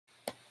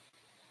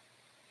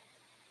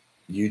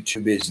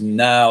YouTube is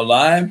now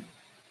live.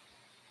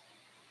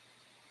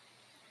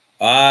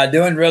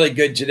 Doing really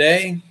good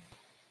today.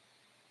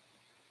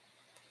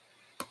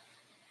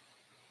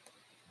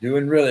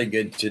 Doing really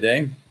good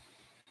today.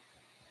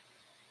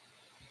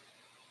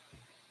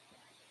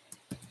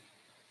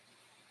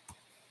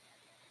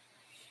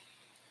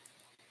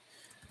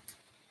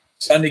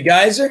 Sunday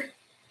Geyser.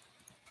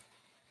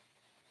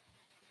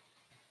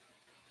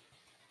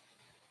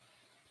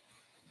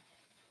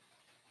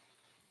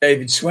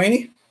 David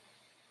Sweeney.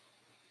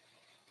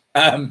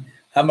 I'm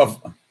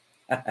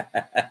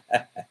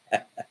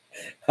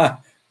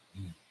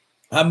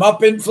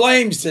up in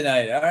flames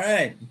tonight. All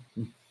right.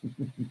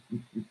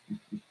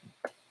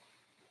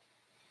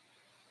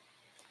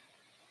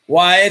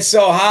 Why it's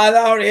so hot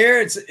out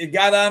here? It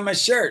got on my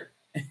shirt.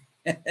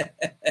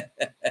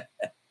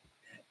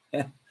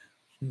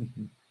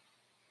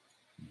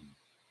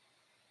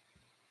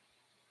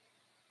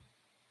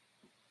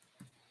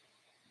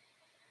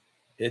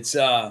 It's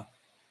love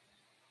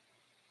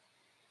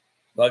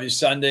your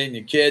Sunday and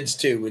your kids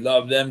too. We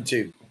love them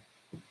too.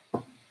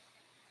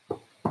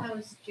 How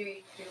is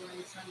Jade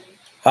doing Sunday?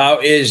 How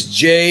is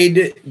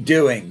Jade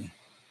doing?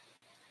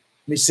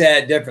 Let me say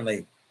it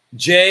differently.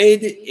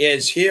 Jade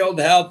is healed,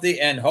 healthy,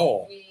 and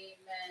whole.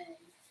 Amen.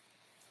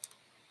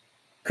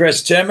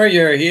 Chris Timmer,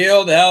 you're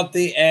healed,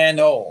 healthy, and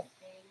whole.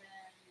 Amen.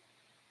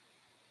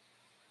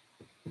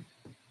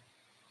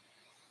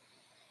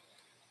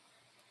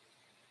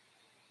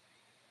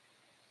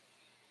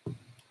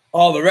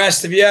 All the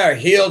rest of you are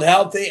healed,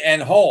 healthy,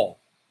 and whole.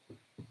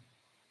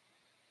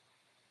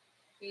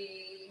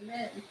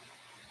 Amen.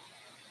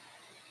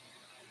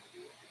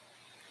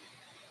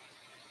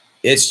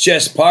 It's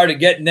just part of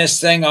getting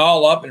this thing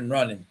all up and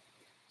running.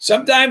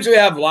 Sometimes we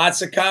have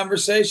lots of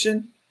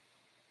conversation,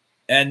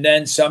 and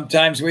then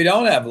sometimes we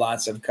don't have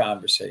lots of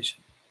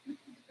conversation.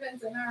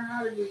 Depends on how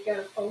hard we've got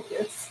to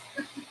focus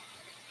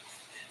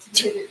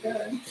to get it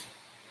done.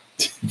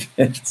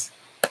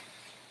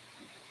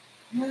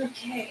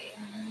 Okay.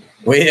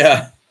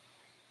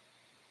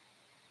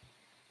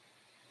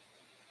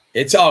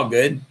 It's all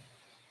good.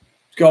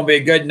 It's going to be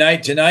a good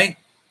night tonight.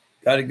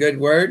 Got a good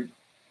word.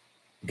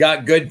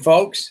 Got good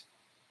folks.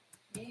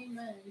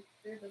 Amen.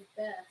 They're the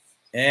best.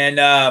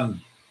 And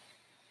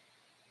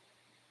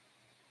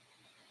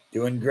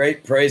doing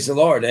great. Praise the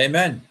Lord.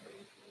 Amen.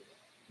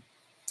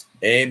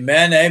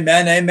 Amen,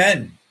 amen,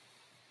 amen.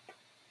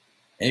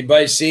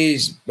 Anybody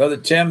sees Brother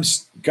Tim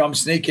come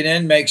sneaking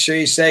in, make sure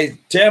you say,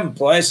 Tim,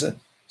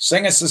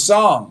 sing us a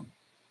song.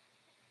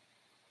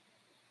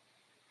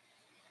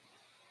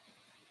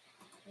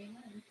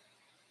 Amen.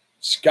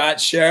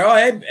 Scott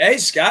Sherrill. Hey,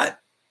 Scott.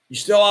 You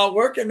still out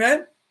working,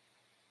 man?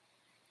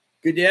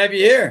 Good to have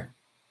you here.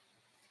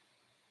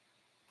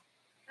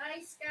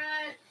 Hi,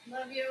 Scott.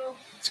 Love you.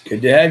 It's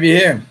good to have you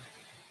here.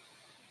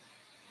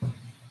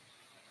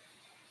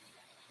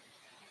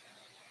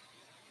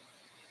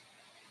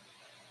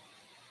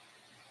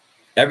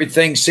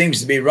 Everything seems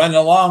to be running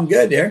along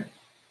good here.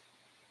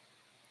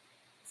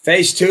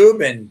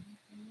 FaceTube and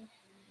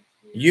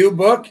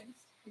U-Book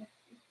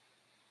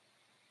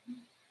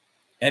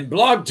and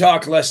Blog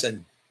Talk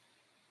Listen.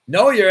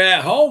 No, you're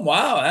at home.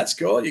 Wow, that's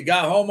cool. You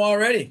got home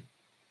already.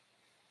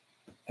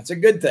 That's a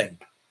good thing.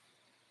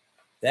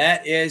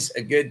 That is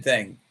a good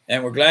thing.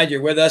 And we're glad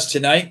you're with us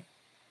tonight.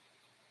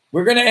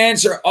 We're going to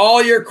answer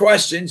all your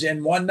questions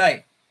in one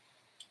night.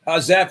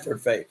 How's that for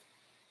faith?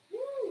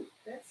 Woo,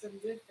 that's some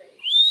good faith.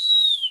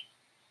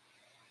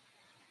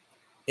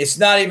 It's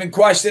not even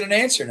question and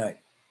answer night.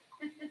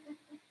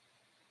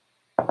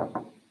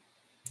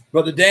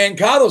 Brother Dan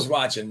Cottle's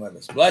watching with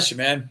us. Bless you,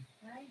 man.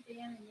 Hi,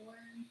 Dan and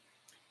Gwen.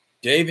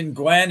 Dave and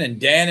Gwen and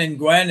Dan and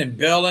Gwen and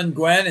Bill and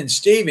Gwen and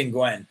Steve and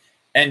Gwen.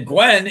 And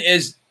Gwen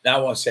is, I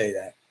won't say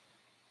that.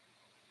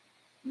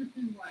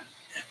 What?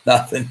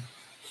 Nothing.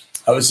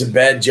 That was a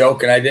bad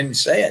joke and I didn't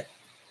say it.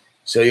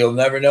 So you'll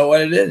never know what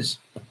it is.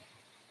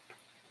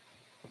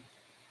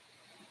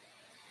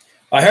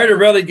 I heard a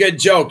really good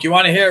joke. You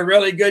want to hear a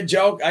really good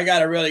joke? I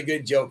got a really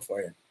good joke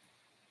for you.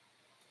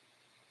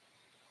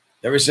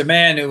 There was a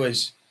man who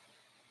was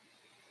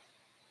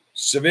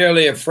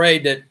severely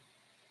afraid that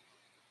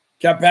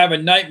kept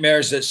having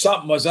nightmares that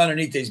something was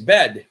underneath his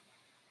bed.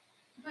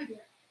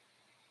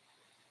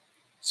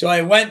 So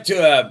I went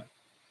to a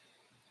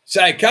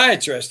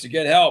psychiatrist to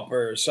get help,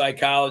 or a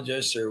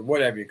psychologist, or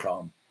whatever you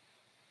call him.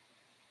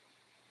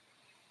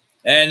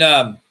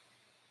 And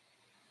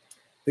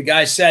the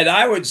guy said,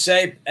 I would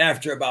say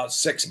after about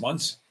 6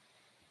 months,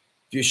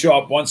 if you show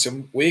up once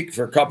a week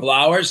for a couple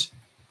hours,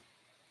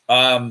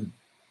 we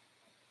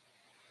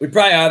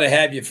probably ought to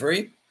have you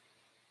free.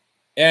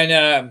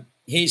 And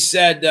he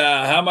said,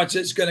 how much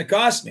it's going to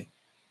cost me?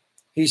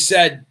 He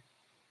said,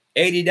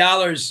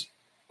 $80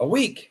 a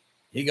week.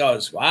 He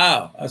goes,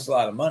 wow, that's a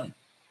lot of money.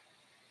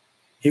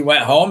 He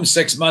went home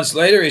 6 months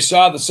later. He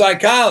saw the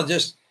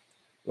psychologist,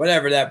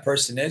 whatever that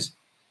person is,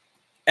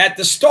 at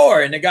the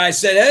store. And the guy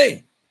said,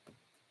 hey,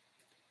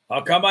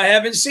 how come I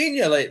haven't seen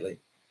you lately?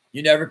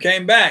 You never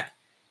came back.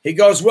 He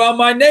goes, well,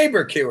 my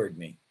neighbor cured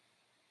me.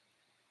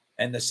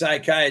 And the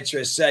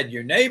psychiatrist said,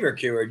 your neighbor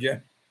cured you.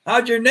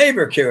 How'd your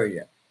neighbor cure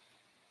you?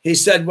 He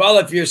said, well,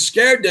 if you're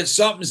scared that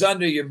something's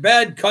under your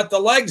bed, cut the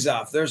legs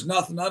off. There's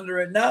nothing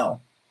under it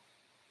now.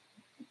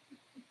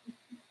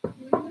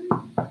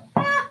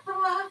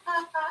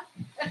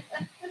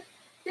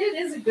 It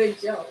is a good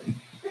joke.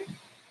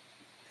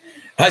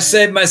 I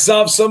saved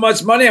myself so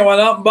much money, I went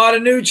out and bought a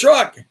new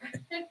truck.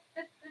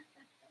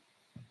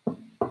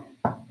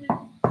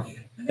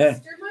 Mr.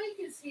 Mike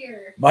is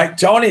here. Mike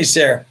Tony's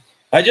here.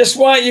 I just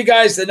want you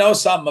guys to know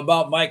something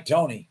about Mike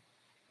Tony.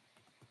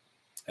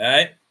 All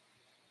right?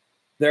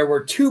 There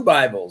were 2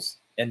 Bibles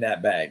in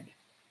that bag.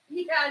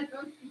 Yeah,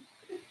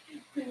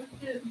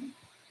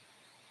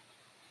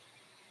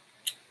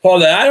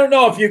 Hold on. I don't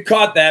know if you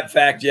caught that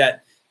fact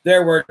yet.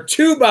 There were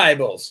 2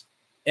 Bibles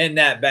in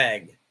that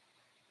bag.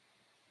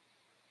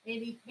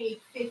 And he paid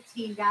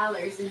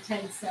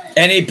 $15.10.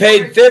 And he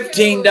paid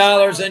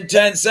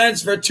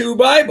 $15.10 for 2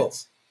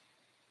 Bibles.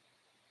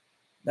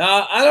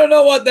 Now, I don't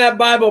know what that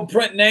Bible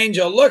printing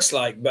angel looks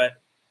like,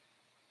 but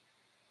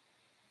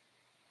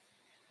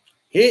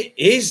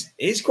he's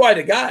quite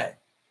a guy.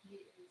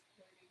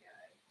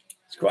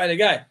 He's quite a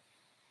guy.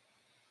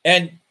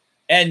 And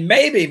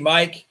maybe,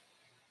 Mike,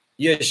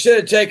 you should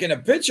have taken a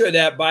picture of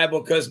that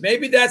Bible, because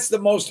maybe that's the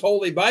most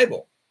holy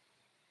Bible.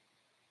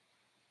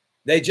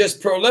 They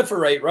just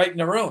proliferate right in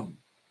the room.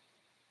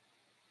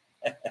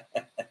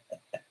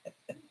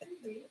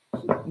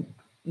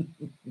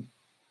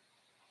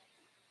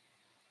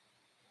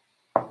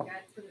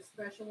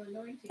 Special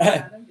anointing on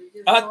him to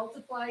just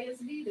multiply as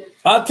needed.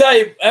 I'll tell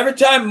you, every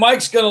time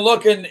Mike's going to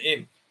look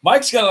in,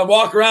 Mike's going to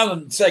walk around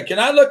and say, can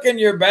I look in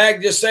your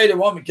bag? Just say to the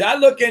woman, can I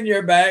look in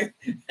your bag?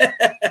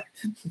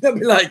 They'll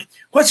be like,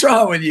 what's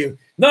wrong with you?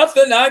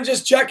 Nothing. I'm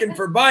just checking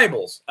for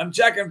Bibles. I'm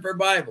checking for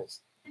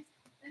Bibles.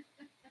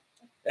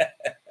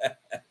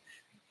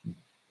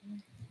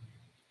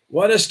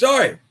 What a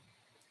story.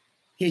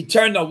 He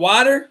turned the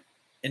water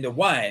into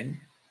wine.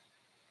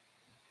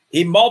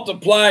 He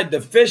multiplied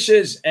the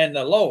fishes and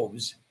the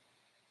loaves.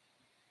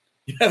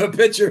 You have a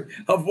picture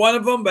of one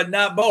of them, but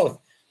not both.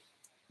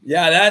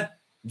 Yeah,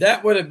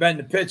 that would have been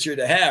the picture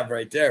to have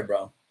right there,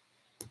 bro.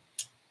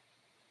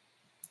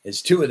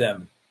 It's 2 of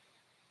them.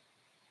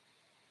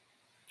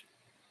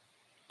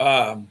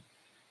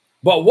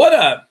 But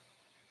what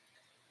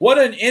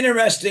an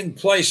interesting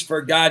place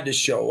for God to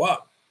show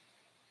up.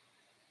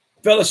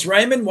 Phyllis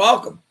Raymond,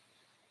 welcome.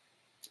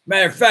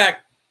 Matter of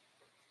fact,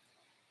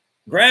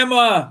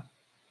 Grandma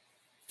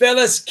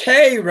Phyllis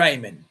K.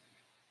 Raymond,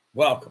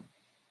 welcome.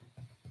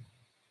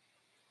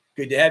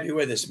 Good to have you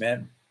with us,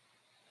 man.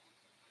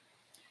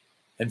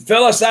 And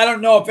Phyllis, I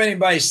don't know if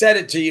anybody said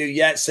it to you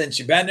yet since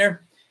you've been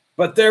there,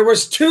 but there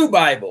was 2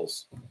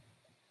 Bibles.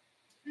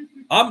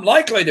 I'm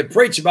likely to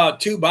preach about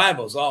 2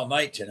 Bibles all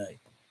night tonight,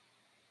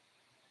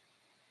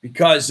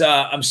 because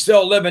I'm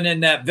still living in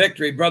that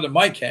victory Brother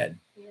Mike had.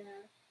 Yeah.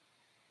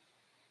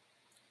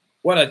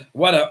 What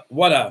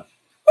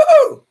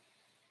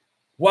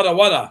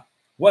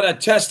a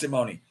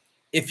testimony.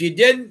 If you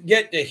didn't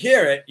get to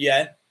hear it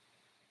yet,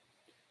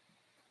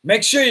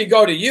 make sure you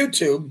go to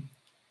YouTube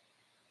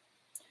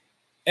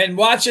and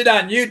watch it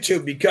on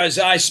YouTube, because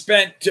I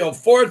spent till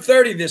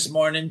 4:30 this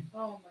morning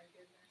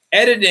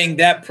editing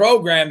that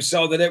program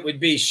so that it would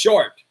be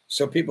short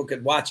so people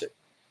could watch it.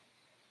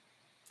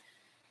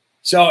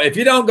 So if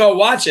you don't go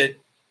watch it,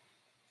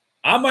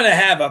 I'm going to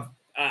have a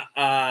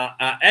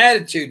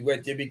attitude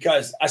with you,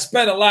 because I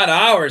spent a lot of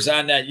hours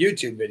on that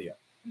YouTube video.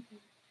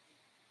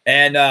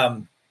 And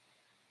I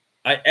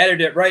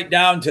edited it right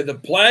down to the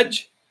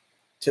pledge,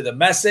 to the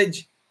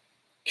message,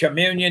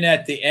 communion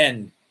at the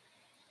end.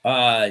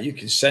 You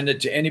can send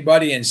it to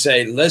anybody and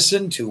say,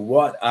 listen to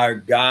what our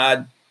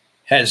God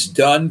has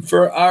done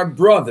for our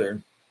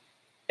brother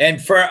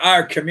and for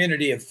our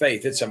community of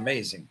faith. It's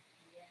amazing.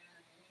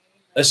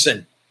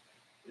 Listen,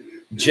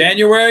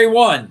 January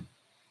 1,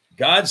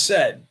 God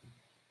said,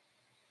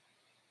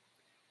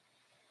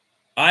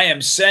 I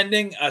am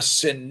sending a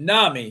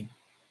tsunami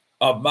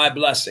of my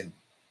blessing.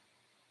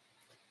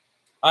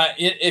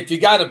 If you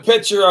got a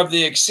picture of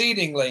the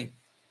exceedingly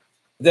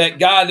that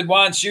God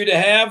wants you to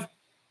have,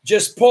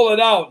 just pull it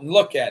out and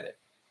look at it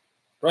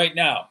right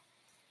now.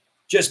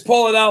 Just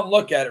pull it out and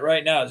look at it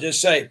right now.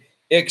 Just say,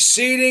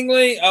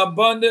 exceedingly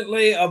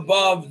abundantly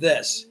above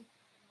this.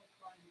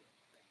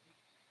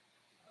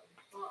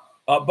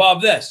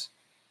 Above this.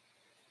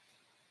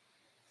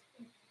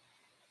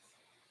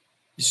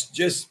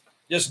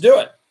 Just do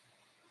it.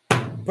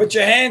 Put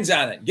your hands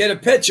on it. Get a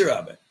picture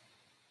of it.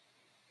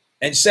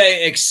 And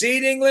say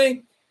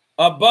exceedingly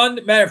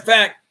abundant. Matter of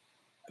fact,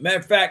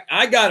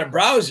 I got a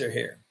browser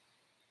here.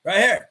 Right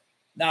here.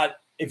 Now,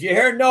 if you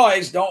hear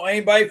noise, don't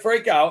anybody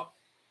freak out.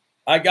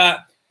 I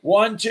got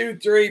 1, 2,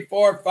 3,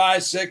 4,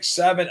 5, 6,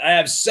 7. I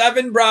have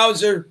 7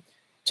 browser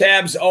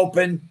tabs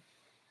open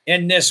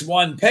in this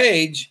one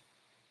page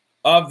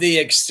of the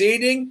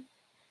exceeding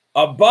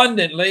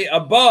abundantly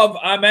above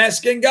I'm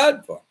asking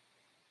God for.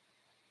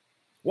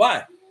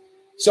 Why?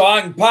 So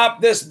I can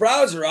pop this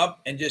browser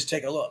up and just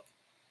take a look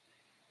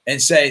and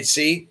say,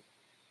 see,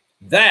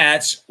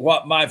 That's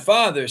what my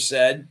father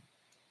said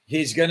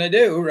he's going to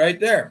do right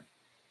there.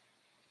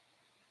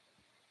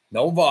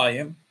 No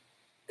volume.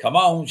 Come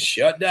on,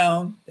 shut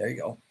down. There you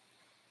go.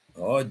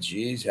 Oh,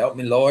 geez, help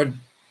me, Lord.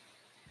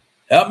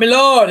 Help me,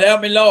 Lord.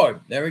 Help me, Lord.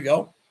 There we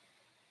go.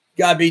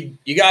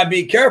 You gotta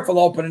be careful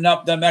opening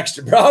up them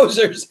extra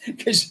browsers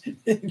because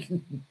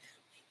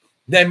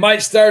they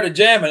might start a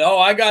jamming. Oh,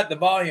 I got the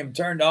volume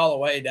turned all the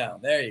way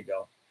down. There you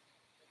go.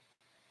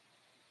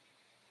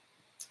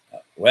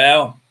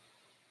 Well,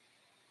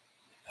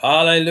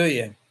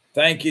 hallelujah.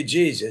 Thank you,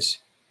 Jesus.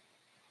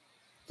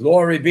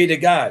 Glory be to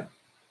God.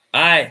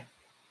 I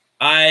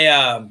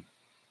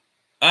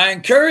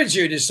encourage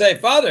you to say,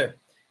 Father,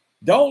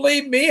 don't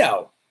leave me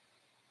out.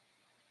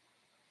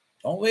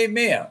 Don't leave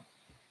me out.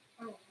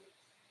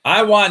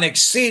 I want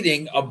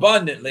exceeding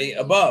abundantly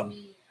above.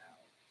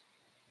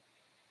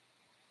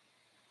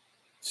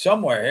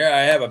 Somewhere here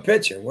I have a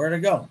picture. Where'd it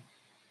go?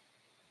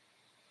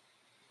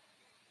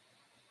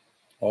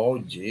 Oh,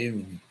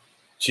 gee.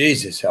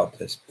 Jesus, help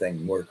this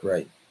thing work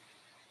right.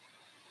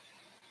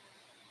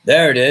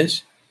 There it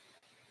is.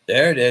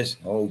 There it is.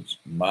 Oh,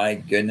 my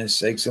goodness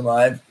sakes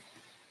alive.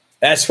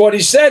 That's what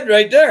he said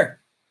right there.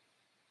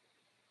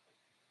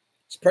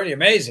 It's pretty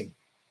amazing.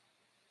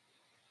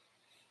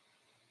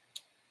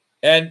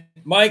 And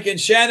Mike and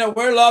Shannon,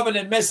 we're loving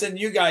and missing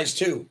you guys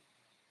too.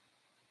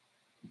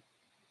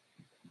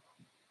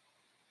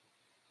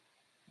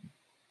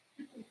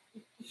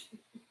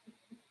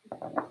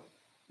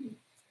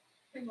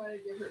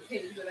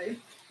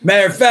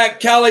 Matter of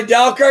fact, Kelly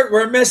Delkert,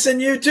 we're missing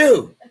you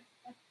too.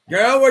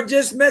 Girl, we're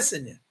just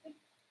missing you.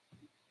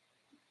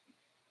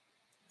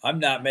 I'm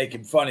not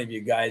making fun of you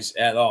guys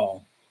at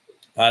all.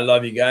 I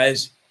love you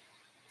guys.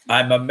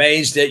 I'm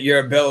amazed at your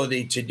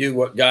ability to do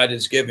what God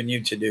has given you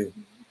to do.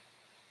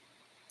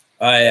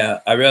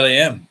 I really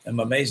am.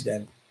 I'm amazed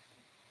at it.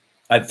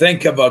 I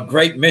think of a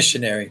great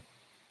missionary.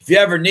 If you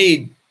ever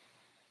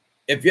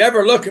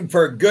looking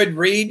for a good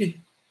read,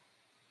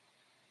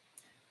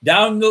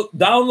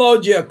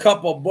 download you a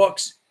couple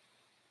books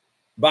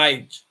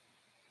by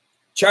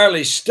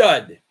Charlie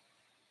Studd,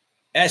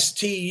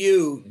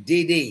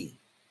 S-T-U-D-D.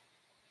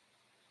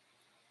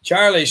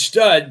 Charlie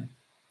Studd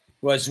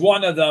was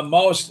one of the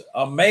most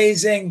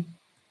amazing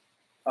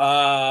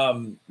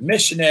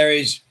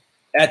missionaries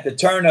at the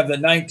turn of the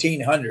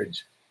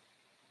 1900s.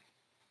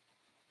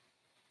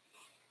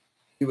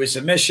 He was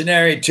a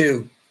missionary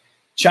to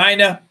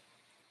China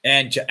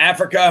and to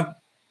Africa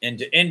and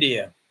to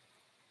India.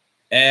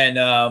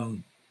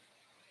 And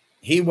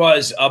he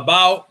was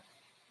about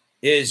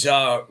as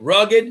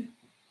rugged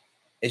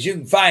as you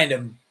can find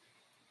him.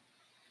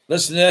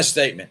 Listen to this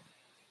statement.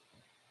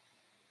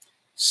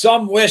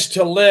 Some wish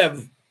to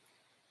live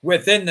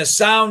within the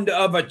sound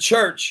of a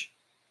church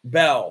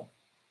bell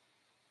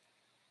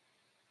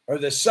or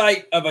the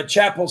sight of a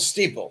chapel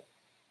steeple.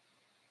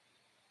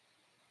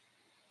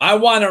 I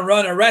want to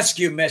run a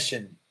rescue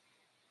mission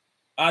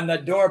on the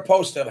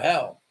doorpost of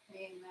hell.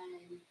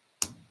 Amen.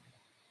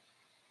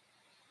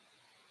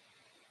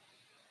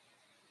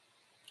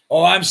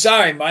 Oh, I'm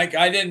sorry, Mike.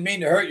 I didn't mean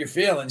to hurt your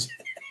feelings.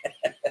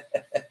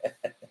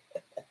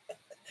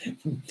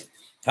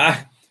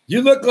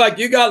 You look like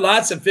you got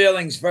lots of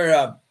feelings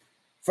for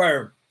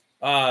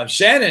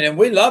Shannon, and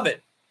we love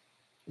it.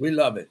 We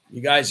love it.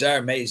 You guys are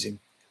amazing.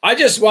 I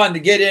just wanted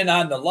to get in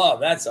on the love.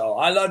 That's all.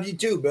 I love you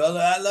too, brother.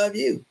 I love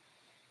you.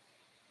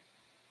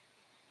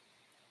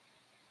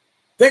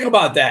 Think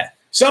about that.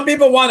 Some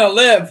people want to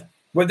live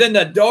within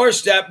the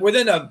doorstep,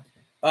 within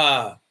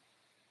the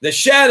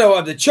shadow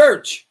of the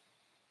church.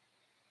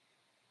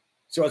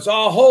 So it's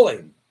all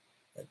holy.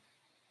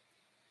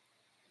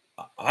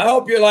 I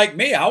hope you're like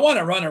me. I want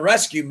to run a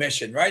rescue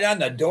mission right on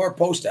the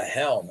doorpost of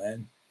hell,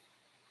 man.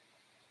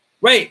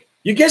 Wait,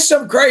 you get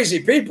some crazy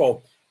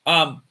people.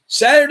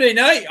 Saturday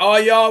night, all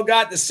y'all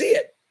got to see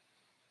it.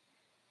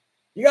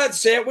 You got to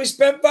see it. We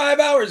spent 5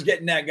 hours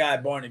getting that guy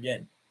born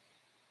again.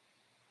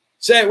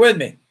 Say it with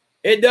me.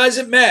 It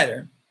doesn't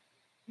matter.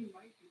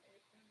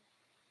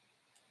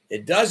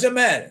 It doesn't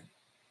matter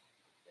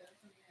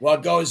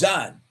what goes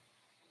on.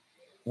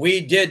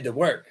 We did the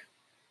work.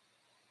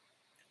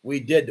 We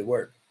did the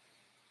work.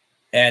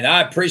 And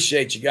I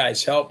appreciate you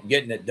guys' help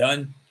getting it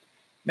done.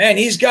 Man,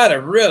 he's got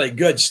a really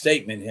good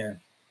statement here.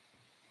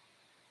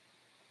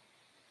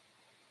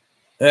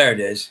 There it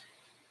is.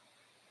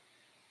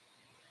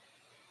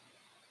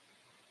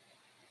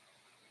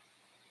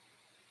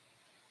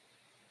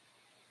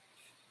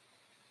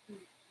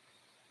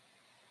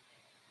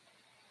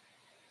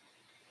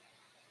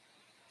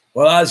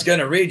 Well, I was going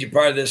to read you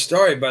part of this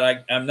story,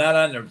 but I'm not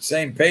on the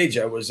same page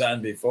I was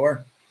on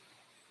before.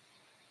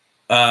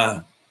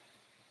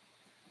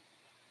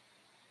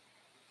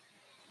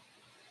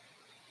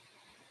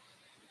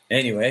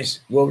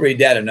 Anyways, we'll read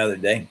that another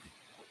day.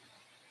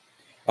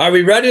 Are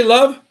we ready,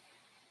 love?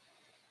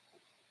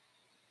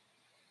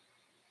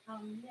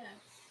 Yes.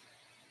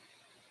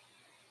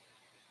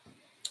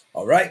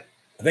 All right.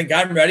 I think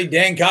I'm ready.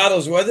 Dan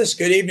Cottle's with us.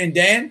 Good evening,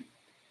 Dan.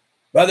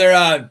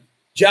 Brother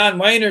John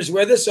Wayner's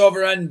with us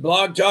over on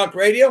Blog Talk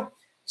Radio.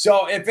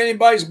 So if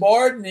anybody's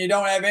bored and you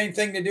don't have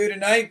anything to do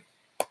tonight,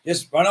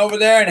 just run over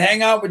there and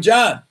hang out with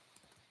John.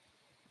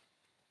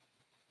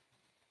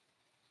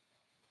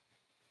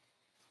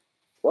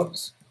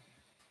 Whoops.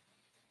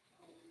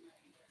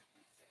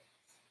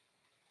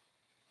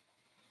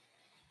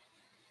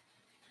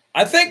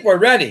 I think we're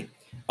ready.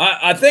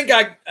 I think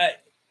I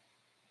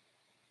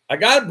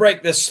got to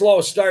break this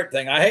slow start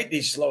thing. I hate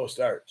these slow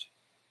starts.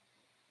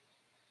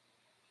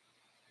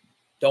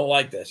 Don't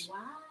like this. Wow.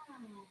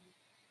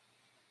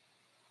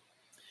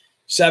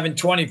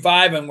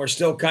 7:25 and we're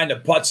still kind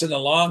of putzing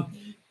along.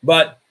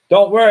 But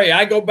don't worry.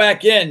 I go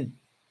back in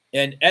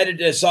and edit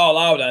this all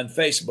out on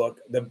Facebook,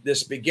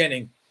 this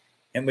beginning,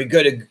 and we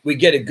get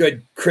a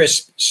good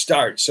crisp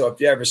start. So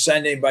if you ever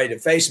send anybody to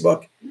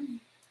Facebook,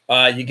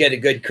 you get a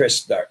good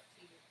crisp start.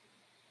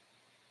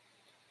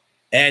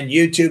 And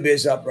YouTube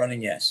is up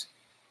running, yes.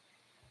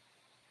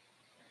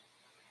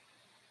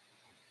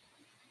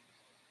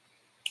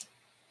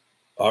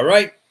 All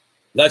right,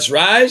 let's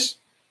rise.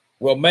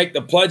 We'll make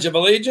the Pledge of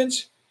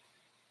Allegiance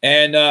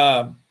and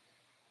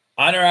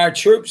honor our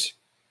troops.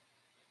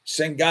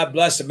 Sing God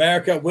Bless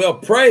America. We'll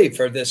pray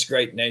for this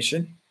great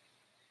nation.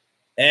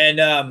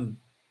 And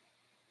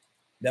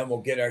then we'll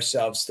get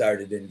ourselves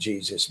started in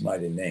Jesus'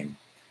 mighty name.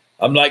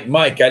 I'm like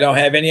Mike. I don't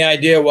have any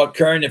idea what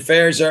current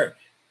events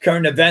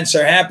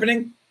are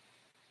happening,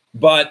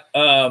 but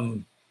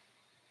I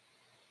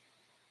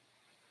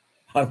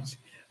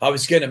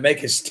was going to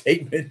make a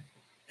statement.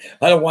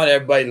 I don't want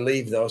everybody to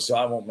leave, though, so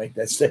I won't make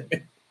that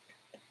statement.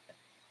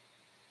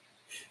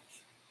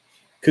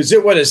 Because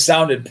it would have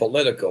sounded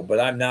political, but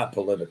I'm not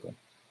political.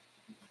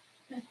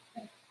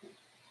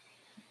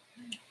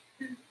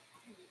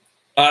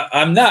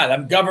 I'm not.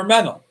 I'm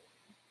governmental.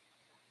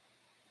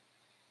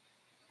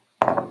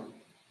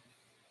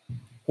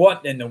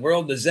 What in the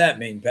world does that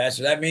mean,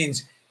 Pastor? That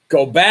means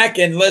go back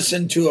and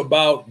listen to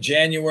about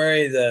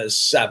January the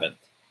 7th.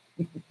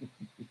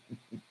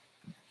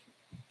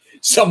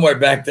 Somewhere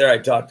back there I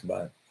talked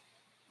about it.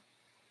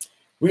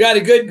 We got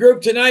a good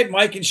group tonight.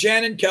 Mike and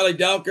Shannon, Kelly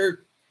Delker,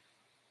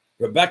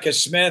 Rebecca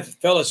Smith,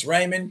 Phyllis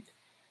Raymond,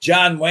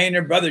 John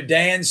Wayner, Brother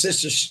Dan,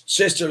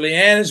 Sister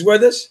Leanne is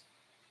with us.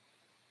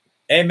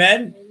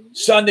 Amen.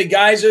 Sunday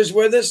Geyser's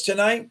with us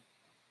tonight.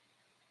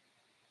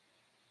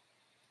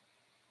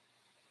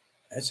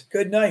 That's a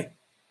good night.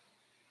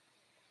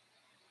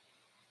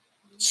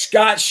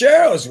 Scott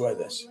Sherrill's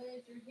with us.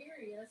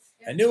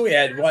 I knew we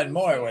had one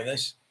more with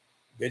us.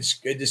 It's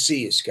good to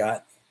see you,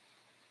 Scott.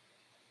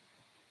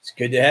 It's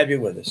good to have you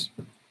with us.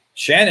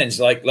 Shannon's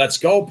like, let's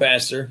go,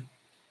 Pastor.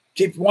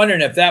 Keep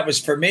wondering if that was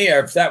for me or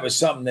if that was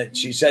something that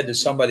she said to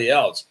somebody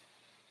else.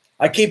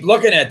 I keep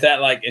looking at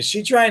that like, is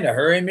she trying to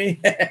hurry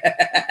me?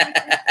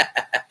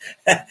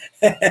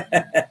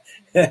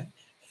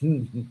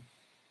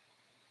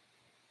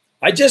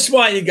 I just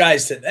want you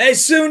guys to, hey,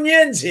 Soon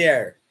Yin's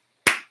here.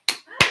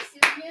 Hi,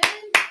 Soon Yin.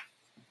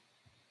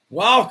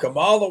 Welcome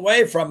all the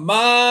way from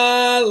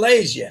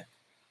Malaysia.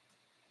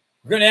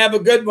 We're going to have a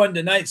good one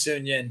tonight,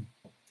 Soon Yin.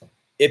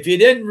 If you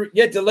didn't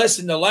get to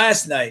listen to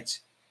last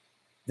night's,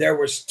 there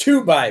was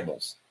 2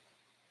 Bibles.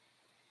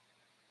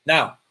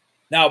 Now,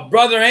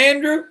 Brother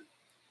Andrew,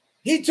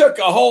 he took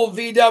a whole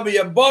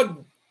VW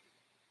bug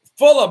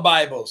full of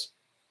Bibles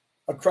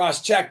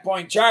across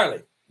Checkpoint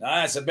Charlie. Now,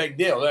 that's a big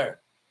deal there.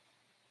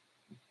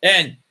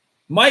 And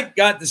Mike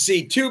got to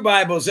see 2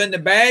 Bibles in the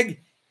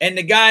bag, and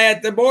the guy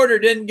at the border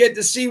didn't get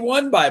to see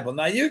 1 Bible.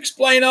 Now, you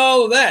explain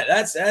all of that.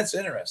 That's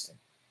interesting.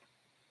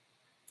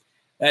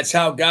 That's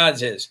how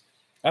God's is.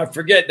 I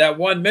forget that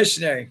one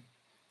missionary.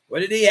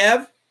 What did he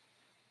have?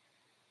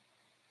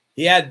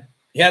 He had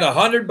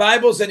 100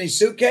 Bibles in his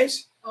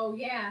suitcase. Oh,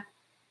 yeah.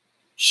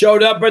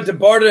 Showed up at the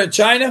border of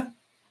China,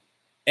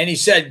 and he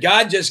said,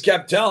 God just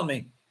kept telling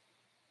me.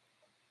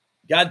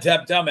 God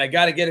kept telling me, I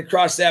got to get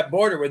across that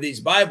border with these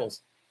Bibles.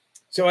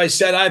 So I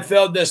said, I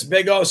filled this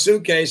big old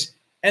suitcase,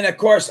 and of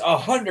course,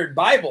 100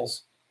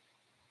 Bibles.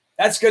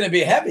 That's going to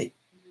be heavy.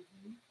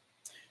 Mm-hmm.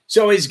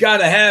 So he's got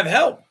to have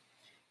help.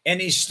 And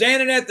he's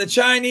standing at the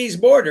Chinese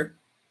border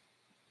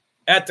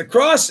at the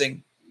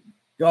crossing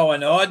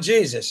going, oh,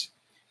 Jesus.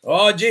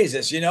 Oh,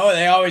 Jesus. You know,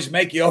 they always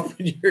make you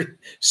open your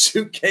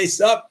suitcase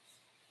up.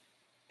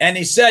 And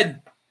he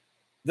said,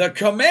 the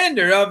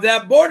commander of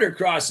that border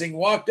crossing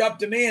walked up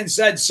to me and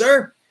said,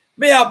 sir,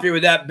 let me help you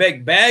with that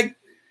big bag.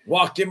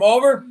 Walked him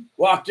over,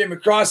 walked him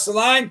across the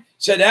line,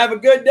 said, have a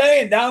good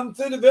day. And down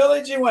through the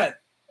village he went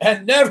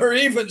and never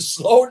even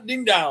slowed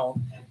him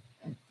down.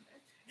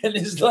 And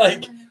it's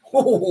like,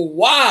 oh,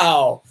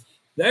 wow.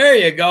 There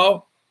you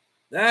go.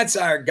 That's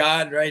our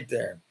God right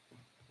there.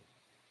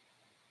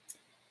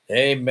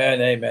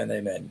 Amen, amen,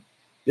 amen.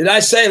 Did I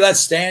say let's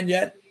stand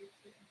yet?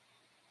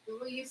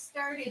 Well, you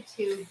started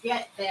to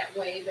get that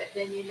way, but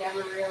then you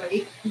never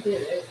really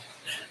did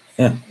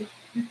it.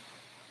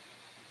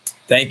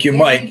 Thank you,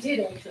 Mike. You did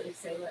actually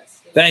say let's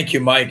stand. Thank you,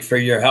 Mike, for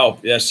your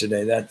help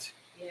yesterday.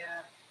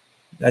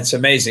 That's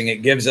amazing.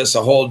 It gives us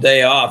a whole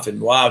day off. And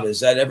wow, does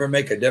that ever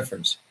make a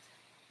difference?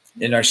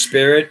 In our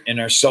spirit, in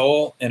our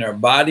soul, in our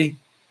body.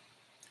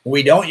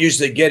 We don't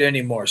usually get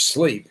any more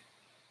sleep.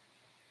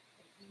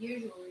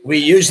 we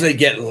usually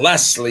get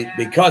less sleep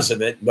because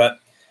of it, but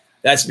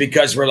that's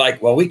because we're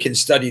like, well, we can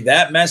study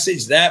that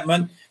message, that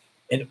one,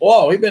 and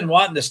oh, we've been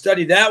wanting to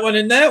study that one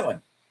and that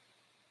one.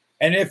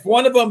 And if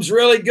one of them's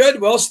really good,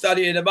 we'll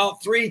study it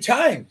about 3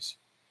 times.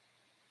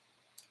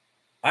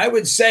 I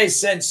would say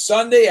since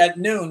Sunday at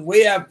noon,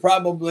 we have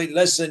probably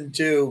listened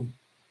to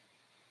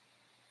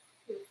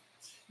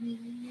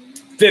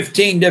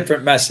 15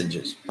 different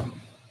messages.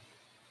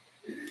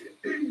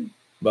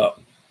 But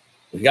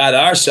we got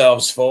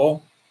ourselves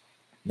full.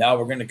 Now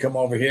we're going to come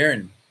over here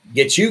and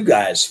get you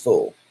guys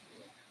full.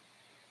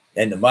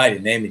 In the mighty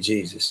name of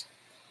Jesus.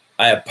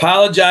 I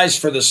apologize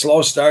for the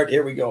slow start.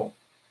 Here we go.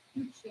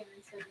 Shannon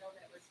said, no,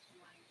 that was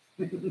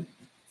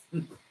too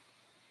much.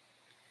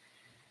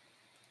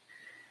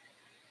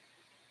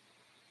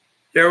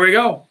 Here we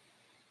go.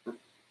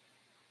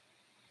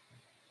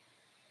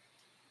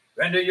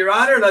 Render your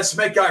honor. Let's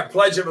make our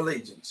pledge of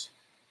allegiance.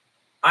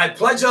 I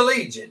pledge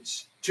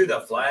allegiance to the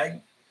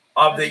flag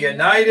of the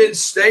United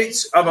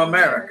States of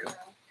America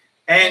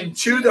and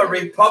to the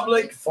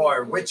republic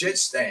for which it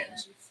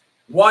stands,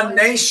 one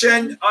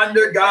nation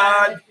under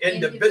God,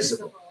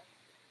 indivisible,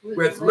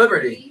 with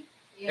liberty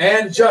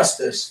and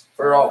justice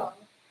for all.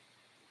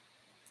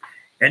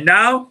 And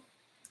now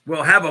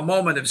we'll have a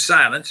moment of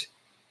silence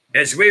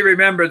as we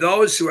remember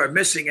those who are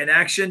missing in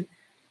action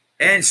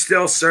and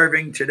still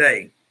serving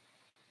today.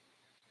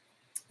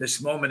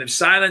 This moment of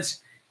silence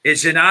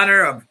is in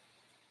honor of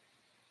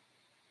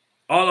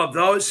all of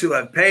those who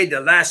have paid the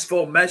last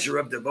full measure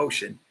of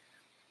devotion.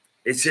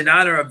 It's in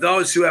honor of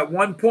those who at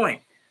one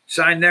point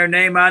signed their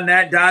name on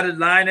that dotted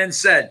line and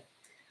said,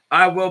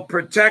 I will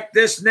protect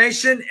this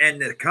nation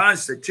and the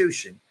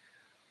Constitution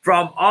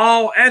from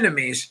all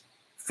enemies,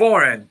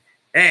 foreign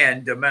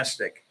and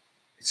domestic.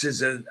 This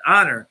is in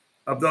honor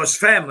of those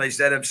families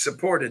that have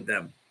supported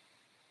them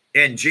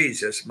in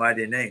Jesus'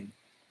 mighty name.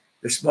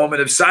 This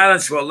moment of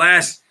silence will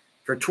last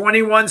for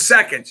 21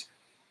 seconds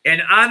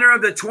in honor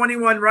of the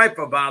 21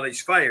 rifle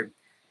volleys fired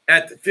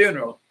at the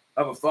funeral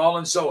of a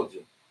fallen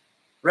soldier.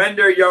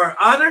 Render your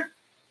honor.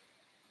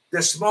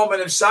 This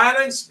moment of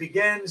silence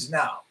begins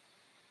now.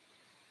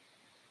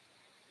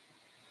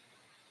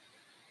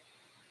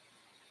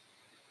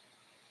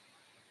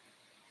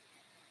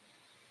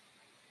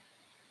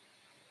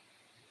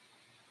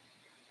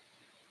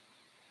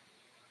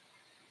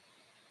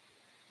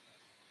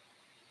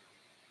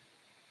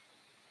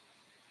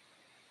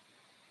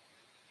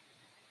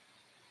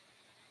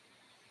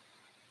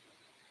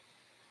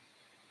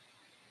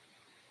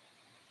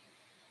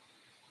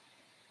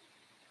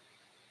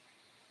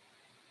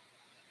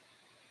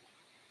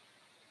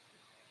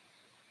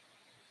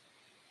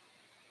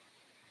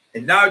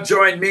 And now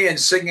join me in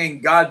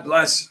singing God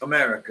Bless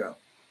America.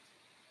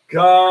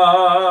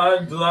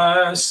 God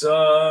bless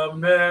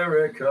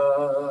America,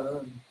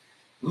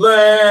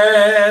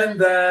 land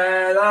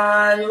that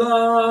I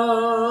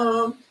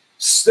love.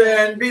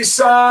 Stand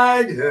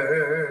beside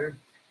her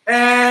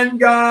and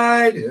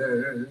guide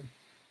her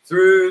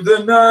through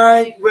the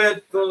night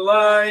with the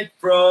light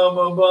from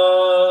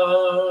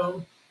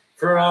above.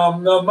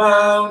 From the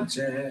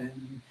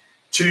mountain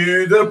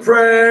to the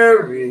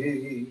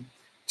prairie,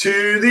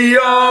 to the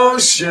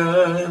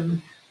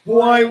ocean,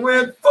 white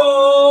with foam.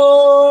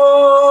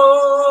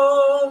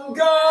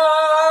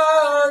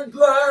 God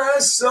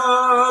bless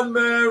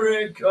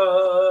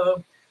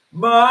America,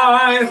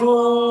 my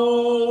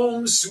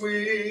home,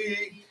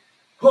 sweet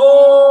home.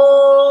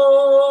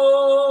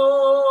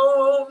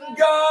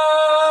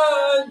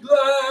 God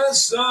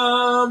bless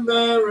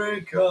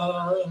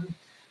America,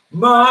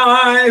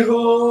 my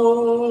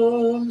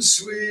home,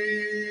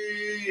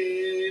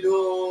 sweet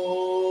home.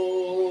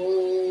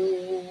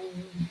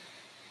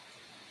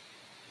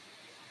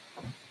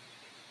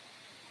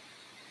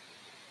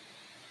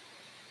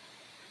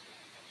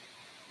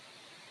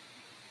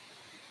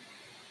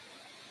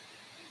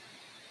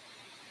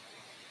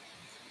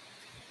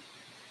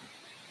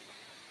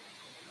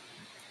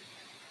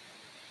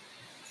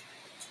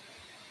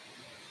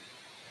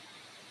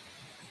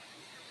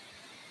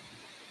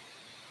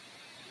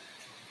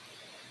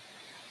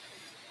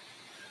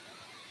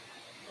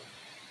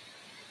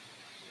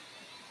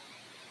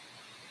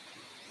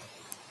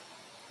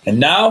 And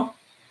now,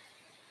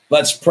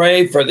 let's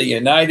pray for the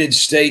United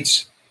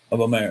States of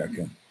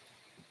America.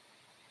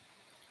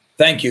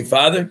 Thank you,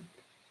 Father,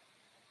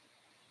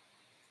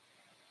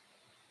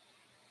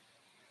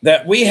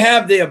 that we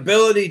have the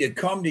ability to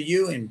come to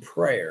you in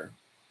prayer,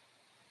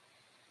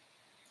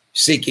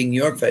 seeking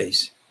your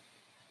face,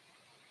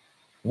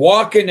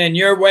 walking in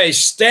your way,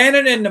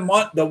 standing in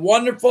the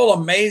wonderful,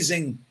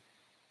 amazing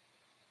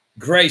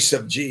grace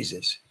of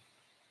Jesus.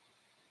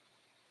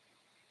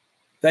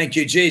 Thank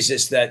you,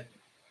 Jesus, that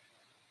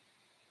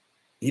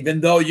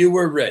even though you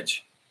were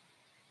rich,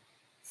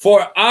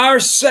 for our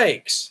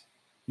sakes,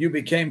 you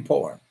became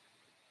poor,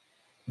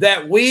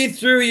 that we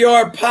through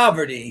your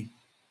poverty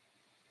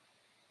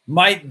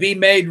might be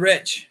made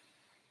rich,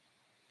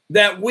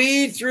 that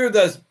we through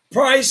the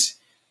price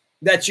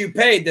that you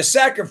paid, the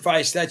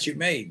sacrifice that you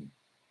made,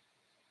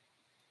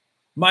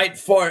 might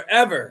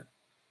forever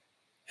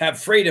have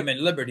freedom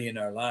and liberty in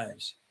our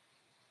lives.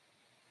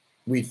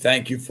 We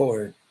thank you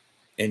for it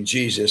in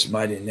Jesus'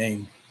 mighty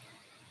name.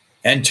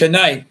 And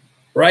tonight,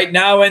 right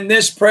now in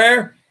this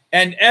prayer,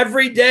 and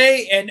every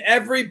day in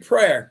every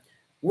prayer,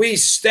 we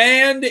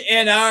stand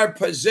in our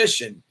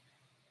position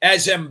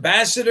as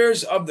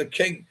ambassadors of the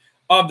King,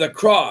 of the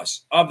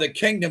cross, of the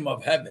kingdom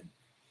of heaven.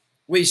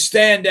 We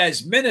stand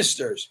as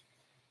ministers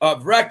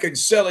of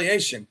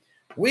reconciliation.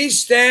 We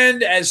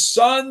stand as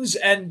sons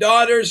and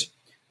daughters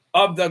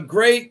of the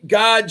great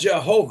God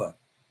Jehovah,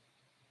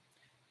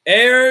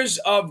 heirs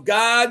of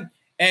God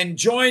and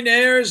joint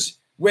heirs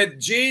with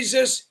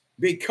Jesus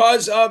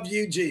because of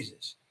you,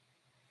 Jesus.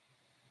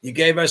 You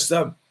gave us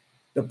the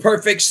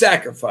perfect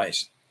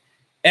sacrifice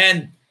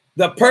and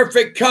the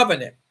perfect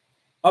covenant,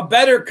 a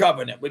better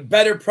covenant with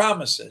better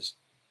promises.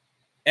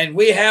 And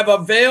we have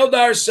availed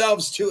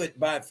ourselves to it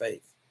by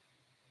faith.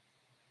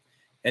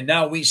 And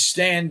now we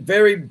stand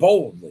very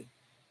boldly,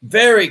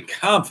 very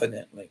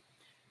confidently,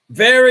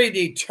 very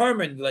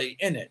determinedly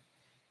in it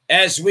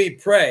as we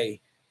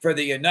pray for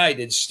the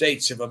United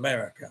States of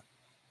America.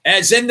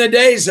 As in the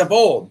days of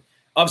old,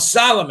 of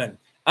Solomon,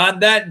 on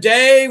that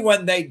day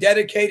when they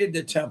dedicated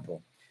the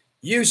temple,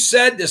 you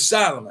said to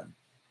Solomon,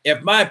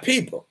 if my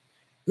people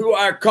who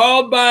are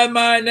called by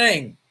my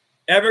name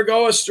ever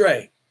go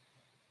astray,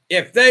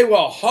 if they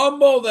will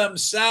humble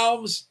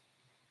themselves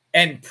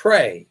and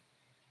pray,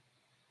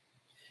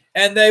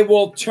 and they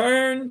will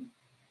turn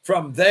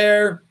from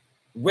their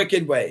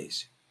wicked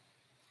ways,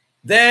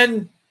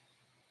 then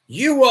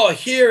you will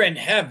hear in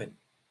heaven,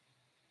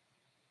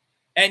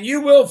 and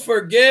you will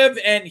forgive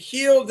and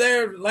heal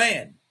their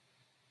land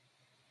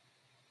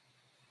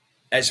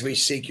as we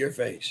seek your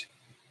face.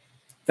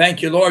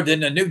 Thank you, Lord. In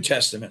the New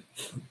Testament,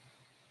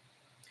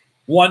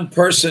 one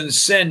person's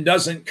sin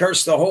doesn't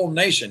curse the whole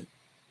nation.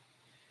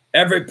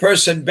 Every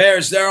person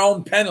bears their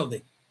own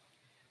penalty.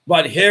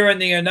 But here in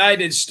the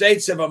United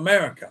States of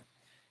America,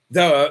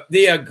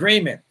 the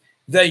agreement,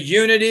 the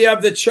unity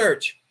of the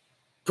church,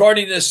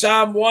 according to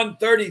Psalm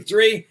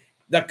 133,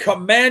 the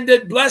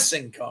commanded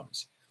blessing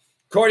comes.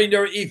 According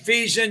to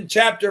Ephesians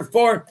chapter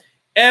 4,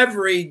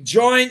 every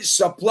joint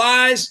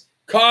supplies,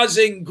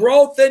 causing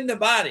growth in the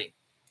body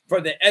for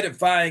the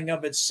edifying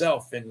of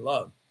itself in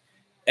love.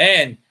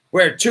 And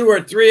where two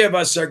or three of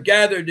us are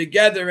gathered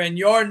together in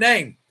your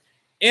name,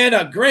 in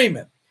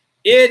agreement,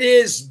 it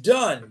is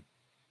done,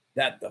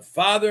 that the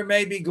Father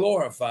may be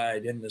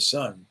glorified in the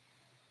Son.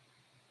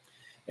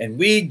 And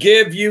we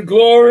give you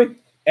glory,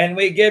 and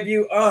we give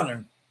you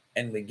honor,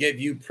 and we give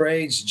you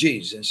praise,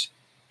 Jesus,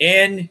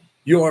 in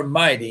your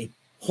mighty,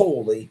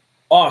 holy,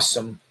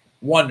 awesome,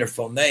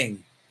 wonderful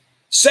name.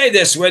 Say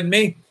this with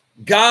me.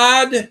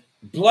 God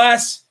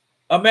bless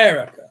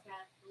America.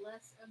 God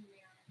bless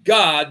America.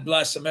 God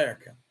bless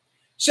America.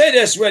 Say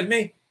this with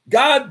me.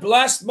 God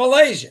bless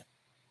Malaysia.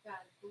 God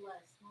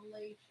bless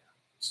Malaysia.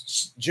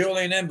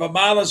 Julian and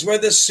Bamala's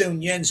with us.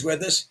 Soon Yin's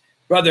with us.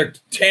 Brother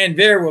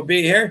Tanvir will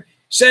be here.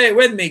 Say it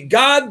with me.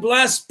 God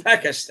bless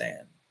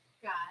Pakistan.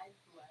 God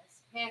bless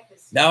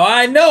Pakistan. Now,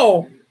 I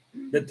know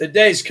that the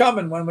day's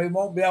coming when we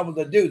won't be able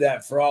to do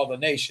that for all the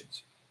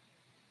nations.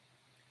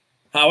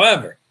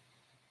 However,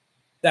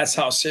 that's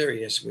how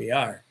serious we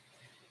are.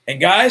 And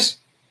guys,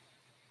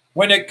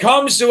 when it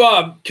comes to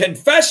a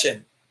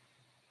confession,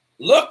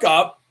 look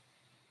up,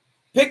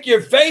 pick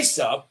your face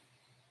up,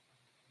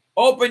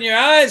 open your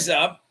eyes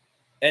up,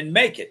 and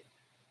make it.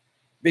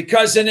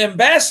 Because an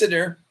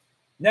ambassador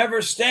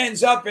never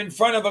stands up in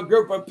front of a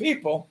group of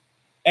people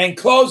and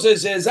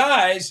closes his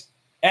eyes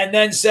and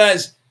then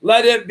says,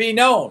 let it be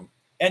known.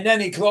 And then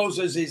he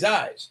closes his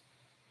eyes.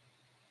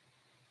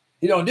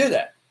 He don't do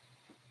that.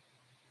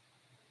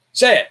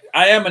 Say it.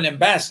 I am an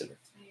ambassador.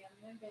 I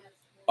am an ambassador.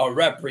 A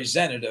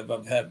representative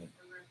of heaven.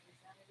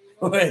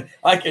 A representative.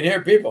 I can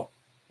hear people.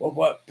 Well,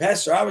 what,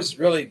 Pastor, I was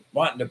really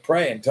wanting to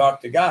pray and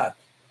talk to God.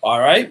 All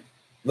right,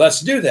 let's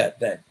do that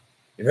then.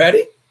 You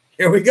ready?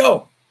 Here we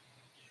go.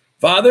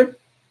 Father,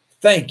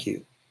 thank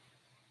you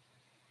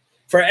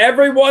for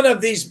every one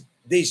of these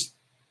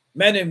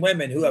men and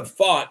women who have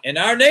fought in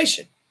our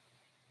nation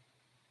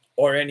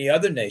or any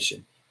other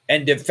nation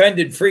and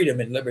defended freedom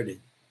and liberty.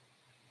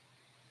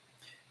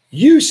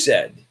 You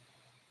said,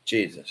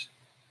 Jesus,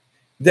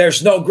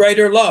 there's no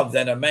greater love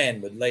than a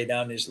man would lay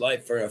down his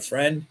life for a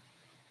friend.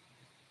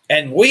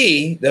 And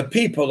we, the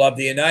people of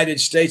the United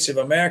States of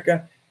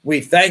America,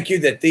 we thank you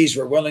that these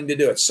were willing to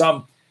do it.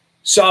 Some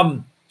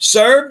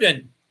served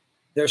and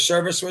their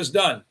service was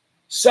done.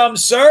 Some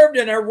served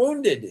and are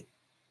wounded.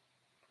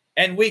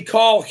 And we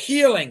call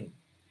healing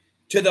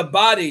to the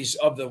bodies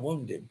of the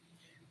wounded.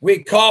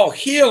 We call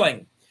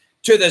healing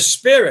to the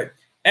spirit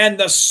and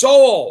the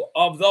soul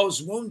of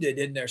those wounded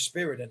in their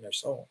spirit and their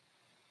soul.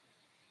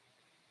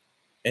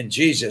 In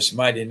Jesus'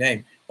 mighty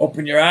name.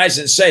 Open your eyes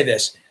and say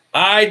this.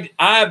 I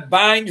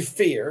bind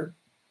fear.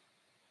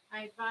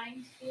 I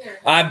bind fear.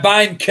 I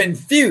bind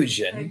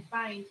confusion. I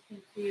bind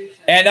confusion.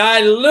 And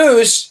I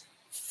loose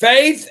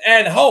faith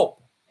and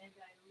hope. And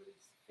I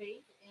loose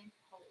faith and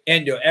hope.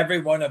 Into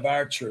every one of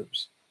our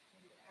troops.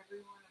 Into every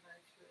one of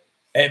our troops.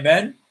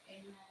 Amen.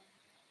 Amen.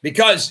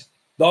 Because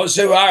Those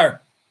who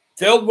are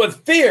filled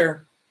with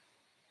fear,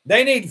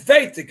 they need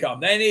faith to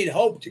come. They need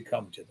hope to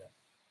come to them.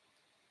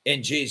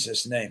 In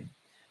Jesus' name.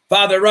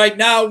 Father, right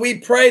now we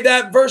pray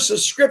that verse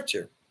of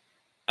scripture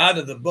out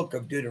of the book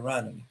of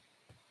Deuteronomy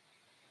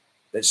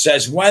that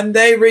says, when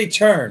they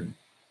return,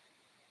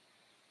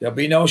 there'll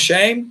be no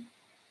shame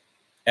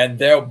and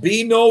there'll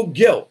be no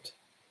guilt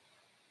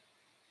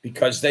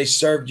because they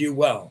served you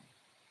well.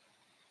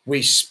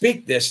 We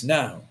speak this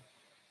now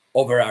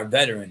over our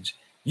veterans.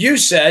 You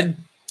said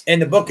in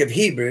the book of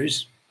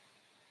Hebrews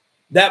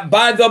that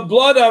by the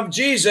blood of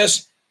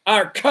Jesus,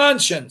 our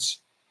conscience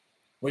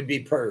would be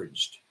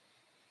purged.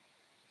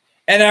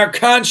 And our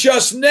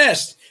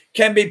consciousness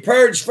can be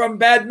purged from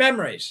bad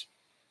memories.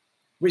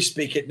 We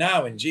speak it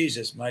now in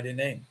Jesus' mighty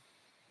name.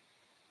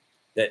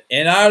 That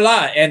in our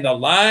life, and the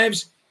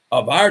lives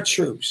of our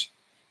troops,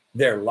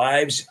 their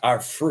lives are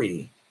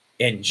free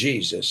in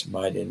Jesus'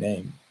 mighty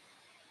name.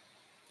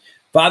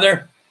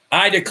 Father,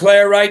 I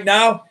declare right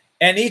now,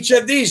 and each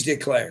of these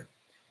declare,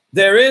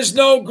 there is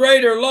no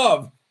greater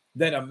love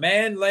than a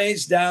man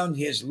lays down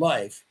his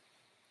life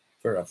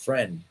for a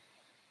friend.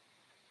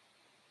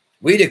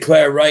 We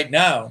declare right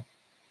now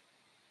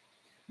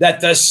that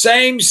the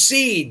same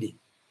seed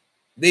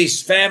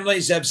these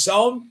families have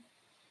sown,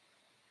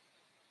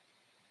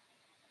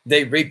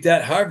 they reap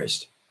that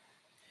harvest.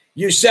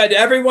 You said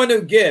everyone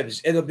who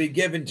gives, it'll be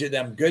given to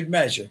them good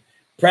measure,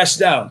 pressed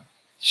down,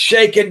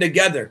 shaken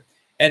together,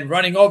 and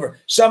running over.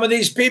 Some of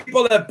these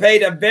people have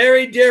paid a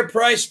very dear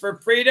price for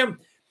freedom,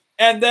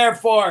 and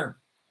therefore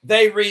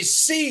they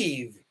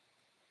receive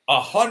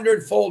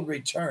 100-fold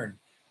return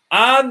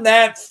on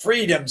that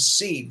freedom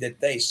seed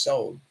that they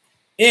sowed.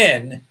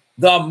 In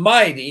the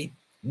mighty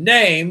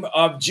name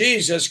of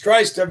Jesus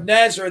Christ of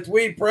Nazareth,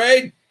 we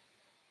prayed.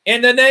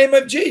 In the name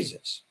of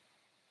Jesus.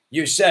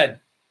 You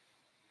said,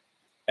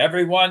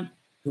 everyone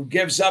who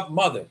gives up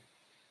mother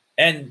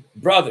and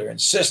brother and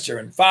sister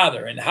and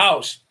father and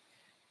house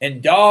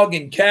and dog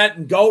and cat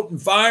and goat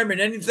and farm and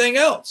anything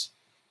else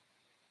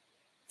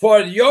for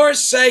your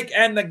sake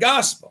and the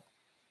gospel,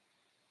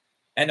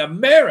 and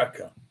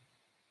America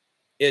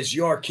is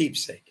your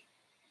keepsake.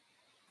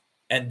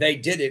 And they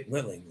did it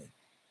willingly.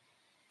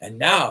 And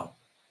now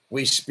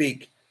we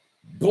speak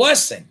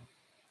blessing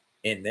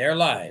in their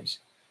lives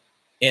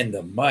in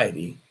the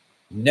mighty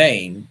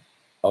name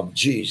of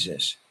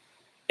Jesus.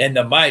 In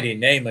the mighty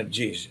name of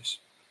Jesus.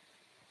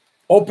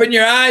 Open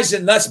your eyes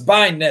and let's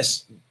bind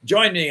this.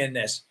 Join me in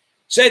this.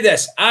 Say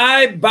this.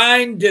 I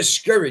bind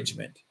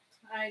discouragement.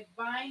 I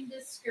bind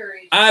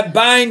discouragement. I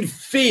bind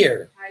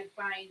fear. I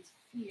bind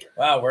fear.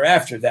 Wow, we're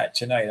after that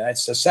tonight.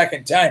 That's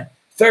the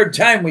third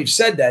time we've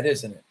said that,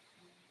 isn't it?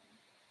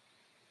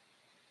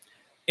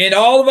 In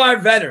all of our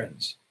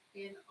veterans.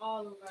 In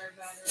all of our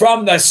veterans.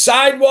 From the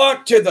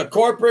sidewalk to the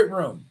corporate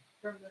room.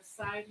 From the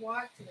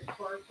sidewalk to the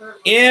corporate room.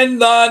 In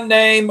the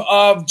name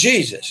of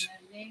Jesus.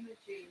 In the name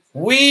of Jesus.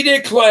 We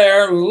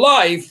declare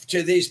life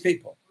to these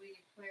people. We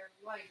declare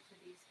life to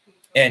these people.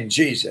 In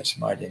Jesus'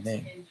 mighty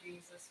name. In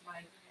Jesus'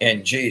 mighty name.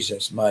 In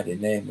Jesus' mighty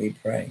name we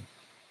pray.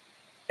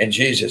 In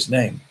Jesus'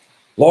 name.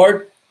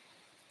 Lord,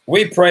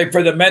 we pray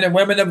for the men and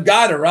women of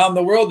God around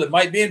the world that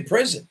might be in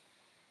prison,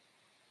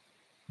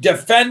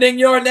 defending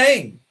your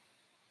name.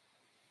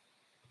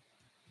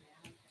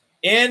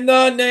 In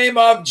the name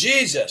of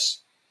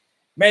Jesus,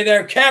 may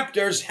their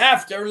captors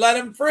have to let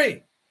them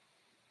free.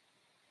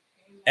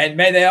 And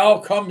may they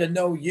all come to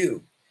know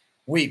you.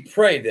 We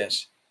pray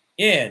this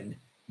in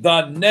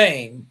the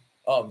name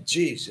of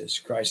Jesus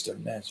Christ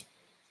of Nazareth.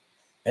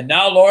 And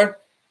now, Lord,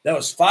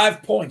 those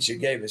 5 points you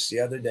gave us the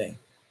other day.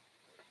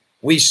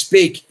 We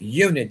speak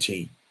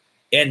unity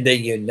in the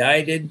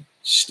United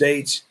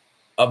States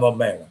of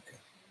America.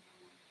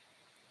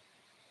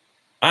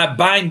 I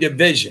bind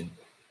division.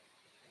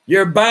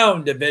 You're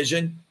bound,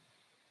 division.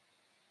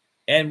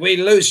 And we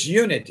loose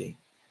unity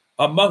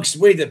amongst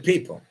we the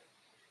people.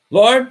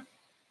 Lord,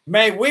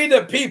 may we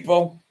the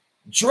people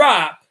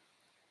drop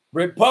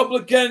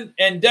Republican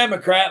and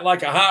Democrat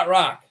like a hot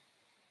rock.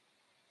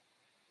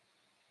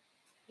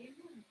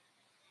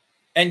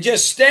 And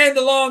just stand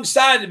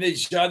alongside of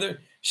each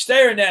other,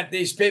 staring at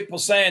these people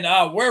saying,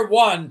 oh, we're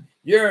one,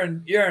 you're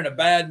in a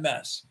bad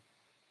mess.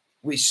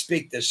 We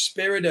speak the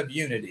spirit of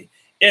unity.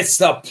 It's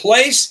the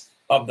place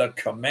of the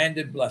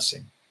commanded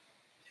blessing.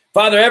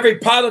 Father, every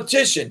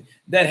politician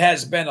that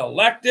has been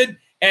elected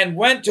and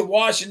went to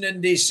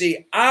Washington,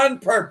 D.C. on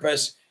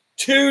purpose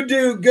to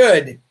do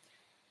good,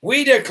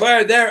 we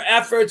declare their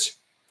efforts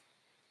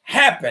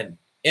happen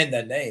in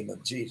the name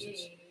of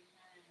Jesus.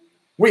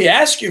 We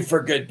ask you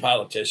for good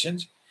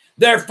politicians.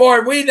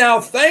 Therefore, we now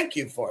thank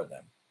you for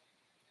them.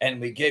 And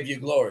we give you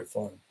glory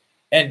for them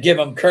and give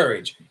them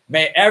courage.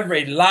 May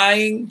every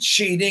lying,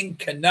 cheating,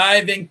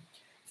 conniving,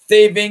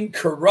 thieving,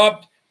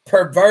 corrupt,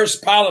 perverse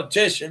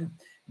politician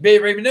be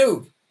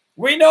removed.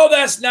 We know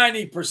that's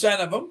 90%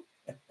 of them.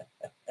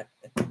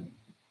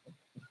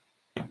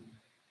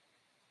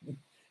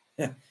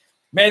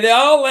 May they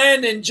all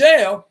land in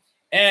jail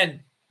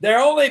and there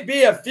only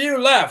be a few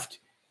left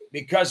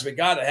because we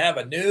got to have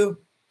a new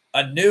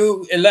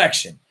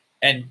election.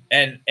 and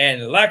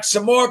elect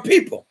some more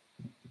people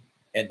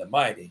in the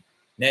mighty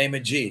name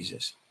of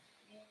Jesus.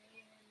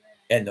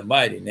 In the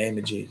mighty name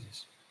of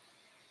Jesus.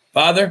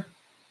 Father,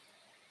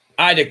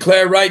 I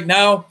declare right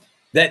now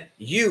that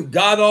you,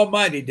 God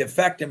Almighty,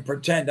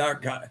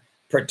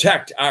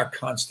 protect our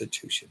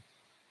Constitution.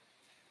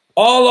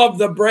 All of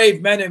the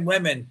brave men and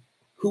women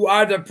who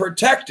are the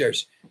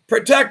protectors,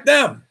 protect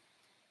them.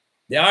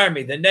 The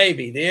Army, the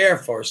Navy, the Air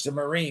Force, the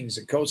Marines,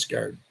 the Coast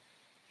Guard,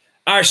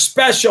 our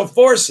special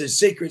forces,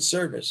 Secret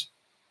Service,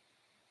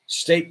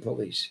 state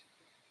police,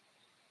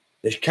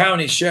 the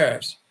county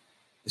sheriffs,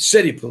 the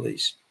city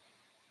police.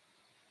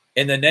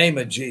 In the name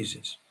of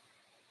Jesus,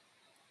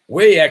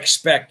 we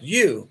expect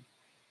you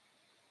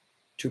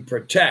to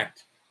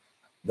protect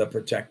the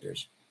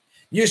protectors.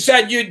 You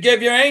said you'd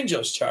give your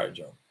angels charge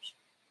over us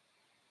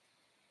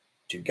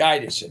to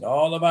guide us in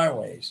all of our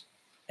ways,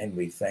 and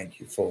we thank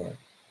you for it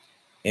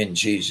in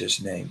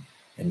Jesus' name.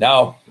 And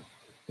now,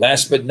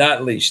 last but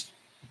not least,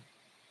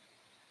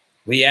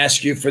 we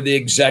ask you for the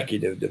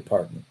executive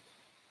department.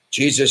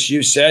 Jesus,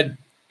 you said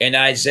in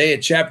Isaiah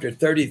chapter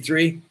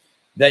 33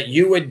 that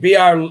you would be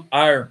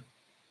our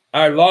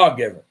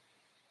lawgiver.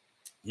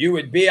 You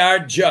would be our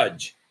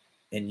judge,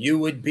 and you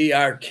would be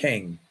our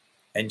king.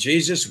 And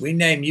Jesus, we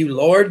name you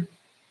Lord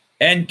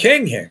and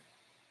King here.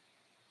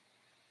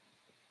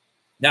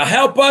 Now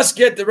help us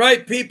get the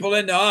right people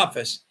into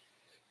office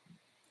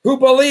who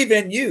believe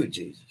in you,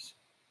 Jesus,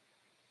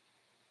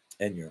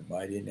 in your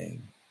mighty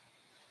name.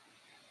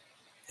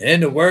 And in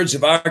the words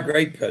of our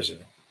great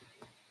president,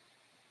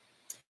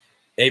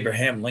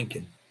 Abraham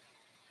Lincoln,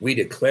 we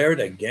declare it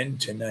again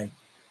tonight.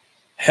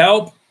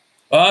 Help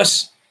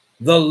us,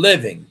 the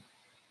living,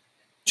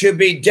 to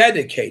be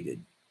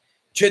dedicated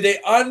to the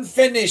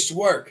unfinished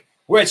work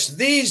which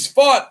these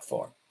fought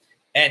for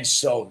and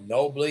so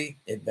nobly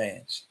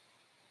advanced.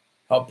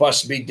 Help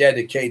us be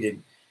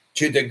dedicated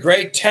to the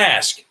great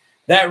task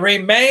that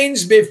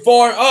remains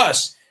before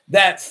us,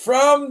 that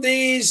from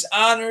these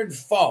honored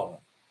fallen,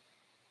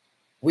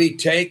 we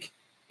take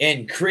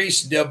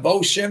increased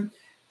devotion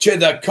to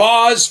the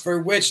cause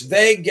for which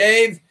they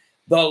gave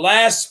the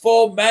last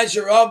full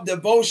measure of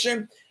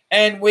devotion,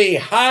 and we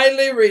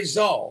highly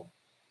resolve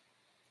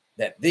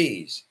that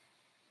these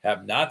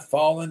have not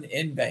fallen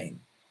in vain,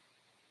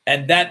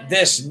 and that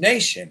this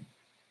nation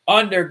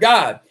under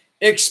God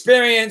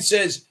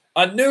experiences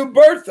a new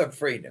birth of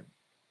freedom,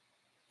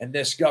 and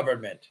this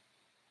government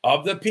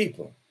of the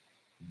people,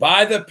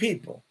 by the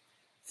people,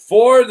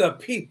 for the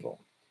people,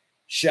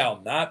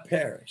 shall not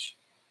perish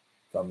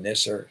from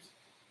this earth.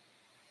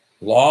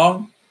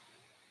 Long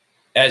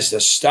as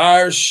the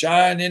stars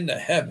shine in the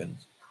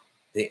heavens,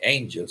 the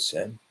angel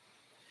said,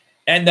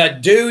 and the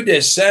dew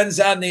descends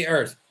on the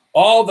earth,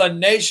 all the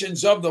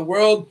nations of the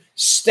world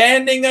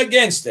standing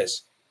against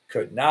us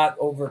could not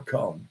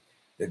overcome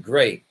the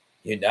great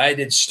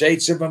United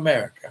States of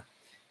America.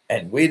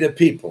 And we, the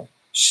people,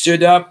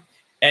 stood up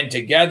and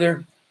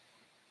together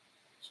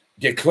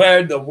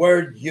declared the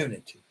word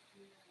unity.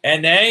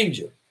 And the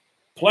angel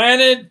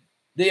planted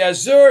the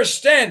azure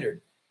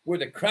standard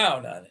with a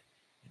crown on it.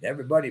 And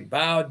everybody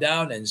bowed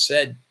down and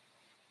said,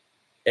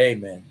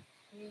 Amen.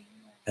 Amen.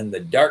 And the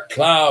dark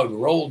cloud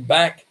rolled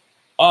back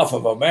off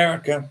of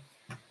America.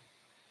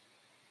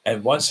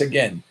 And once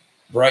again,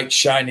 bright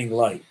shining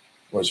light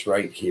was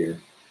right here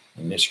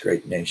in this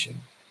great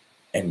nation.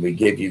 And we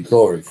give you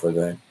glory for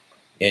that.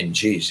 In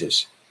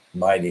Jesus'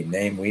 mighty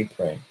name we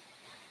pray.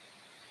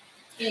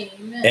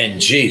 Amen. In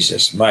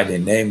Jesus' mighty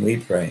name we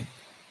pray.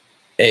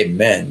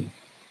 Amen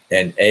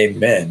and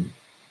amen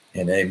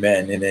and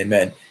amen and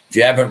amen. If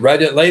you haven't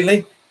read it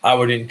lately, I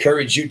would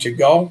encourage you to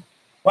go.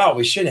 Wow,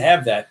 we should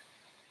have that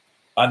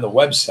on the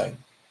website.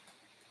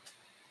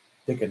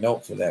 Take a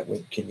note for that.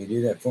 Can you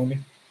do that for me?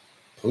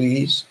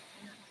 Please.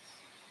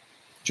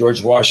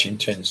 George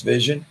Washington's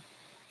vision.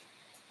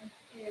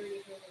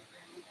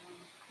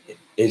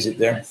 Is it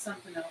there?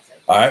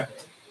 All right.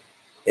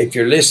 If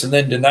you're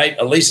listening tonight,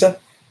 Elisa,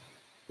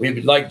 we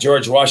would like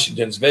George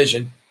Washington's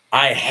vision.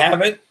 I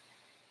haven't.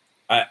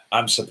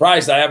 I'm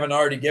surprised I haven't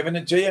already given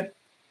it to you.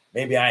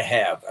 Maybe I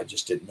have. I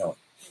just didn't know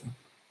it.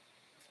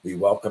 We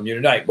welcome you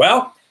tonight.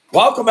 Well,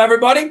 welcome,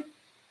 everybody.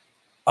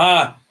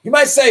 You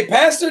might say,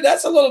 Pastor,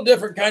 that's a little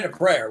different kind of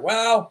prayer.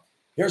 Well,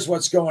 here's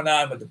what's going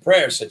on with the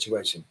prayer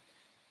situation.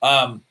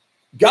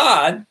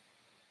 God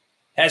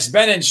has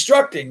been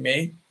instructing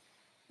me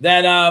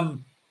that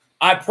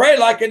I pray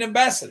like an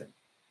ambassador.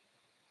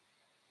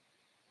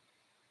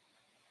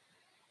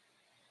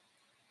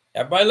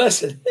 Everybody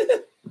listen.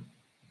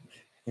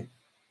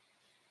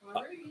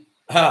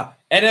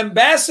 An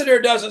ambassador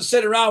doesn't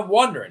sit around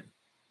wondering.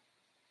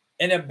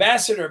 An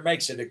ambassador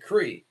makes a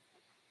decree,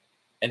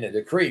 and the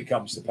decree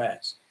comes to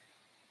pass.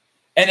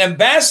 An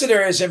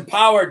ambassador is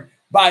empowered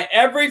by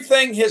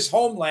everything his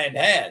homeland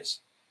has.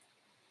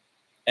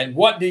 And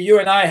what do you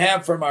and I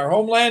have from our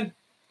homeland?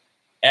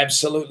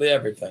 Absolutely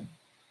everything.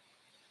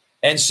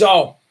 And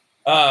so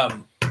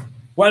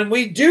when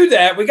we do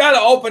that, we got to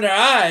open our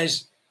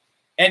eyes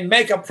and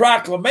make a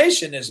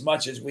proclamation as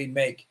much as we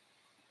make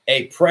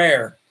a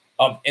prayer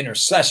of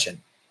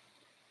intercession.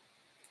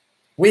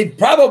 we've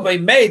probably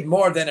made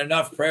more than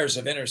enough prayers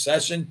of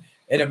intercession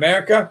in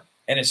America,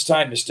 and it's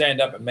time to stand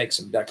up and make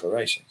some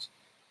declarations.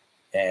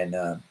 And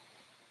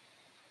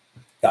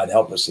God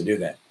help us to do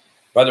that.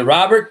 Brother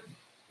Robert,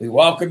 we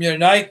welcome you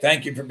tonight.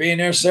 Thank you for being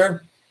here,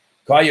 sir.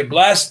 Call you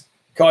blessed.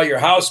 Call your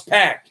house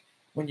packed.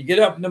 When you get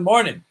up in the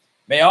morning,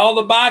 may all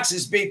the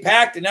boxes be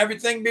packed and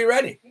everything be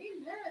ready.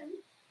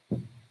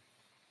 Amen.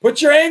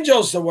 Put your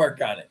angels to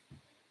work on it.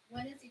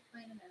 When is he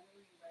planning on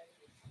moving?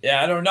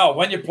 Yeah, I don't know.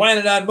 When you're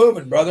planning on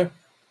moving, brother,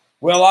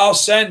 we'll all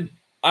send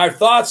our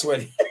thoughts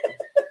with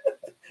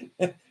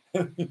you.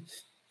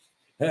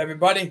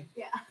 Everybody,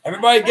 Yeah.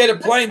 Everybody get a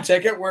plane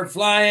ticket. We're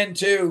flying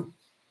to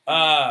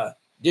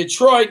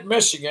Detroit,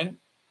 Michigan,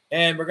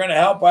 and we're going to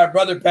help our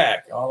brother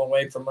pack all the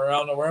way from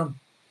around the world.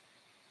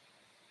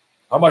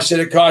 How much did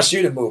it cost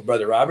you to move,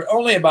 Brother Robert?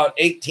 Only about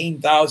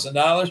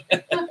 $18,000.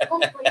 Oh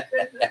my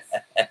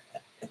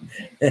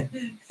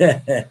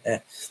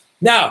goodness.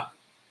 Now,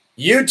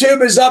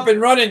 YouTube is up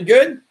and running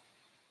good.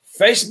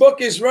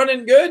 Facebook is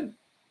running good.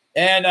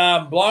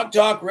 And Blog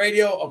Talk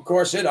Radio, of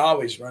course, it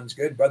always runs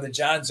good. Brother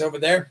John's over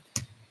there.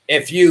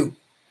 If you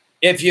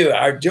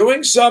are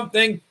doing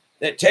something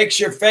that takes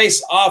your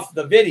face off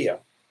the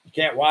video, you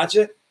can't watch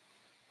it,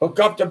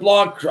 hook up to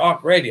Blog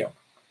Talk Radio.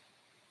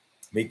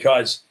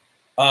 Because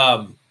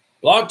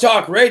Blog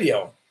Talk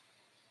Radio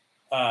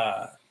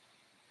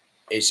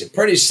is a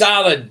pretty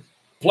solid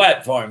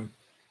platform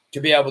to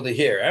be able to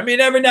hear. I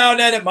mean, every now and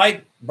then it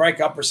might break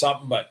up or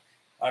something, but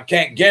I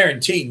can't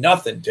guarantee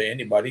nothing to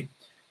anybody.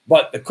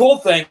 But the cool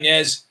thing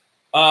is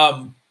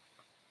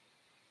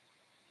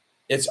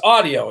it's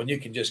audio, and you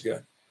can just go.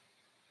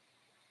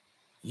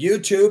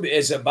 YouTube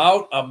is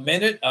about a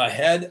minute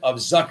ahead of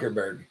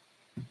Zuckerberg.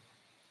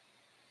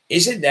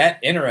 Isn't that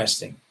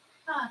interesting?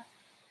 Huh.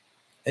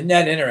 Isn't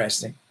that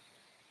interesting?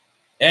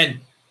 And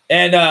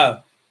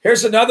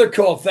here's another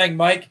cool thing,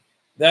 Mike,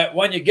 that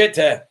when you get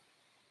to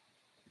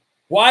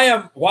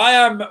YMUI,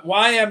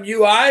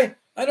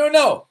 I don't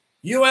know.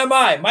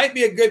 UMI might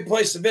be a good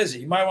place to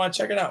visit. You might want to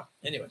check it out.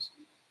 Anyways,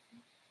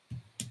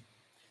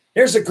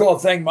 here's a cool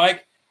thing,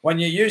 Mike. When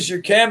you use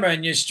your camera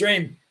and you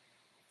stream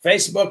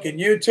Facebook and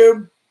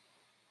YouTube,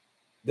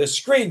 the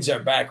screens are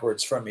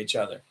backwards from each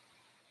other.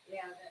 Yeah,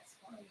 that's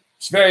funny.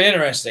 It's very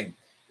interesting.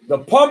 The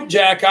pump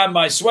jack on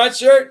my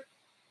sweatshirt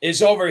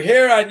is over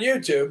here on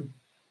YouTube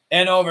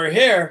and over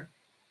here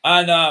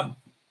on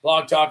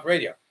Blog Talk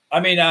Radio. I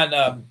mean,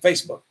 on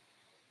Facebook.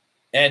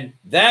 And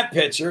that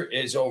picture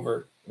is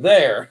over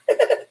there.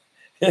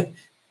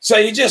 So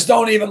you just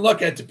don't even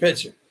look at the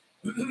picture.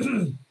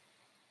 You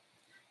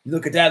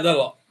look at that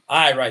little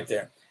eye right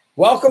there.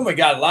 Welcome. We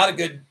got a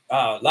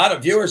lot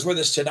of viewers with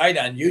us tonight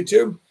on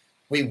YouTube.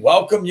 We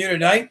welcome you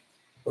tonight.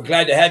 We're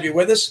glad to have you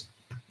with us.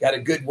 Got a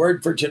good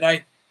word for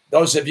tonight.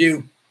 Those of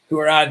you who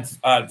are on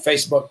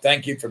Facebook,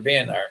 thank you for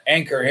being our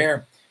anchor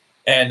here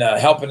and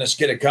helping us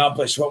get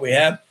accomplished what we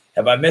have.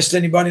 Have I missed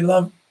anybody,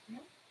 love? No.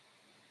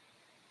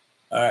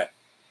 All right.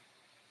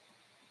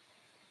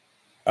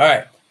 All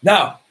right.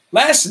 Now,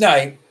 last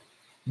night,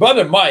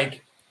 Brother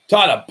Mike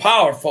taught a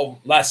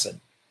powerful lesson.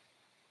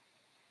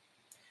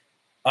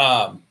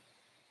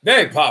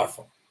 Very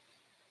powerful.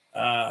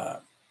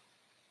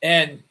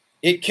 And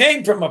it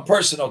came from a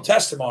personal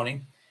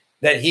testimony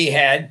that he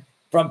had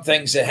from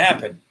things that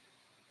happened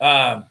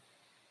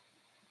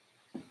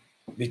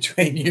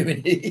between you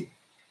and he.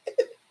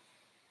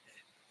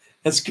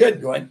 That's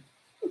good, Gwen.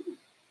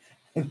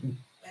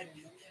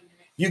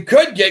 You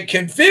could get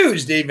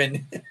confused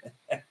even.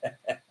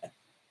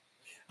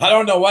 I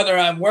don't know whether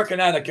I'm working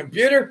on a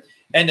computer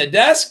and the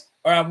desk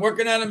or I'm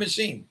working on a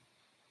machine.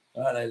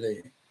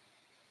 Hallelujah.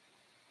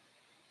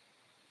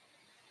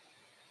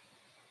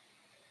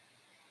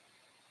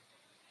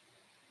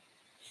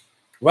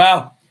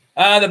 Well,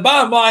 the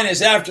bottom line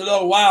is after a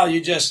little while, you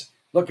just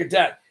look at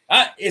that.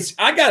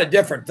 I got a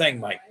different thing,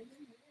 Mike.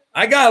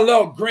 I got a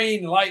little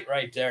green light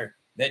right there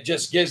that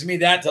just gives me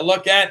that to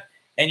look at.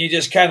 And you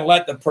just kind of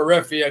let the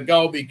periphery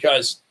go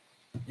because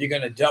you're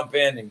going to jump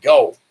in and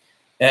go.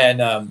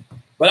 And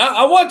but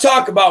I want to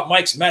talk about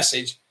Mike's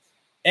message.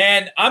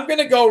 And I'm going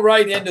to go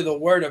right into the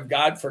Word of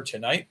God for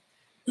tonight.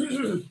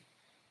 And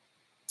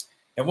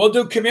we'll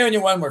do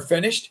communion when we're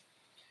finished.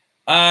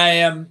 I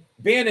am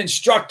being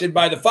instructed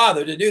by the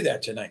Father to do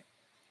that tonight.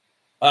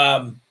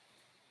 And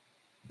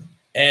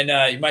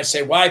you might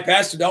say, why,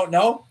 Pastor? Don't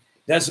know.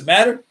 Doesn't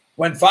matter.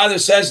 When Father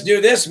says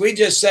do this, we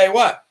just say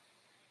what?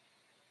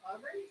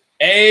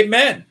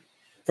 Amen.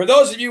 For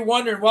those of you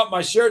wondering what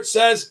my shirt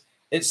says,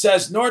 it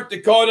says North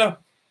Dakota,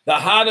 the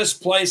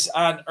hottest place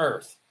on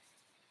earth.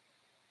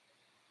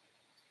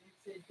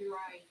 It's a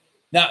dry heat.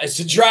 Now, it's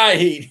a dry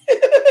heat.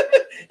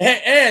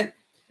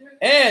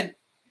 and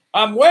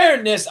I'm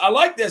wearing this. I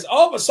like this.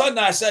 All of a sudden,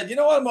 I said, you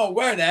know what? I'm going to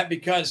wear that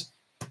because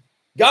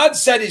God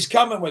said he's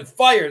coming with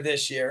fire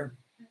this year.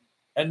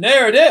 And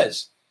there it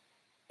is.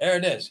 There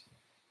it is.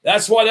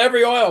 That's what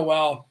every oil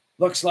well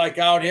looks like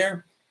out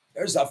here.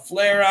 There's a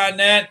flare on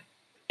that.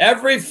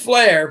 Every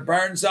flare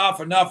burns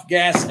off enough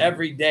gas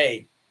every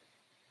day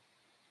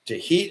to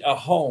heat a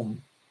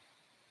home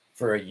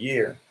for a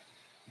year.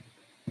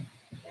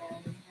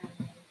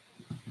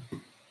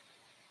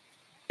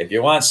 If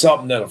you want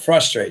something that'll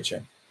frustrate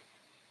you,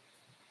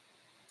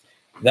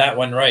 that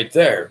one right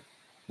there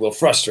will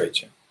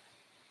frustrate you.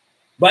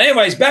 But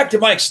anyways, back to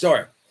Mike's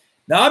story.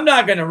 Now, I'm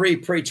not going to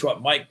re-preach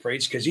what Mike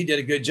preached because he did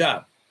a good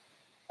job.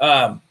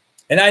 And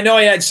I know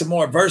he had some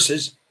more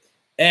verses.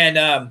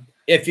 And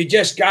if you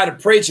just got to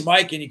preach,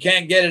 Mike, and you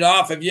can't get it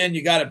off of you and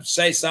you got to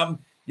say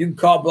something, you can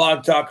call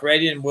Blog Talk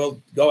Radio and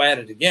we'll go at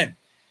it again.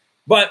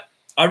 But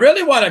I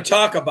really want to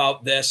talk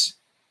about this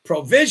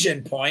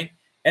provision point,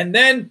 and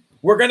then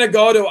we're going to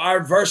go to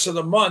our verse of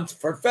the month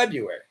for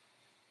February.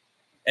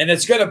 And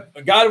it's going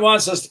to, God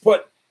wants us to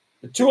put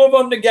the two of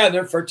them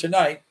together for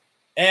tonight.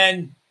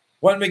 And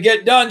when we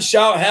get done,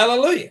 shout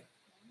hallelujah.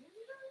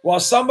 Well,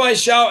 somebody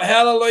shout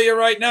hallelujah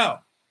right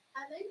now.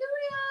 Hallelujah.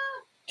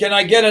 Can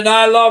I get an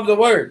I love the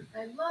word?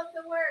 I love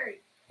the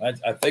word.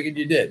 I figured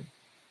you did.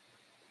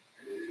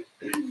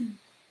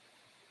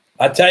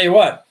 I tell you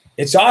what,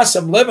 it's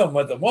awesome living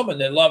with a woman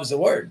that loves the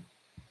word.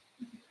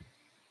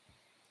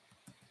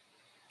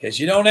 Because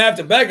you don't have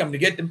to beg them to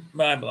get the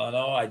Bible.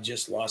 Oh, I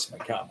just lost my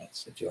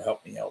comments. If you'll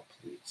help me out,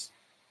 please.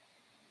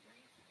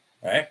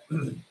 All right.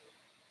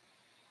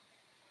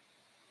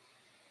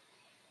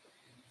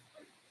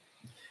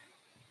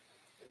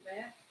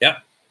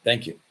 Yep.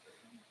 Thank you.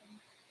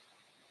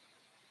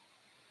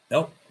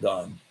 Nope.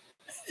 Done.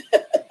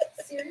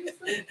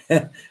 Seriously?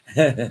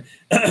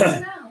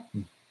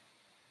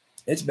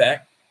 It's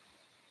back.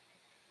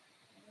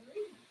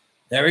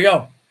 There we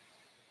go.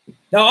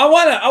 Now I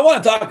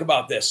want to talk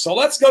about this. So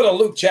let's go to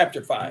Luke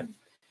chapter 5.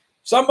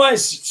 Somebody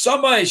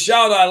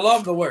shout, I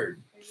love the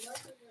word.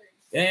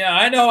 Yeah,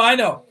 I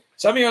know.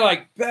 Some of you are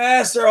like,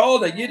 Pastor,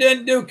 hold it. You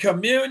didn't do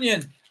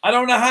communion. I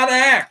don't know how to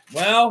act.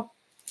 Well,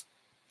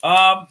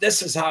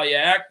 this is how you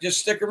act. Just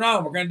stick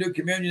around. We're going to do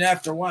communion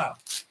after a while.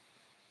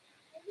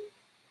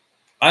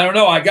 I don't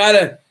know. I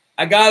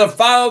gotta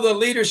follow the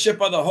leadership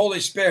of the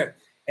Holy Spirit.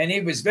 And he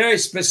was very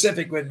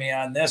specific with me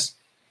on this.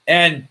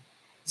 And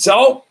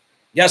so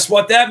guess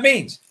what that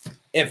means?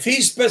 If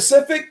he's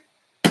specific,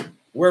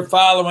 we're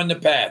following the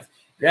path.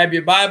 Grab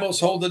your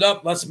Bibles, hold it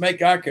up. Let's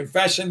make our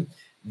confession.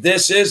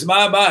 This is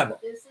my Bible.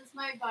 This is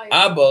my Bible.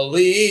 I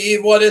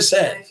believe what it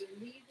says.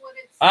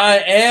 I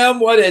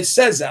am what it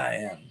says I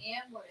am.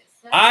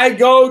 I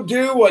go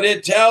do what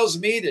it tells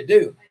me to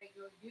do.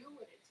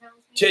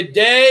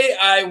 Today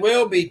I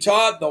will be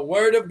taught the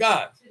word of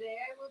God. Today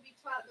I will be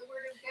taught the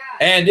word of God.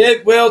 And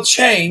it will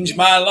change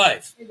my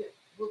life. It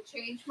will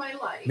change my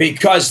life.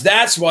 Because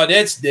that's what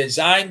it's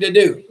designed to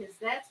do. Because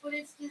that's what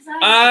it's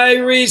designed I to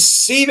do.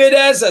 receive it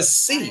as a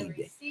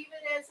seed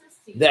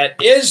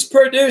that is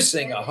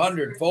producing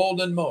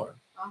 100-fold and more.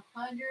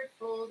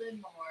 100-fold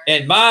and more.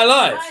 In my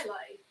life.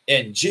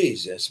 In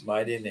Jesus'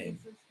 mighty name.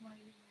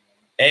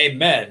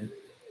 Amen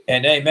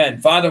and amen.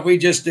 Father, we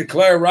just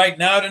declare right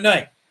now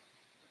tonight,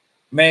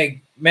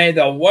 may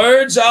the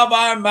words of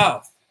our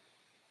mouth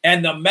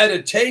and the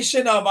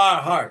meditation of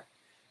our heart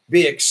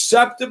be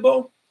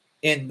acceptable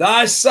in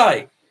thy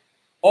sight,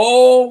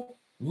 O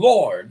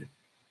Lord,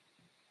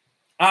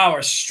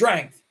 our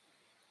strength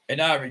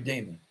and our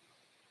Redeemer.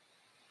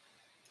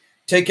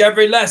 Take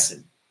every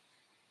lesson,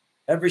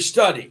 every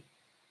study,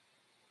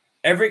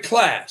 every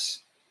class,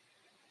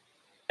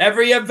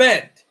 every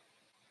event,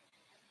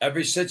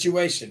 every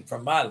situation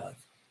from my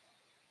life,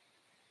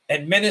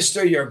 and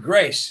minister your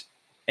grace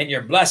and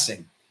your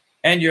blessing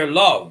and your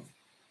love,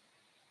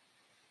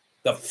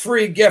 the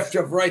free gift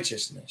of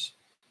righteousness,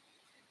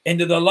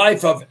 into the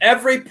life of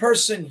every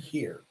person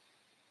here,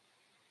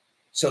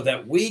 so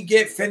that we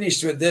get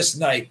finished with this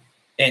night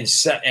and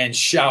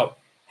shout,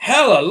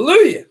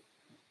 hallelujah.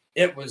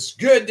 It was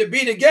good to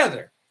be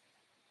together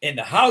in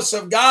the house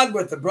of God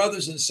with the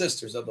brothers and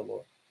sisters of the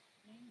Lord.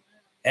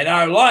 And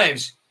our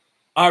lives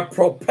are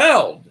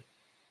propelled,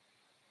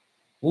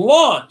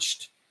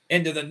 launched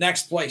into the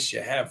next place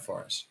you have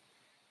for us.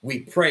 We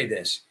pray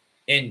this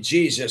in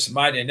Jesus'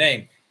 mighty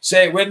name.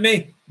 Say it with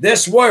me.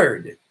 This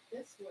word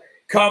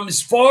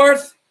comes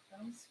forth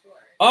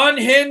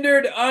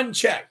unhindered,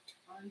 unchecked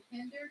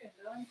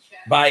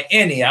by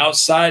any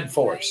outside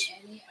force,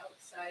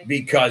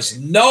 because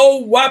no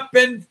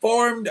weapon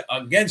formed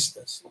against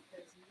us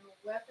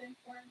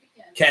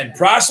can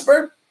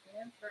prosper,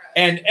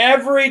 and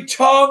every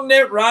tongue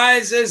that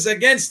rises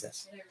against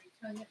us,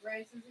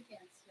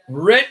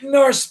 written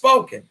or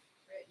spoken,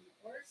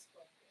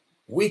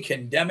 we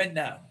condemn it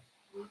now.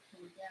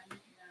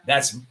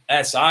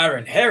 That's our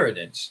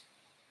inheritance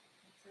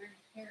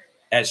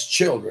as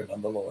children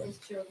of the Lord.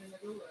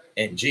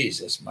 In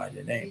Jesus'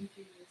 mighty name.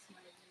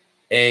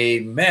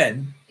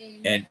 Amen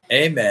and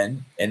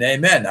amen and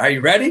amen. Are you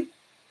ready?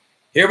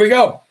 Here we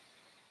go.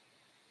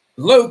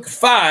 Luke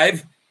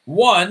 5,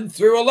 1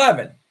 through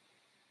 11.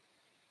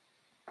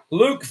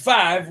 Luke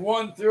 5,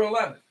 1 through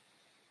 11.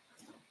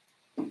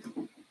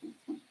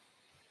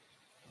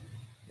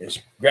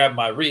 Just grab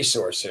my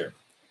resource here.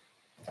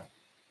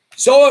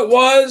 So it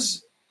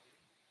was,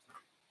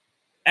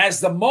 as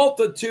the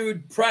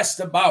multitude pressed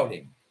about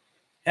him.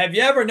 Have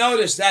you ever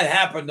noticed that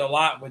happened a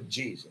lot with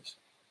Jesus?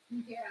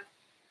 Yeah.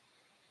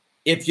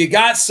 If you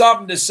got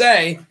something to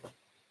say,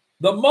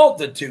 the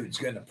multitude's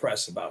going to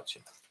press about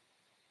you.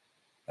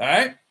 All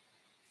right?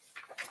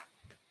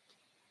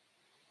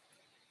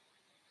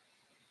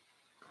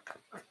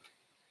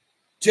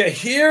 To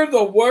hear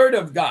the word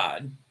of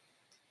God,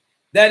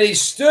 that he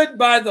stood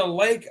by the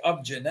lake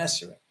of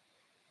Gennesaret.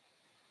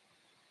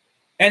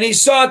 And he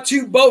saw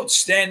two boats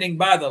standing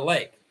by the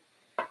lake.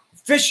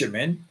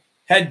 Fishermen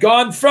had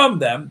gone from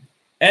them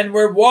and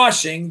were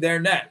washing their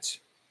nets.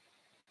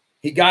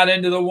 He got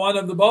into the one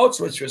of the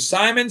boats, which was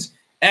Simon's,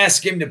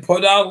 asked him to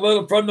put out a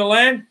little from the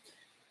land,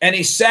 and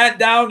he sat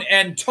down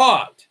and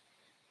taught.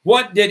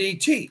 What did he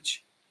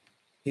teach?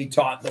 He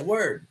taught the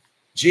word.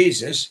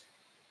 Jesus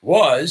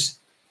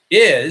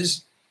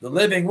is the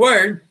living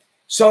word.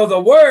 So the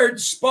word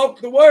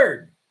spoke the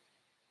word.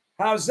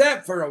 How's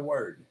that for a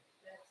word?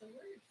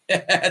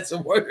 That's a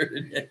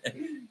word.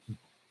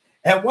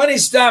 And when he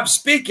stopped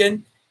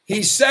speaking,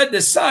 he said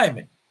to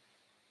Simon,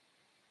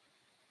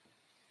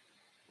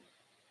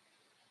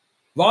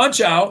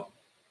 launch out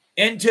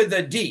into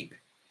the deep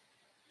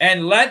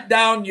and let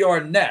down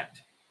your net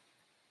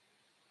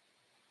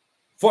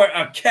for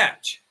a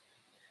catch.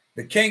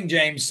 The King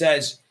James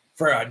says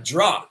for a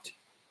draught,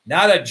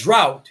 not a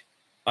drought,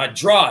 a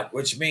draught,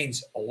 which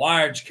means a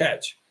large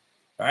catch.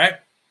 All right.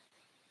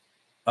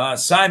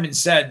 Simon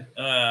said,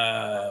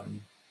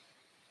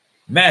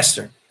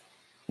 Master,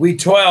 we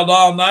toiled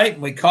all night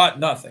and we caught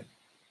nothing.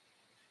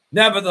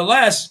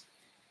 Nevertheless,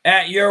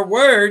 at your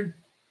word,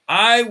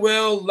 I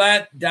will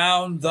let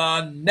down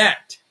the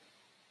net.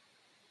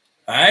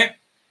 All right.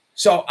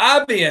 So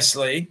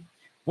obviously,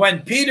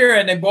 when Peter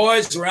and the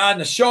boys were on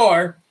the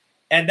shore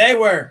and they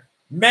were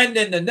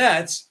mending the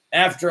nets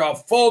after a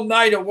full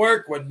night of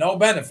work with no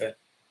benefit,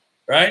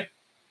 right?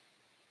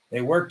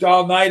 They worked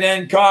all night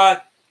and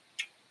caught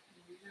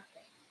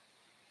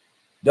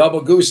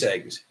double goose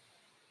eggs.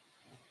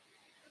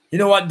 You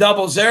know what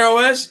double zero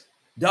is?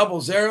 Double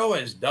zero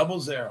is double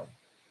zero.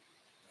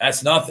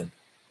 That's nothing.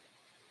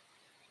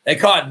 They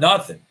caught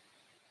nothing.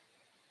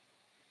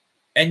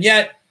 And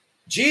yet,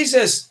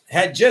 Jesus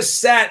had just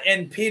sat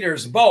in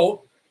Peter's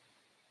boat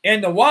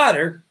in the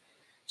water.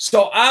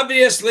 So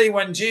obviously,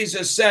 when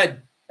Jesus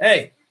said,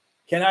 hey,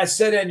 can I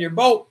sit in your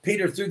boat?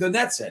 Peter threw the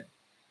nets in.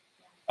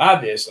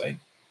 Obviously,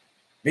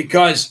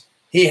 because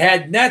he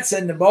had nets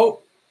in the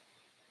boat.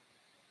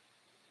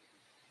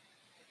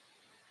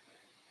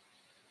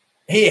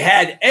 He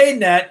had a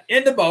net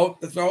in the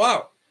boat to throw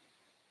out.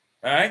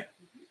 All right.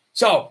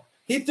 So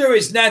he threw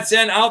his nets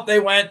in, out they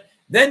went.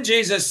 Then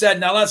Jesus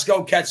said, now let's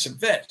go catch some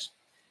fish.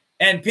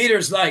 And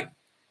Peter's like,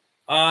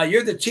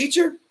 you're the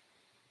teacher?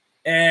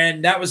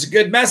 And that was a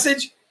good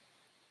message.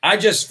 I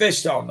just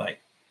fished all night.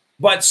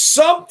 But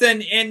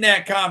something in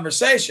that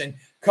conversation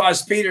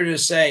caused Peter to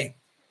say,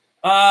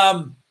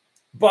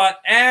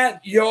 but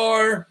at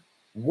your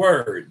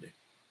word.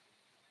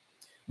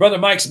 Brother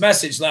Mike's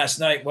message last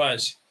night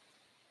was,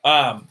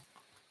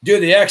 do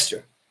the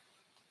extra.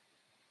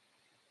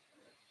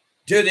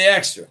 Do the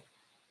extra.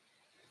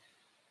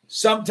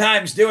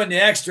 Sometimes doing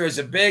the extra is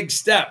a big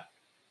step.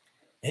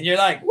 And you're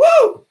like,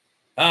 woo!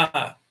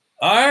 All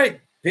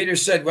right. Peter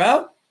said,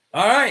 well,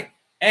 all right.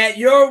 At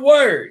your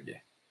word.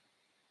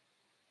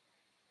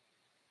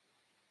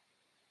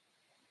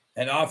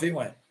 And off he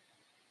went.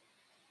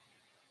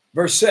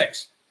 Verse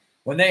 6.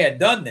 When they had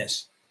done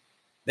this,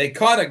 they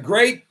caught a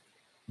great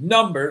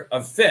number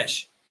of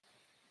fish.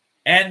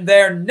 And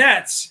their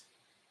net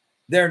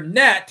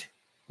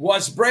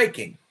was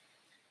breaking.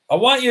 I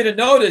want you to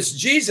notice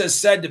Jesus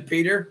said to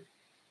Peter,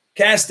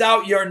 cast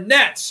out your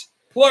nets,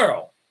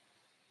 plural.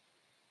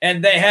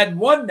 And they had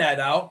one net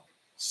out,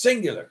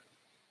 singular.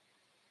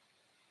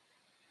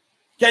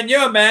 Can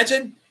you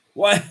imagine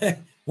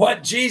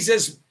what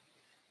Jesus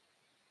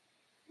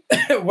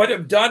would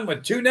have done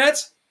with two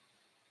nets?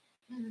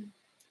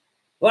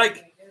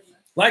 Like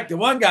the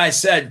one guy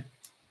said,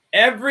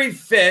 every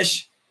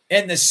fish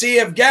in the Sea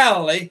of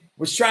Galilee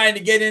was trying to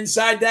get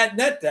inside that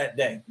net that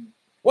day.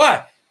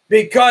 Why?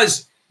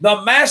 Because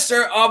the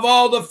master of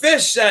all the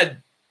fish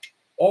said,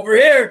 over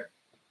here.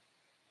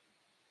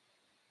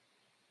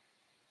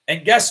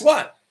 And guess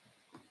what?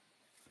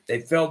 They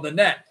filled the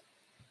net.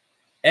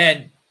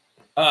 And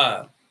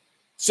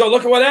so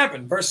look at what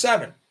happened. Verse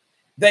 7.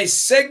 They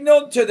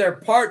signaled to their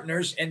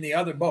partners in the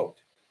other boat.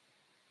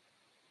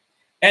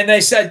 And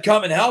they said,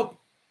 come and help.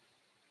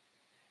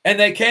 And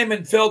they came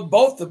and filled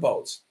both the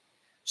boats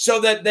so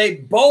that they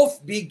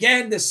both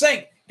began to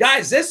sink.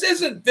 Guys, this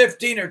isn't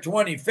 15 or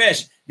 20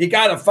 fish. You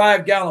got a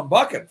 5-gallon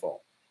bucket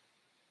full.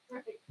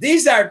 Right.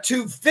 These are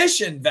two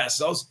fishing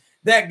vessels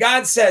that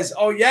God says,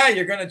 oh, yeah,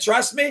 you're going to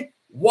trust me?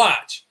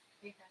 Watch.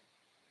 Okay.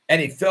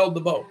 And he filled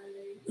the boat.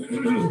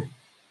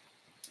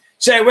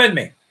 Say it with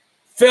me.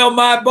 Fill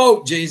my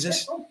boat,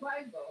 Jesus. Fill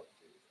my boat.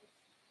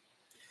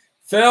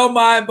 Fill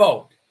my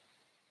boat.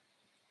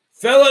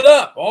 Fill it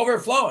up,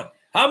 overflowing.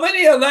 How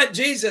many of you let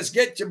Jesus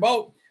get your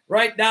boat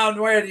right down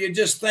where you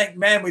just think,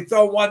 man, we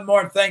throw one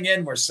more thing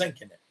in, we're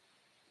sinking it?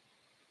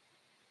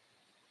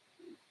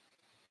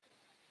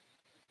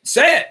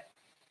 Say it.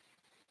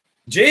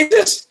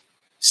 Jesus,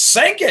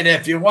 Sink it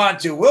if you want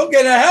to. We'll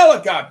get a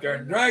helicopter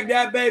and drag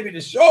that baby to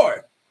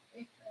shore.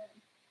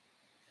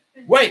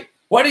 Wait,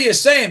 what are you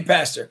saying,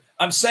 Pastor?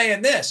 I'm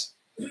saying this.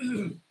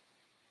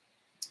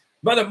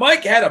 Brother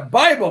Mike had a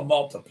Bible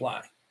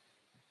multiply.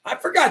 I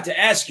forgot to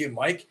ask you,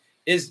 Mike,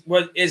 is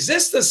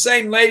this the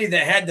same lady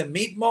that had the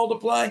meat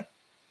multiply?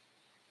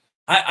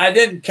 I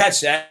didn't catch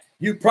that.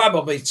 You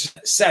probably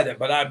said it,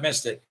 but I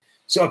missed it.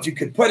 So if you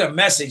could put a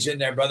message in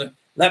there, brother,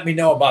 let me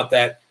know about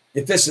that,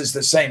 if this is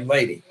the same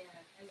lady.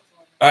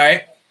 All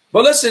right.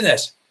 But listen to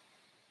this.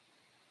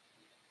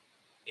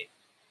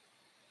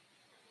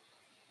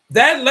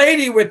 That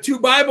lady with 2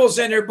 Bibles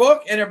in her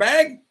book, in her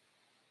bag,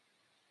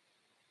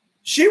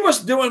 she was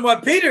doing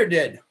what Peter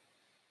did.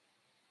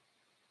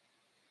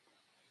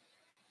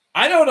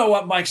 I don't know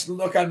what Mike's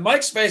look on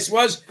Mike's face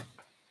was,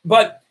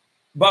 but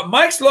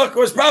Mike's look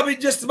was probably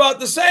just about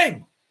the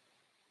same.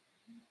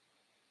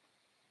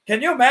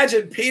 Can you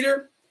imagine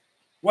Peter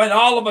when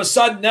all of a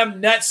sudden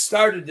them nets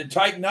started to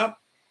tighten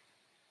up?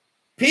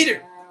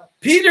 Peter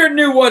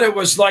knew what it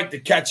was like to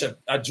catch a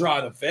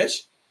draught of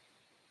fish.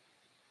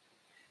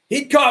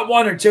 He'd caught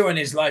 1 or 2 in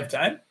his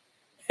lifetime.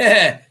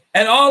 And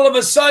all of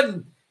a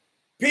sudden,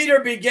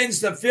 Peter begins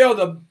to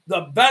feel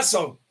the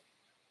vessel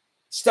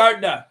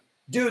starting to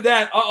do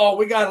that. Uh-oh,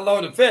 we got a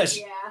load of fish.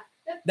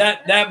 Yeah.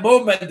 That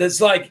movement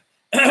that's like,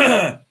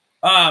 and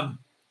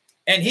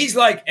he's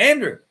like,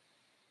 Andrew,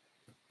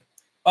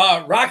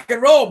 rock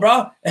and roll,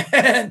 bro.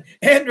 And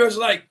Andrew's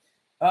like,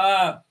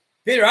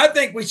 Peter, I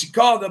think we should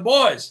call the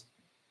boys.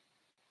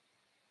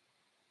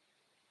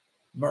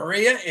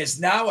 Maria is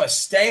now a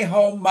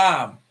stay-home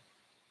mom.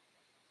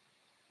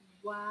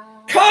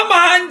 Wow. Come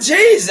on,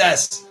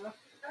 Jesus.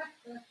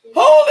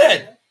 Hold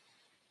it.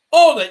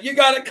 Hold it. You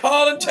got to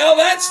call and tell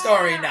that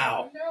story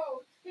now.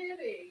 No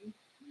kidding.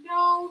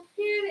 No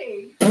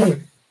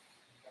kidding.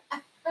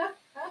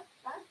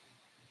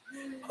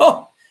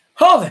 Oh,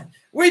 hold it.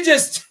 We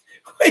just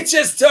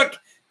took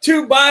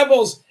 2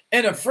 Bibles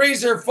and a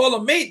freezer full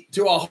of meat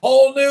to a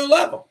whole new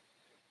level.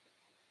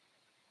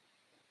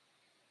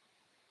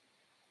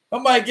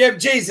 Somebody give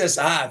Jesus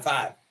a high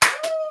five.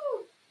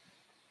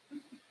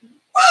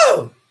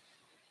 Woo!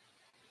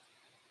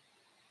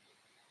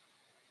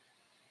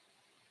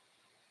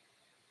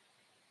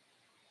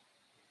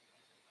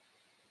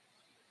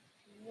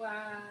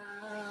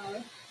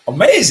 Wow.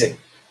 Amazing.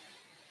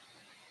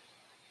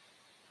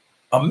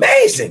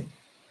 Amazing.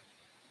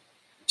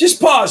 Just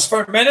pause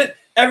for a minute.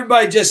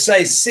 Everybody just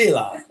say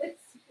Selah.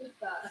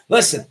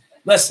 Listen.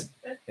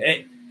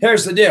 Hey,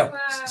 here's the deal.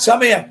 Wow.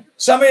 Some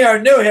of you are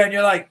new here and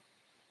you're like,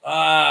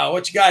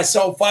 what you guys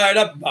so fired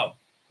up about?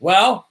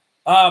 Well,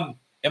 am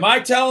I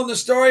telling the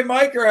story,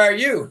 Mike, or are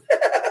you?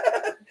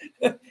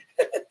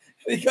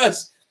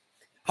 Because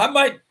I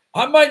might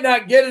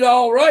not get it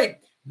all right,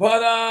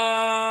 but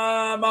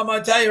I'm going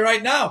to tell you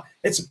right now,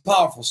 it's a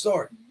powerful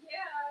story. Yeah,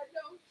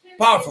 no kidding.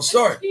 Powerful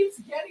story. It keeps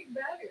getting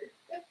better.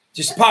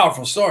 Just a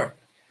powerful story.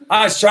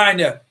 I was trying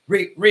to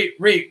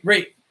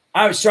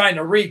I was trying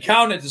to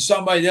recount it to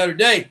somebody the other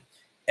day,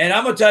 and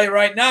I'm going to tell you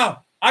right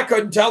now, I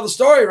couldn't tell the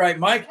story right,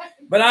 Mike.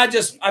 But I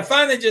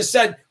finally just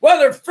said, well,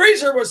 their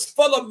freezer was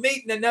full of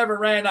meat and it never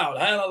ran out.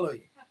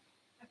 Hallelujah.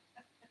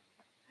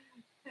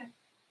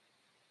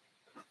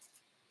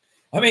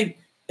 I mean,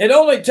 it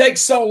only takes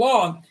so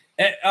long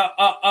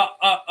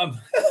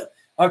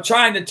of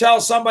trying to tell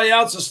somebody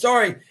else a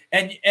story,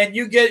 and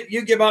you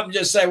give up and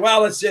just say,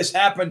 well, it's just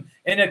happened.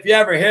 And if you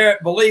ever hear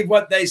it, believe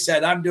what they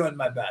said. I'm doing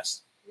my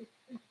best.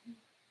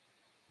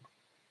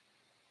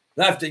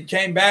 Left and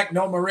came back,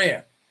 no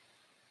Maria.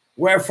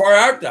 Wherefore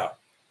art thou?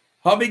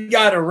 Hubby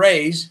got a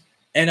raise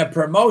and a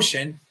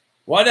promotion,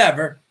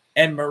 whatever,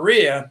 and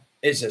Maria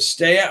is a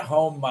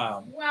stay-at-home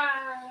mom. Wow.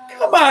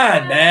 Come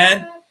on,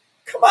 man.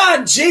 Come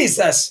on,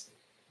 Jesus.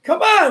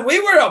 Come on.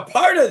 We were a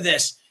part of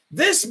this.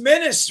 This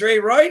ministry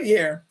right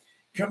here,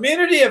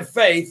 Community of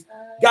Faith,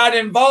 got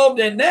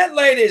involved in that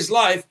lady's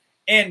life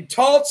in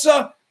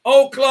Tulsa,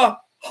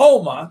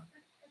 Oklahoma,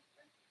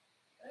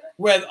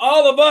 with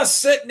all of us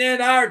sitting in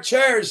our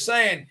chairs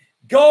saying,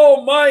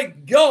 go,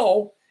 Mike,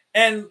 go.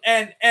 And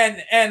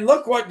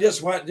look what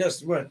just went.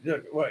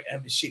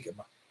 And she come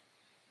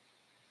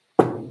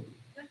on.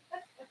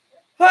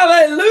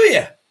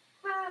 Hallelujah.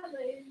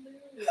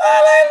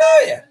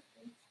 Hallelujah.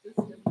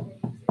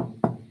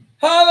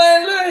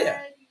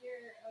 Hallelujah.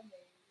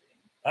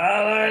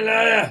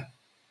 Hallelujah.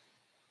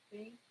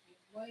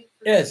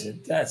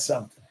 Isn't that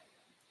something?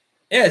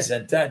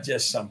 Isn't that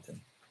just something?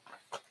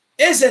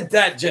 Isn't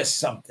that just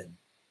something?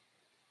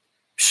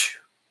 Phew.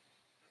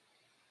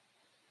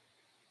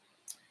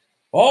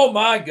 Oh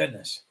my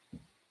goodness.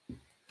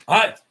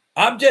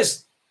 I'm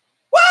just,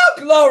 well,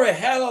 glory,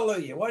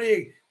 hallelujah. What are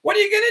you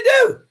gonna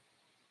do?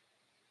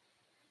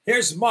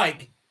 Here's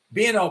Mike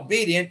being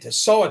obedient to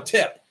sow a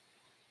tip.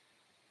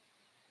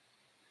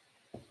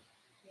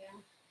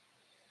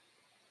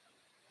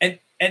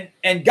 Yeah.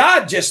 And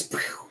God just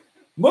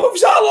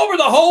moves all over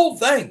the whole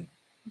thing.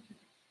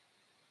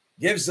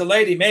 Gives the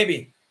lady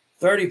maybe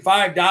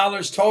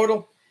 $35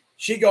 total.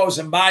 She goes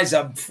and buys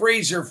a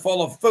freezer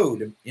full of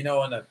food,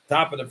 on the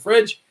top of the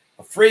fridge,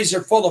 a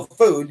freezer full of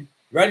food.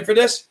 Ready for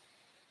this?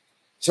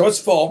 So it's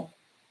full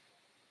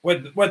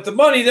with the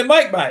money that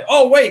Mike buy.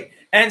 Oh, wait,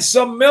 and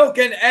some milk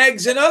and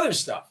eggs and other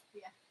stuff.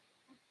 Yeah.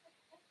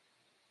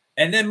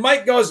 And then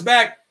Mike goes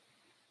back,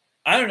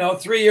 I don't know,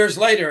 3 years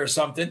later or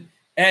something.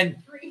 And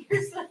 3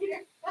 years later.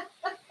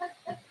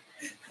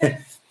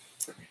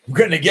 I'm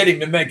going to get him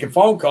to make a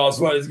phone call.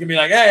 So it's going to be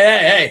like,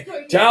 hey,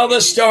 tell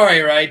the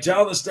story, right?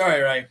 Tell the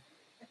story, right?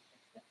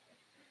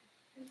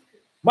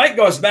 Mike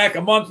goes back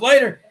a month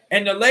later,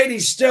 and the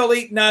lady's still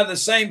eating out of the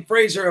same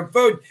freezer of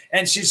food.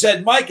 And she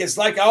said, Mike, it's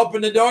like I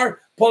open the door,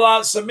 pull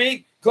out some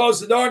meat, close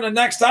the door, and the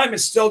next time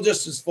it's still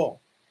just as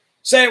full.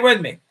 Say it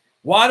with me.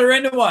 Water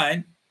into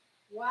wine.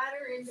 Water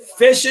into wine.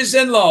 Fishes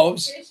and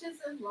loaves. Fishes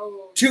and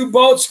loaves. 2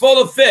 boats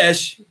full of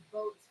fish. 2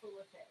 boats full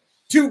of fish.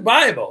 2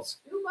 Bibles.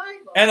 2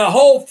 Bibles. And a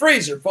whole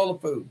freezer full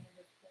of food.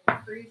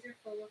 Freezer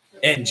full of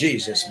food. In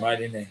Jesus'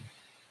 mighty name.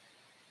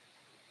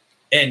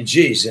 In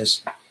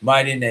Jesus'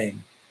 mighty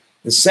name.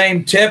 The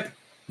same tip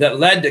that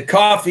led to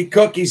coffee,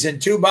 cookies, and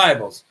 2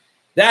 Bibles.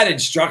 That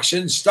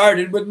instruction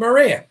started with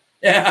Maria.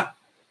 Yeah.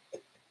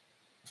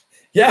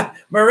 Yeah,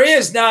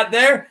 Maria's not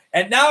there.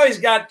 And now he's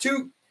got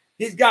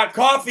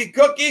coffee,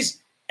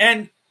 cookies,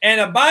 and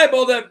a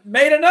Bible that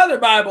made another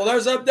Bible.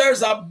 There's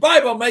a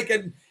Bible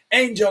making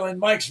angel in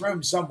Mike's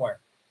room somewhere.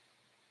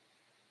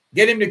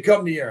 Get him to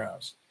come to your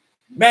house.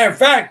 Matter of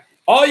fact,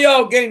 all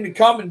y'all get him to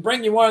come and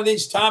bring you one of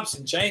these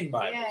Thompson chain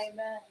Bibles. Yeah,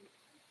 amen.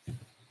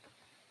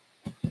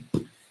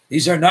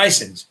 These are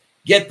nice ones.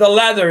 Get the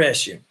leather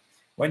issue.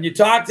 When you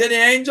talk to the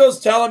angels,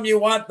 tell them you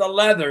want the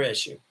leather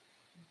issue.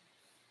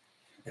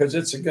 Because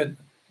it's a good one.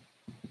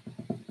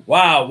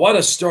 Wow, what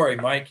a story,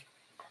 Mike.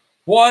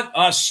 What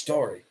a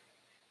story.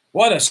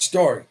 What a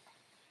story.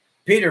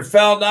 Peter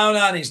fell down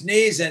on his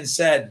knees and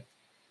said,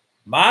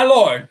 my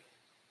Lord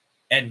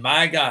and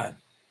my God.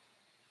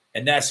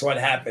 And that's what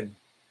happened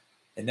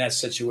in that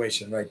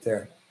situation right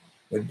there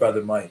with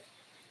Brother Mike.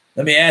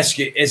 Let me ask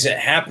you, is it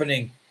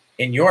happening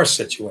in your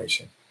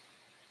situation?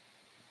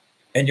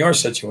 In your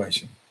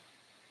situation.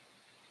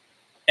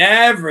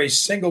 Every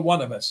single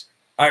one of us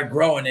are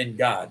growing in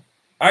God.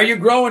 Are you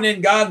growing in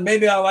God?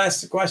 Maybe I'll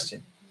ask the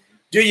question.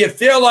 Do you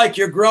feel like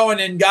you're growing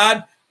in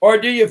God, or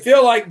do you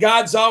feel like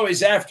God's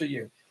always after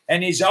you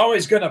and he's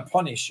always going to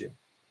punish you?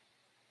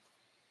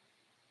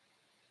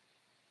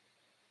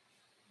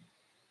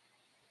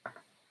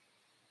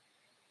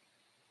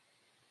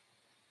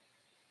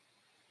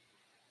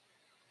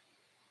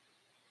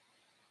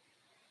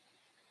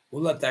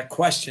 We'll let that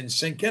question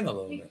sink in a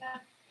little bit.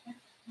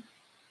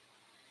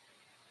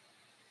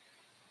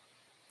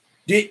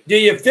 Do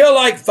you feel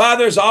like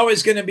Father's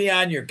always going to be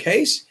on your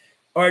case?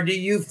 Or do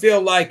you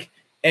feel like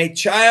a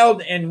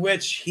child in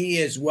which he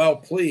is well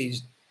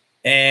pleased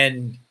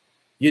and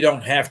you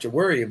don't have to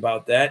worry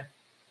about that?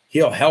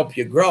 He'll help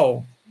you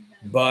grow,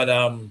 but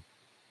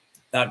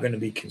not going to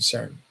be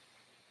concerned.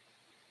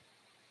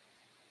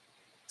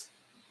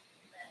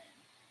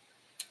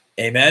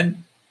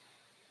 Amen.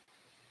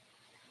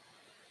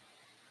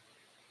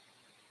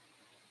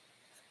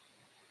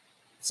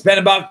 It's been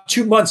about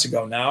 2 months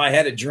ago now. I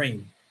had a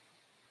dream.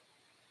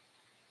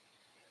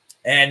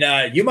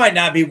 And you might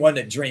not be one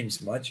that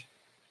dreams much.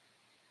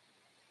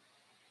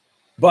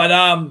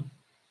 But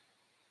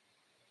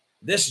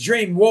this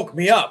dream woke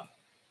me up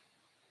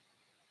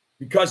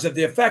because of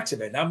the effects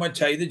of it. And I'm going to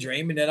tell you the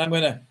dream, and then I'm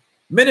going to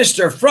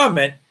minister from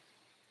it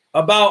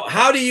about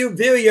how do you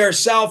view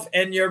yourself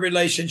and your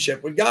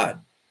relationship with God.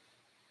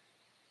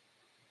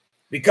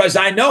 Because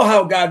I know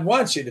how God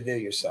wants you to view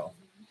yourself.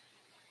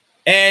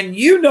 And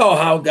you know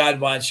how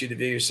God wants you to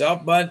view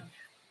yourself, but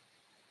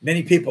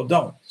many people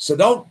don't. So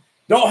don't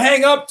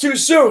hang up too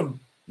soon.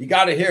 You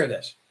got to hear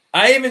this.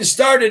 I even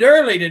started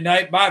early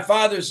tonight by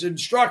Father's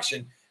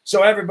instruction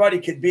so everybody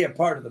could be a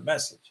part of the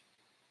message.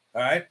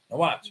 All right? Now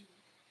watch.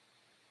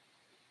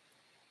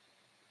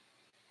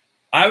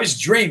 I was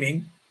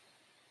dreaming.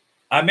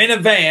 I'm in a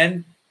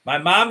van. My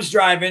mom's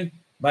driving.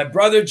 My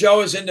brother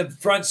Joe is in the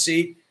front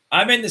seat.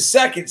 I'm in the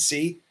second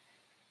seat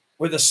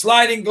with a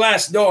sliding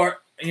glass door,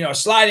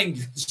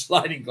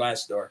 sliding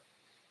glass door.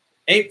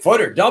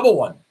 8-footer, double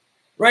one,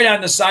 right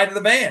on the side of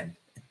the van.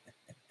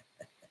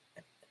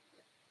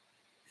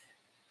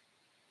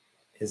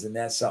 Isn't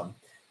that something?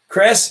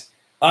 Chris,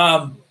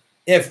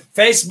 if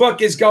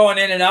Facebook is going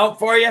in and out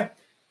for you,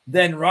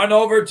 then run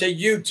over to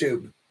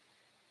YouTube.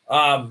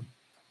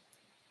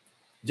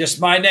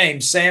 Just my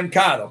name, Sam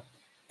Cottle.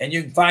 And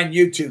you can find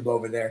YouTube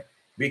over there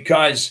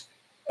because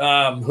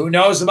who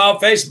knows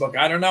about Facebook?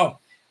 I don't know.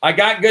 I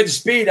got good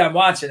speed. I'm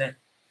watching it.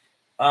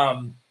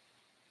 And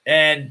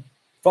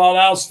if all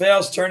else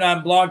fails, turn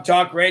on Blog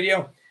Talk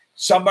Radio.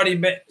 Somebody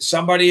put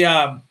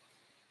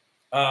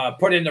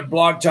in the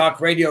Blog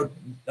Talk Radio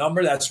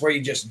number. That's where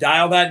you just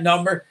dial that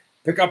number,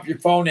 pick up your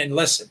phone, and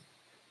listen.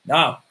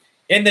 Now,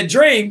 in the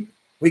dream,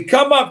 we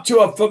come up to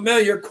a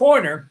familiar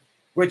corner,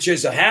 which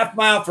is a half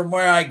mile from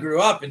where I grew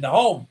up in the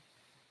home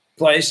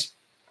place.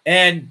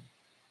 And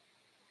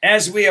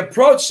as we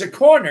approach the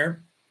corner,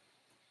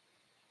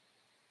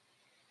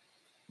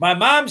 my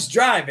mom's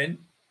driving,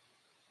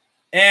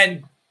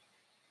 and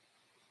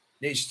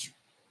these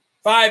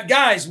 5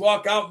 guys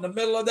walk out in the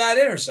middle of that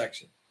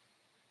intersection.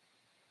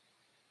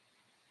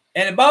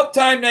 And about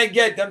time they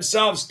get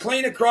themselves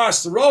clean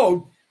across the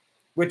road,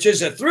 which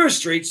is a through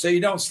street, so you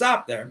don't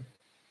stop there,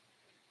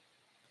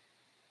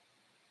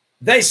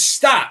 they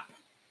stop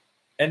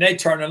and they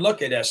turn and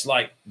look at us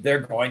like they're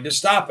going to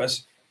stop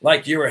us,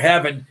 like you were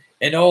having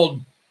an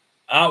old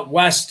out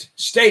west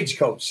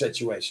stagecoach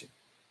situation.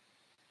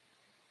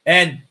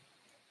 And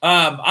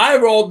I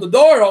rolled the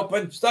door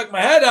open, stuck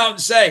my head out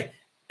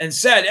and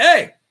said,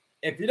 hey,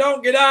 if you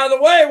don't get out of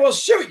the way, we'll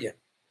shoot you.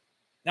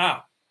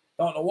 Now,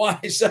 don't know why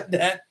I said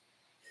that.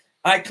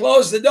 I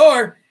closed the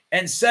door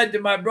and said to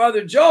my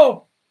brother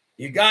Joe,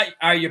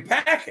 are you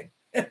packing?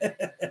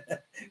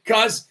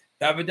 Because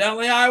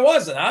evidently I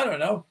wasn't. I don't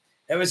know.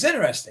 It was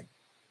interesting.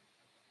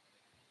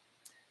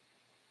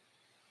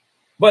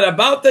 But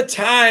about the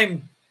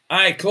time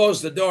I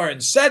closed the door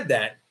and said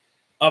that,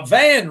 a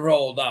van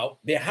rolled out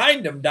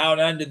behind him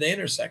down under the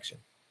intersection.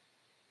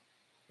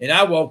 And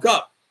I woke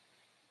up.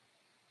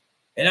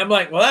 And I'm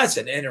like, well, that's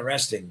an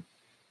interesting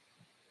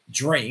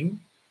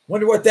dream.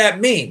 Wonder what that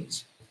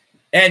means.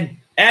 And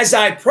as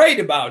I prayed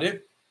about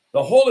it,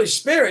 the Holy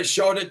Spirit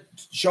showed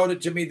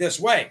it to me this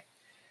way.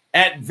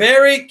 At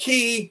very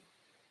key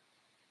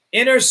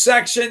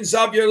intersections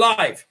of your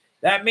life,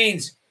 that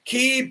means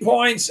key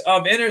points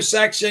of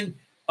intersection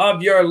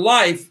of your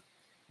life,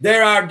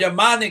 there are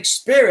demonic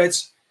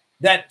spirits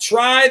that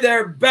try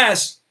their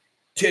best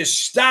to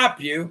stop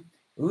you,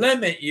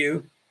 limit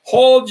you,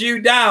 hold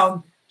you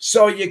down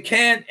so you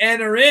can't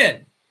enter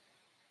in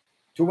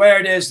to where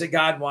it is that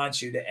God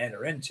wants you to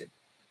enter into.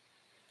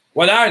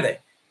 What are they?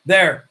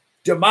 They're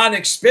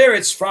demonic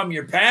spirits from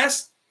your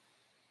past,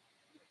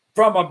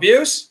 from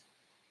abuse.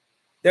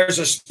 There's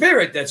a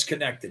spirit that's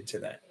connected to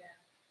that.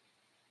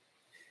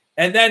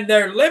 And then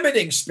they're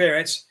limiting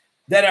spirits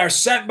that are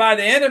sent by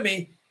the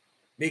enemy,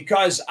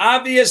 because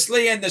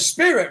obviously in the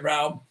spirit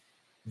realm,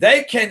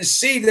 they can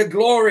see the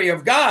glory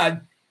of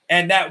God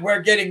and that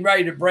we're getting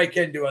ready to break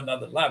into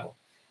another level.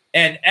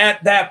 And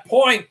at that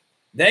point,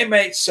 they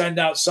may send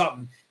out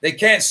something. They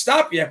can't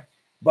stop you,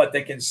 but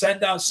they can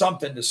send out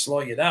something to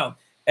slow you down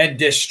and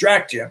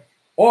distract you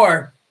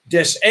or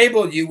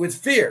disable you with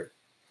fear.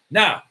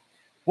 Now,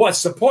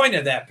 what's the point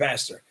of that,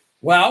 Pastor?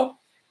 Well,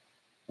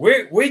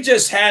 we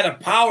just had a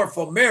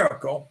powerful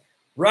miracle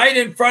right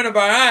in front of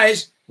our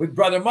eyes with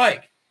Brother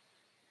Mike.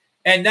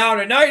 And now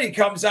tonight he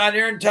comes out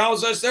here and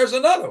tells us there's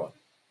another one.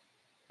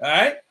 All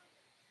right?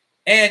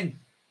 And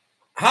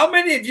how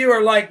many of you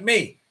are like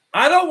me?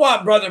 I don't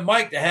want Brother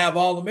Mike to have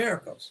all the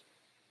miracles.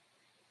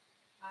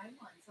 I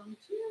want some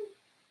too.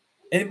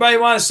 Anybody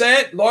want to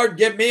say it? Lord,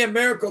 give me a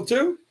miracle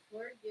too?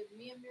 Lord, give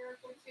me a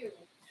miracle too.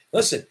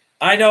 Listen,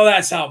 I know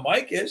that's how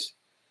Mike is.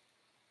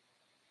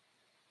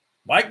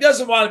 Mike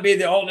doesn't want to be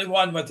the only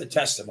one with the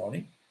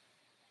testimony.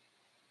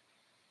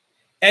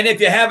 And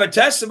if you have a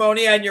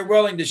testimony and you're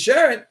willing to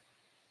share it,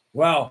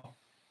 well,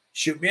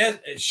 shoot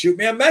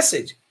me a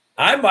message.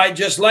 I might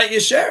just let you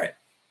share it.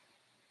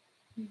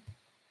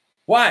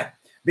 Why?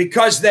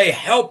 Because they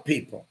help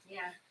people.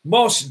 Yeah.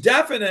 Most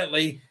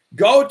definitely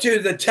go to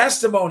the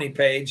testimony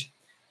page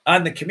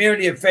on the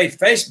Community of Faith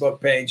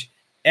Facebook page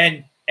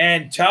and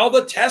tell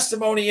the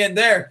testimony in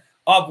there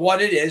of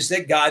what it is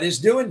that God is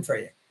doing for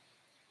you.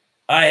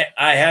 I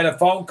had a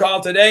phone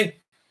call today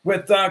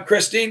with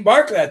Christine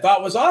Barkley. I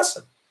thought was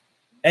awesome.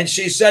 And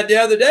she said the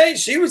other day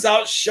she was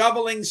out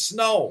shoveling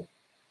snow.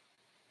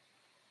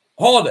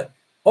 Hold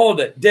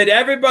it. Did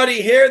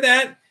everybody hear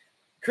that?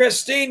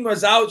 Christine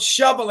was out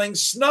shoveling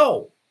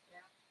snow. Yeah.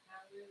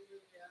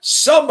 Hallelujah.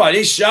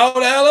 Somebody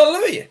shout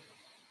hallelujah.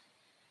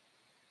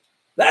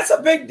 That's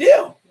a big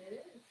deal.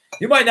 It is.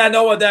 You might not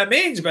know what that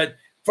means, but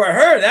for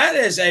her, that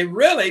is a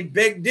really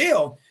big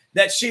deal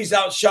that she's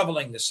out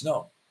shoveling the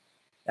snow.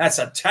 That's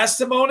a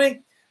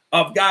testimony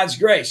of God's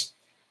grace.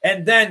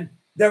 And then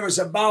there was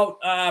about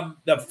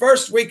the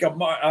first week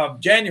of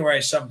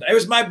January, sometime. It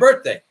was my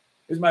birthday.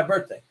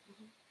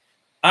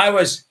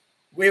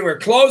 We were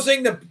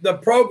closing the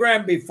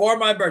program before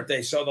my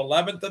birthday, so the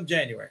 11th of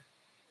January.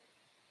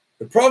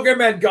 The program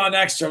had gone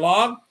extra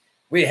long.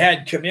 We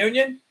had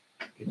communion.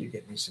 Could you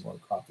get me some more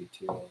coffee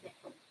too?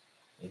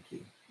 Thank you.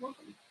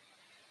 Welcome.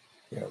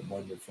 You're a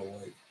wonderful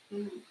way.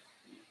 Mm-hmm.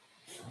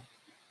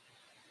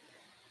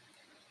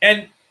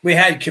 And we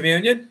had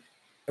communion.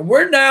 And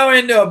we're now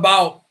into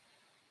about,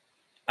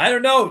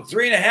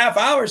 3.5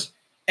 hours.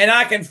 And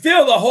I can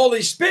feel the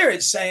Holy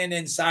Spirit saying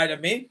inside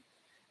of me,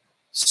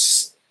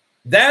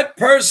 that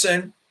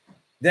person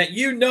that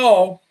you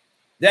know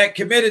that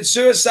committed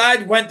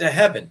suicide went to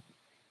heaven.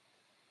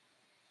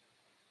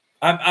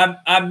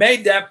 I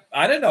made that.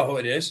 I don't know who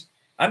it is.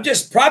 I'm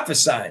just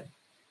prophesying.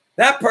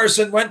 That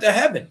person went to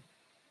heaven.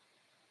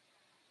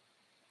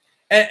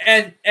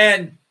 And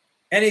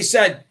he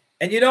said,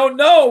 and you don't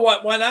know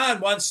what went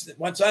on once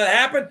that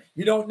happened.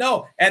 You don't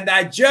know. And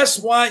I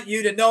just want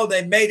you to know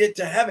they made it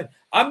to heaven.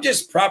 I'm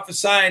just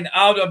prophesying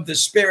out of the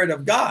Spirit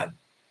of God.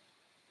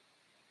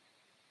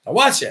 Now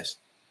watch this.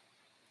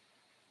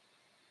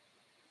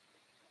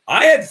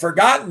 I had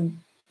forgotten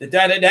that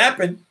had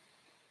happened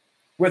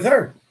with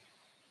her.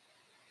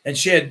 And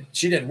she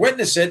didn't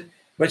witness it,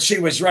 but she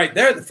was right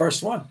there, the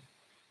first one,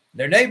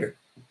 their neighbor.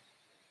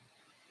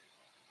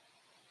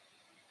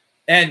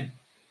 And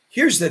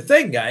here's the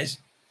thing, guys.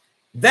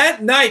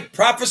 That night,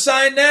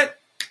 prophesying that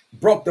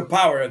broke the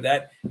power of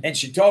that. And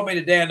she told me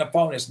today on the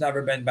phone, it's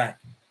never been back.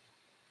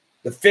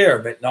 The fear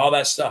of it and all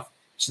that stuff,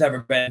 it's never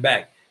been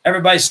back.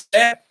 Everybody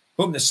said,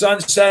 whom the Son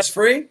sets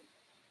free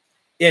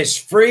is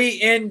free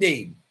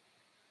indeed.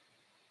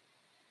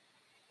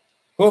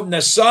 Whom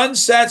the Son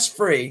sets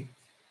free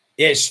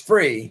is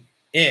free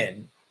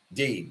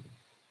indeed.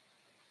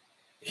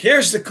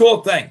 Here's the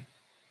cool thing.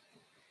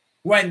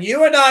 When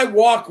you and I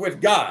walk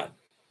with God,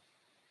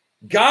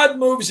 God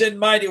moves in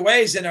mighty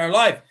ways in our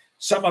life.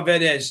 Some of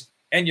it is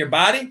in your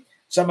body,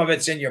 some of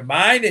it's in your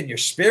mind, in your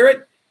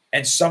spirit,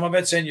 and some of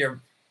it's in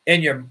your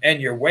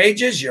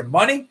wages, your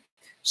money.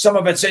 Some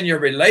of it's in your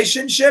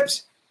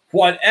relationships.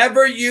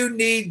 Whatever you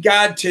need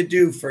God to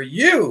do for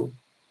you,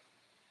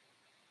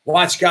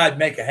 watch God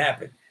make it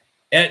happen.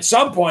 And at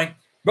some point,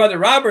 Brother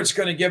Robert's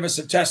going to give us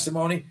a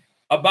testimony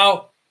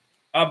about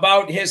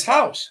his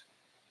house.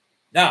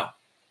 Now,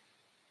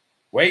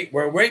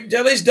 we're waiting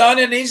until he's done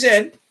and he's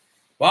in.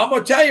 Well, I'm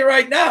going to tell you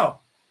right now,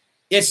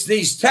 it's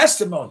these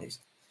testimonies.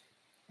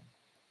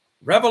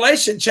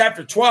 Revelation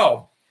chapter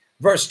 12,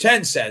 verse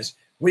 10 says,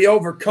 we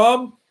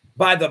overcome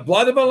by the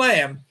blood of the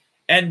Lamb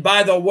and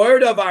by the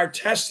word of our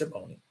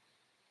testimony.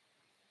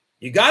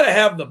 You got to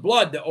have the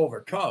blood to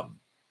overcome.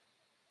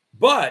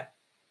 But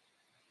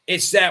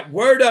it's that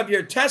word of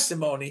your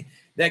testimony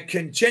that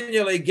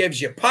continually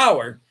gives you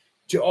power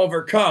to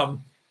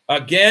overcome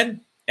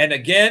again and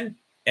again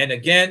and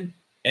again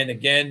and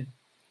again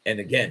and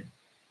again.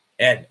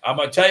 And I'm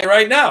going to tell you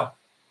right now,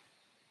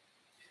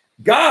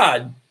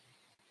 God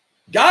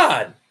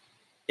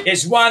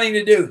is wanting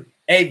to do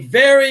a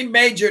very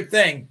major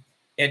thing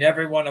in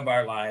every one of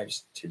our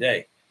lives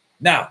today.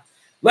 Now,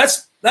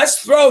 let's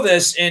throw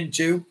this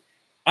into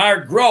our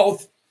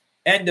growth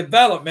and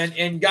development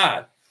in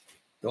God.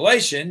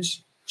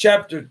 Galatians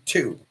chapter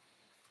 2.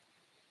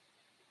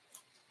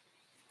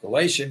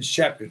 Galatians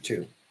chapter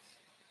 2.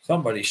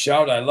 Somebody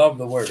shout, I love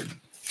the word.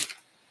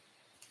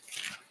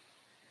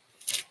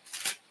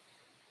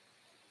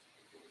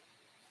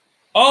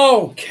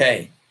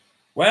 Okay.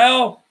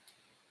 Well,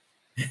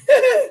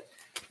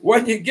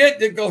 when you get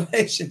to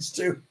Galatians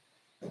 2,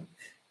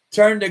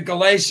 turn to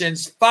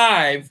Galatians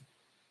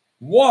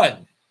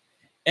 5:1.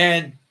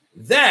 And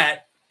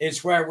that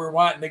is where we're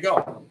wanting to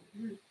go.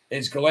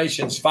 It's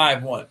Galatians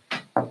 5:1.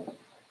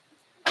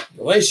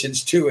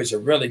 Galatians 2 is a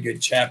really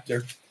good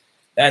chapter.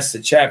 That's the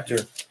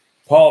chapter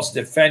Paul's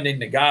defending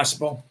the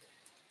gospel.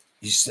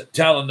 He's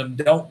telling them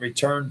don't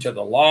return to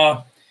the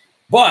law.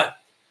 But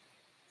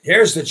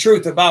here's the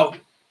truth about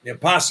the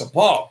Apostle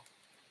Paul.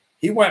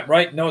 He went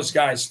right in those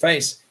guys'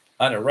 face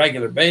on a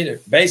regular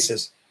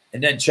basis.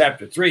 And then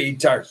chapter 3, he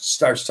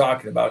starts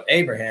talking about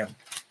Abraham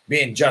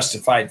being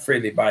justified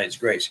freely by his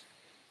grace.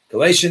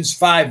 Galatians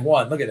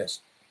 5:1. Look at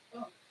this.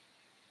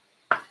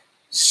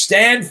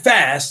 Stand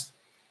fast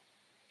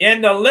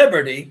in the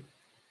liberty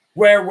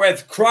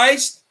wherewith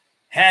Christ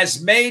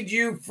has made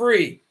you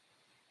free,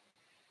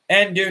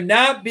 and do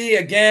not be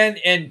again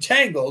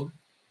entangled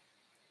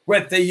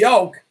with the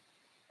yoke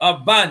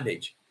of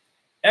bondage.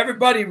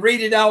 Everybody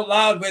read it out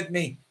loud with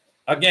me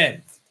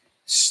again.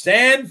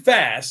 Stand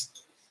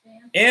fast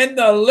in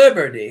the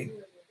liberty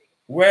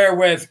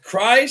wherewith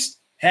Christ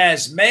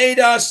has made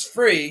us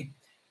free,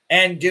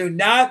 and do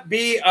not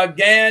be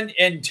again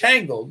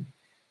entangled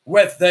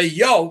with the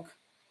yoke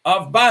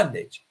of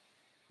bondage.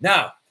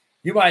 Now,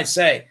 you might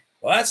say,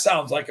 well, that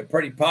sounds like a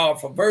pretty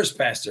powerful verse,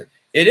 Pastor.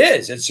 It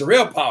is. It's a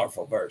real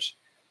powerful verse,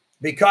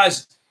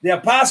 because the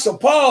Apostle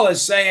Paul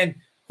is saying,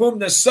 whom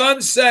the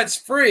Son sets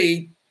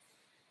free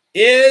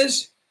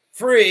is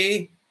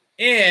free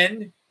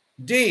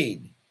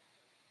indeed.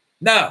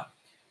 Now,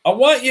 I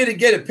want you to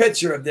get a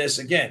picture of this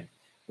again.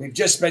 We've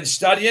just been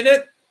studying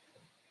it.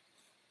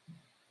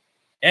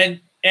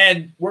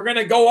 And we're going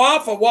to go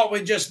off of what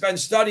we've just been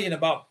studying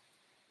about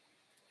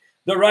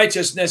the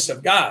righteousness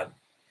of God.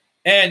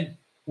 And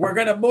we're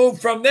going to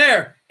move from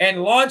there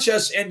and launch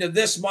us into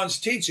this month's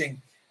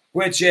teaching,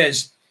 which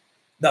is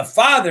the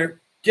Father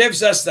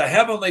gives us the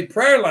heavenly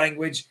prayer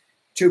language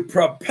to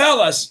propel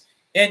us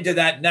into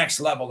that next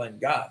level in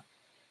God.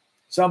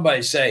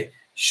 Somebody say,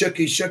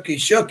 shooky, shooky,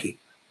 shooky.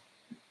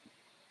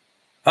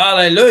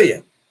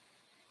 Hallelujah.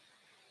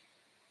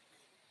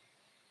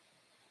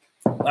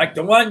 Like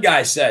the one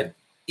guy said,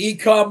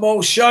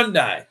 Ikamo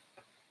Shundai.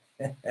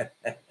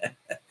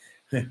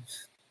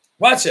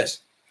 Watch this.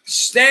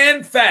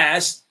 Stand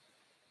fast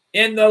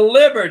in the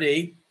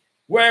liberty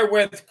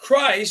wherewith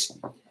Christ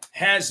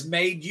has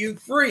made you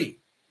free.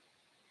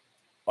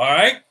 All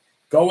right.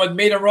 Go with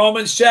me to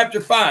Romans chapter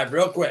 5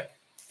 real quick.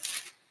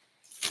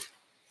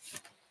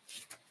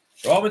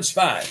 Romans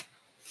 5.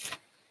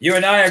 You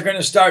and I are going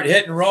to start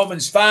hitting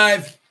Romans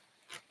 5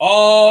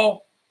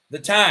 all the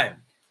time.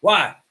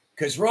 Why?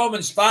 Because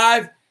Romans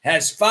 5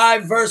 has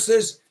 5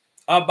 verses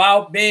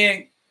about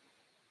being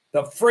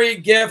the free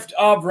gift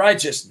of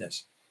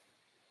righteousness.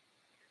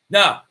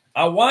 Now,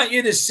 I want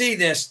you to see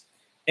this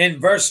in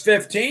verse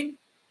 15.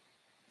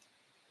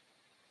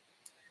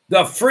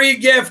 The free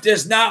gift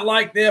is not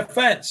like the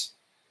offense.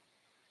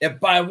 If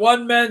by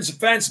one man's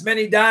offense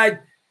many died,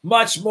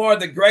 much more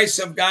the grace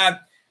of God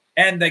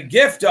and the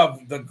gift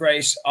of the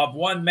grace of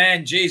one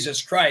man,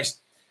 Jesus Christ,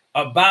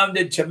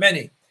 abounded to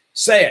many.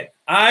 Say it.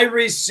 I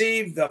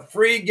received the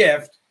free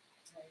gift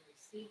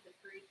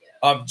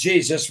of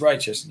Jesus'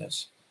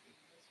 righteousness.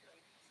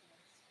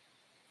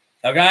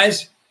 Now,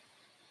 guys,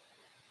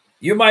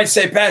 you might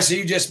say, Pastor,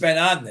 you just been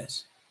on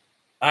this.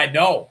 I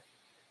know.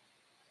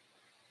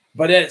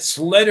 But it's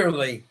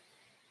literally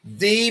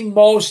the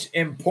most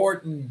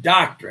important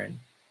doctrine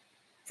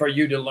for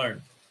you to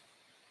learn.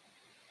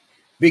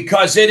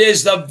 Because it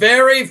is the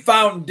very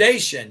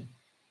foundation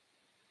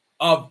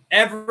of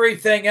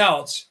everything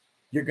else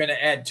you're going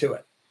to add to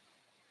it.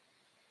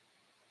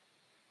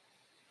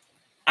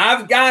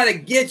 I've got to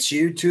get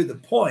you to the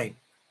point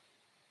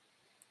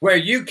where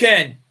you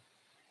can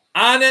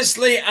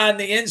honestly on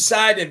the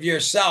inside of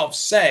yourself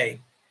say,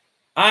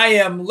 I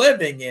am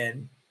living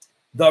in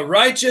the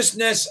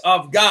righteousness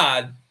of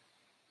God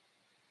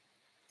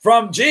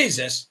from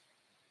Jesus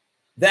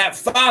that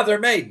Father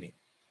made me.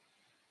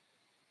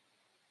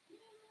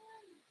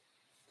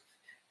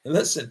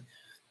 Listen,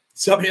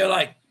 some of you are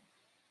like,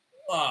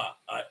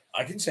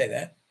 I can say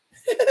that.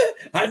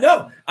 I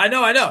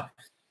know.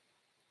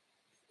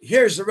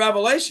 Here's the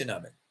revelation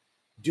of it.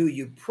 Do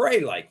you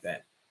pray like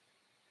that?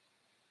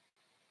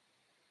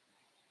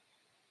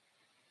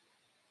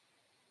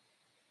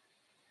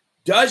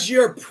 Does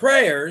your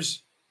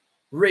prayers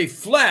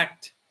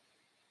reflect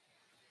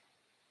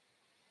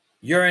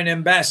you're an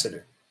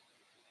ambassador?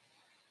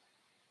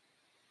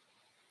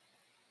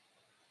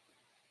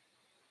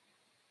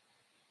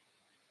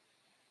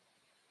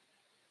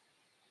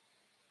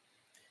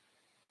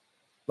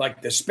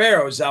 Like the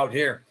sparrows out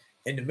here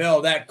in the middle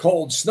of that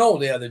cold snow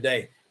the other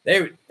day.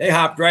 They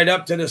hopped right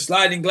up to the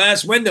sliding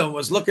glass window and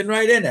was looking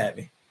right in at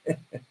me.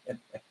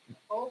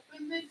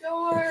 Open the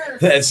door.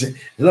 It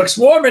looks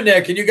warm in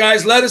there. Can you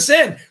guys let us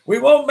in? We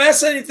won't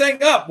mess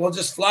anything up. We'll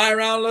just fly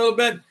around a little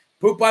bit,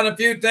 poop on a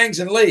few things,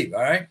 and leave.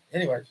 All right?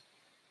 Anyways.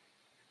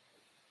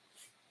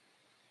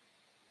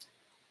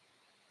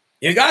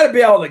 You got to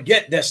be able to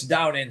get this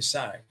down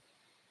inside.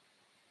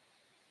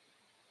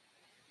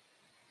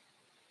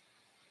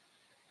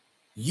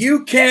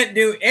 You can't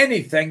do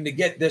anything to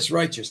get this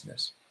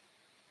righteousness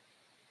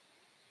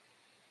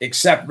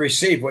except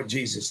receive what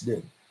Jesus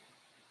did.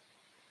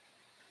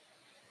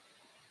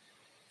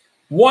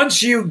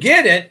 Once you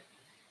get it,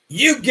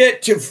 you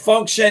get to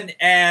function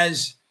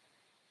as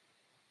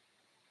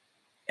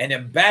an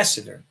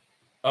ambassador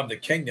of the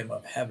kingdom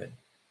of heaven.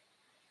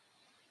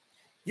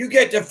 You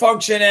get to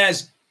function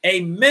as a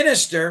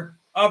minister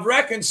of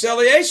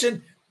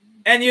reconciliation,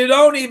 and you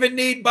don't even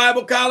need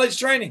Bible college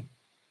training.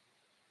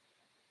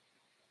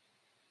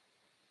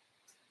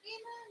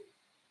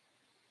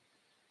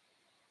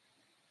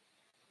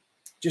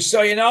 Just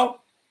so you know,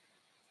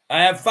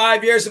 I have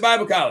 5 years of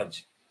Bible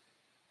college.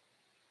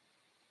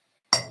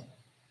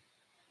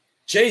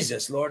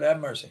 Jesus, Lord have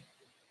mercy.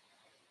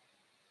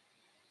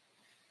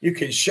 You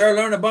can sure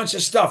learn a bunch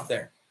of stuff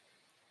there.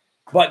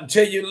 But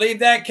until you leave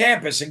that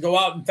campus and go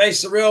out and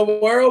face the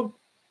real world,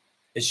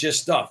 it's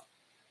just stuff.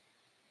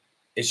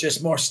 It's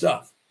just more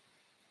stuff.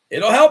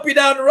 It'll help you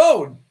down the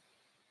road.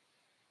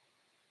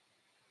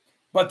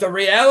 But the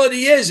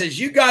reality is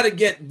you got to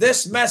get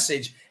this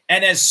message.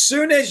 And as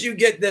soon as you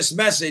get this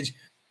message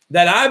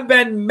that I've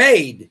been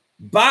made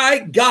by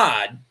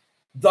God,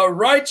 the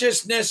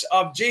righteousness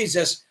of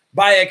Jesus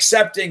by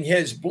accepting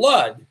his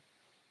blood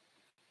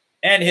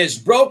and his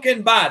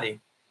broken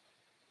body,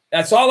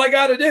 that's all I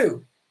got to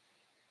do.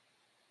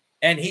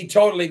 And he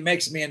totally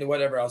makes me into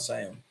whatever else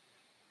I am.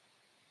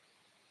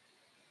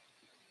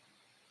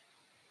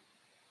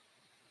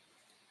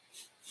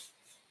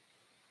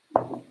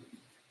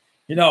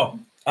 You know,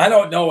 I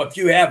don't know if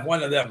you have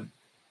one of them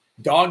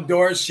dog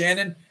doors,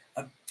 Shannon.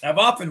 I've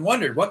often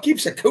wondered what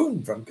keeps a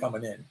coon from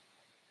coming in.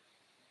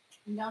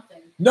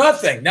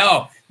 Nothing.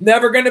 No,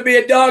 never going to be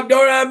a dog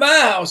door at my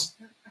house.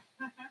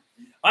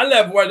 I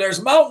live where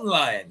there's mountain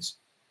lions.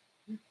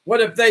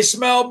 What if they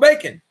smell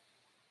bacon?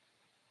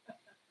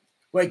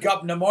 Wake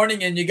up in the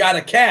morning and you got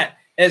a cat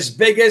as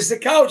big as the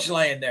couch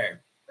laying there.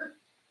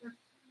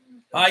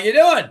 How you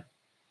doing?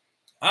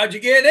 How'd you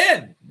get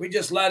in? We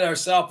just let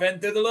ourselves in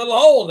through the little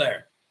hole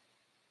there.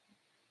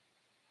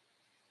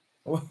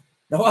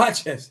 Now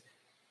watch this.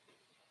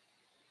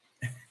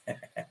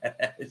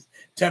 It's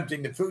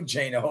tempting the food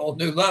chain a whole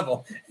new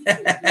level.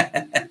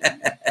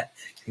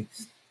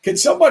 Could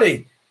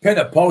somebody pin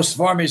a post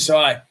for me so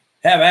I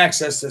have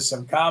access to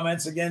some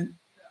comments again?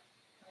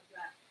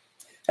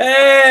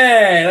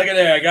 Hey, look at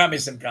there. I got me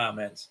some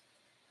comments.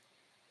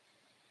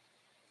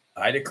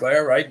 I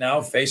declare right now,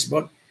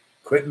 Facebook,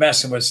 quit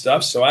messing with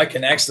stuff so I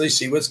can actually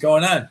see what's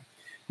going on.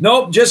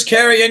 Nope, just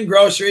carrying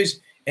groceries.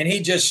 And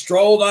he just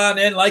strolled on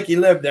in like he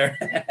lived there.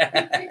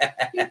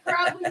 He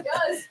probably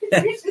does.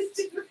 He just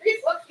didn't read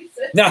what he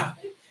said. No,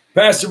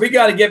 Pastor, we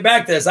got to get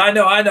back to this. I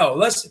know.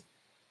 Listen,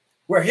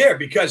 We're here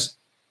because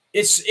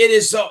it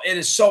is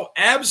so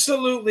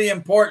absolutely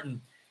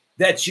important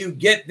that you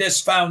get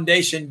this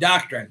foundation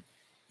doctrine.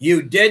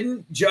 You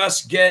didn't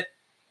just get,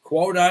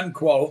 quote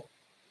unquote,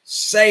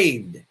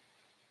 saved.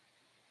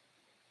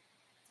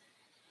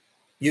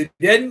 You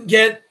didn't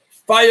get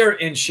fire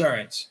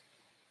insurance.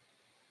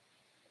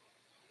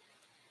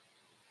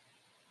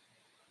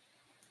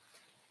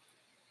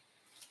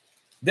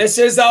 This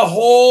is a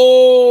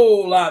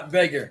whole lot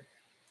bigger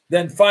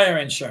than fire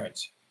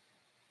insurance.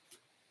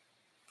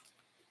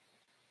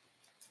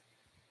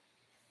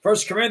 1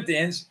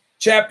 Corinthians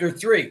chapter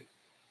 3.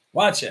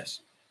 Watch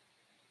this.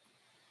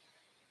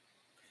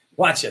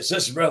 Watch this.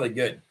 This is really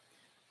good.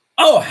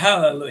 Oh,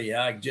 hallelujah.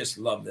 I just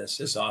love this.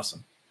 This is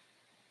awesome.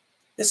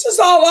 This is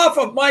all off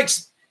of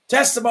Mike's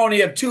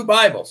testimony of 2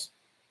 Bibles.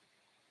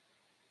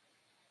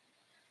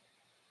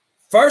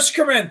 1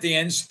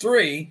 Corinthians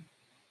 3,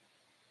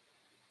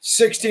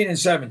 16 and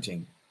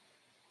 17.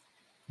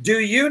 Do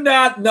you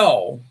not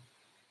know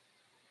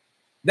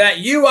that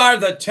you are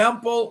the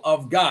temple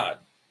of God,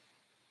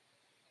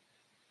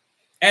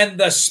 and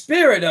the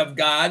Spirit of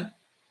God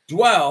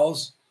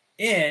dwells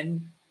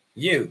in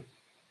you?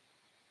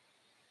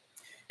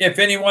 If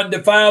anyone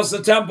defiles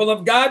the temple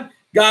of God,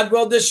 God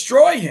will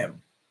destroy him.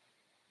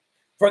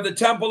 For the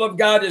temple of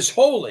God is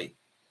holy,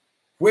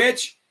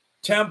 which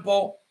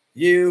temple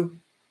you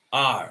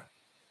are.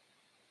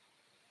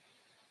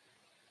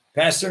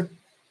 Pastor,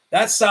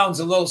 that sounds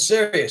a little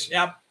serious.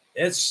 Yeah,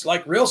 it's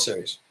like real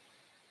serious.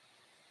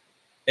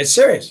 It's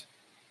serious.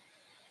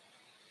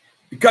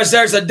 Because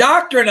there's a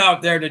doctrine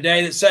out there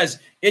today that says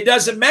it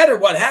doesn't matter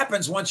what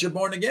happens once you're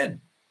born again.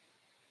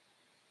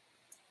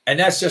 And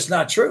that's just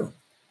not true.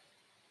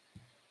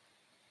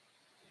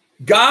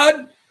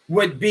 God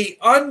would be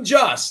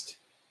unjust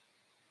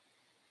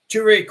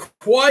to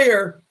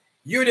require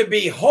you to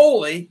be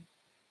holy.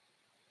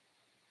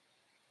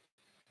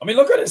 I mean,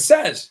 look what it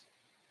says.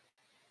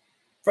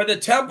 For the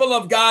temple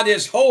of God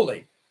is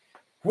holy,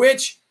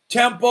 which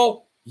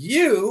temple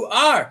you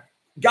are.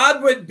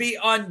 God would be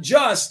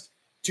unjust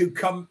to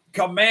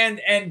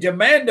command and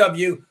demand of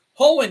you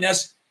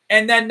holiness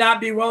and then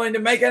not be willing to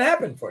make it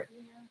happen for you.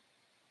 Yeah.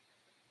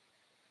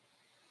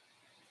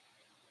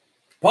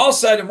 Paul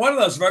said in one of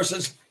those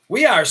verses,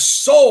 we are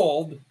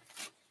sold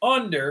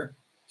under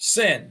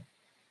sin.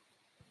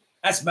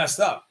 That's messed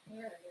up.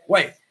 Yeah,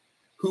 wait,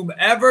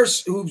 whomever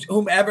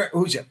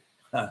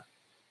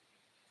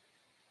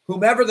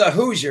the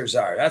Hoosiers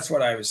are. That's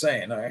what I was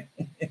saying. All right.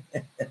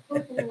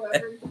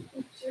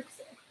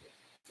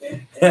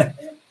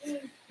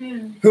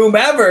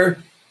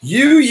 Whomever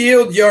you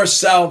yield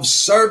yourselves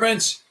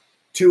servants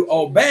to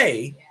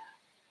obey,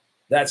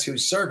 that's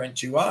whose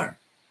servant you are.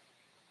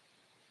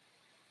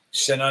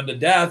 Sin unto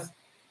death,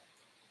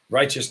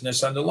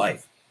 righteousness unto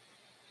life.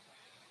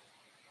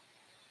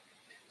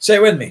 Say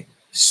with me,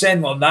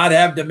 sin will not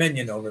have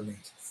dominion over me.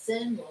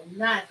 Sin will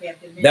not have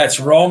dominion. That's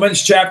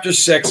Romans chapter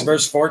 6,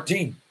 verse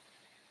 14.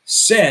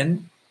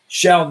 Sin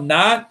shall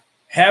not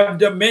have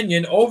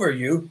dominion over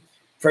you,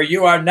 for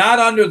you are not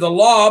under the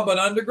law, but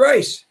under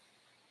grace.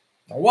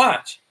 Now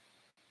watch.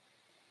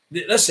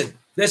 Listen,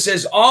 this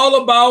is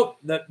all about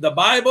the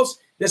Bibles.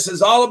 This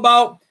is all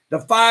about the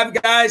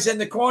 5 guys in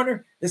the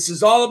corner. This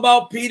is all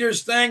about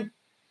Peter's thing.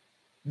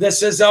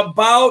 This is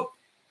about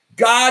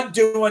God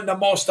doing the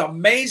most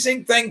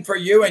amazing thing for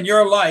you in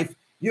your life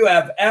you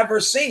have ever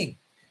seen.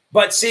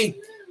 But see,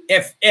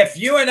 if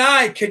you and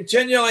I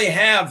continually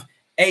have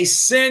a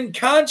sin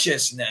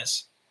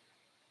consciousness,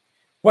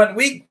 when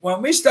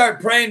we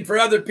start praying for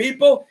other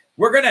people,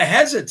 we're going to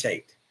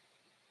hesitate,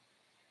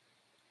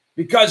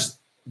 because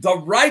the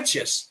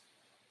righteous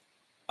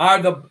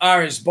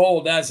are as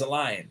bold as a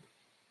lion.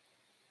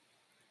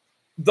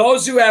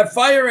 Those who have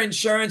fire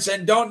insurance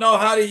and don't know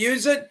how to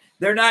use it,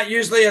 they're not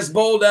usually as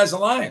bold as a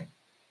lion.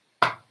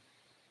 That's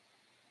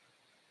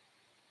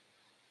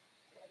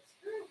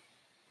true.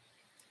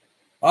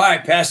 All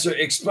right, Pastor,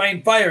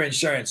 explain fire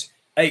insurance.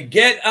 A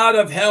get out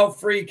of hell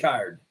free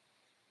card.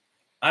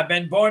 I've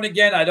been born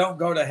again. I don't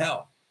go to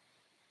hell.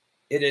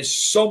 It is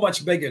so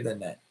much bigger than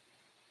that.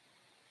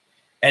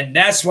 And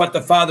that's what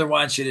the Father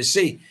wants you to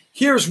see.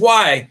 Here's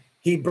why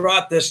he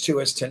brought this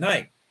to us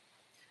tonight.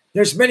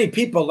 There's many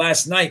people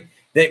last night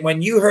that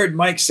when you heard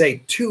Mike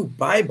say 2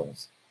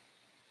 Bibles,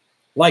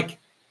 like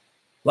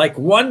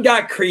one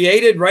got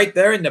created right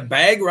there in the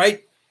bag,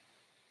 right?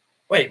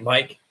 Wait,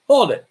 Mike,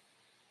 hold it.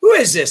 Who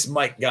is this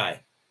Mike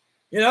guy?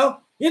 You know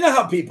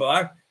how people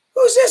are.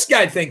 Who's this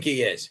guy think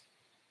he is?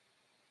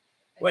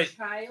 Wait,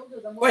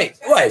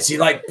 what? Is he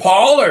like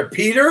Paul or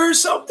Peter or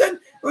something?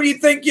 Who do you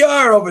think you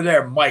are over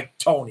there, Mike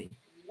Tony?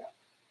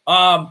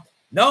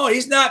 No,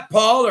 he's not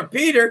Paul or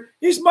Peter.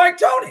 He's Mike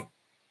Tony.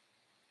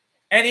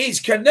 And he's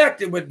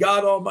connected with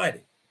God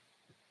Almighty.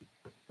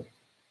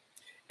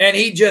 And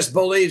he just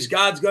believes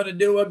God's going to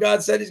do what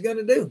God said he's going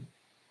to do.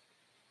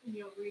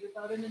 You'll read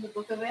about him in the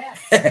book of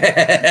Acts.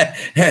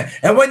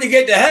 And when you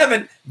get to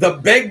heaven, the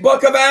big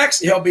book of Acts,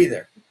 he'll be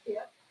there.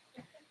 Yep.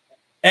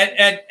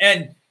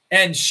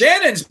 And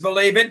Shannon's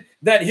believing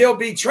that he'll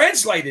be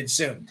translated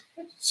soon.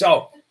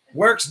 So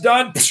Work's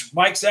done.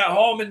 Mike's at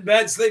home in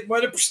bed, sleeping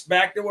with her.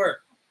 Back to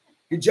work.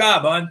 Good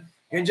job, hon.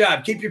 Good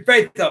job. Keep your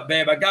faith up,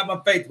 babe. I got my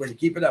faith with you.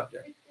 Keep it up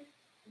there.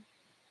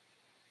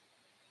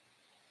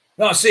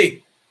 No,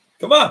 see,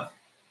 come on.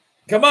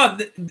 Come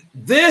on.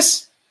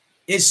 This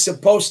is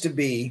supposed to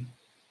be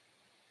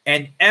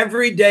an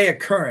everyday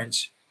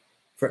occurrence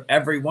for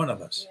every one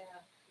of us.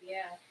 Yeah.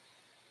 Yeah.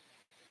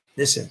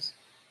 This is.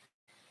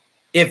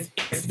 If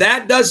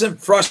that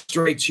doesn't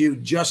frustrate you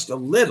just a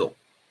little,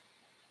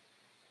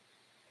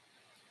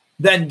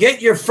 then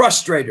get your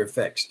frustrator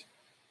fixed.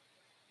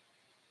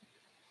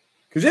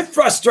 Because it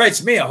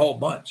frustrates me a whole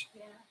bunch.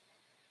 Yeah.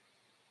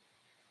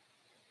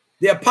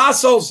 The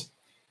apostles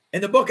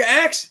in the book of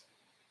Acts,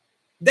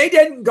 they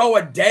didn't go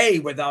a day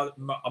without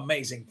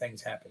amazing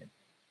things happening.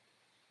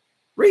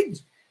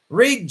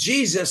 Read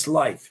Jesus'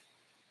 life.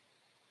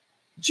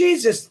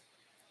 Jesus.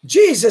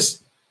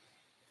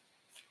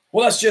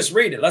 Well, let's just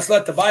read it. Let's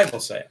let the Bible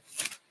say it.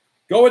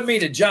 Go with me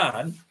to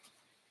John,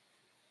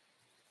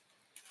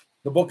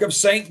 the book of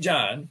St.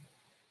 John,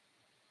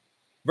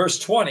 verse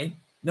 20.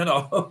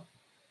 No.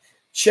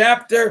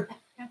 Chapter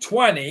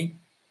 20,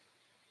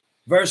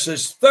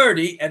 verses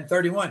 30 and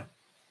 31.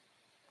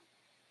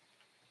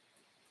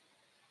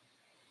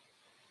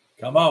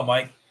 Come on,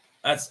 Mike.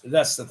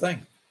 That's the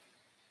thing.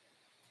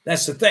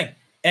 That's the thing.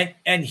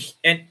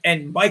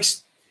 And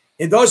Mike's,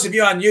 and those of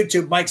you on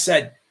YouTube, Mike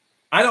said,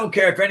 I don't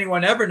care if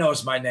anyone ever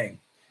knows my name,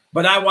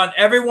 but I want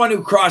everyone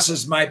who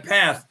crosses my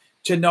path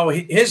to know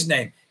his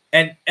name.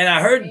 And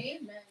I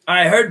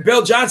heard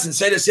Bill Johnson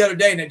say this the other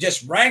day, and it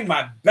just rang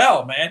my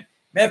bell, man.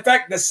 Matter of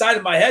fact, the side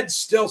of my head's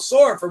still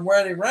sore from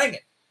where they rang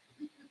it.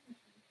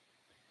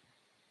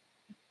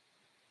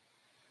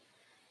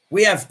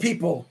 We have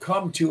people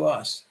come to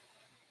us,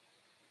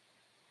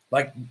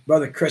 like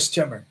Brother Chris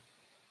Timmer,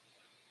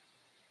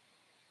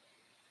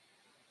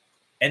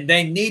 and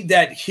they need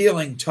that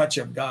healing touch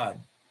of God.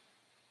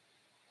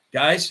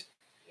 Guys,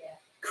 yeah.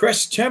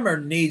 Chris Timmer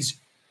needs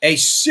a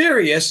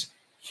serious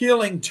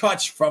healing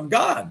touch from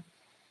God.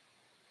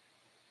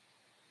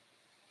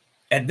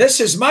 And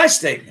this is my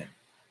statement.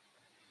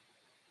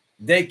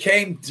 They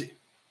came to,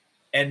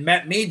 and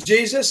met me,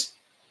 Jesus,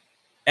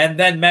 and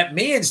then met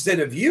me instead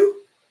of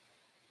you?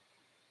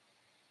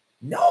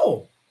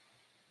 No.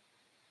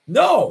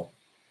 No.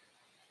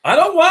 I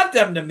don't want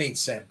them to meet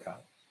Sam Collins.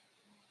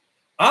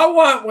 I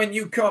want when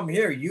you come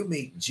here, you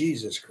meet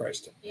Jesus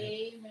Christ.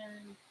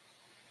 Amen.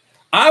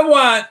 I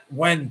want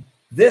when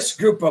this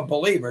group of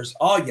believers,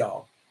 all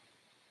y'all,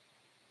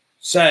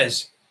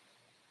 says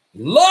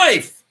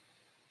life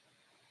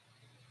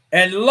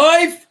and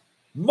life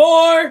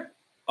more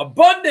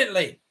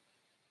abundantly,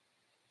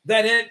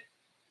 that it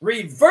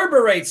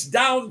reverberates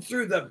down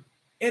through the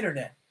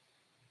internet.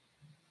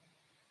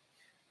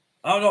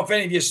 I don't know if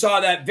any of you saw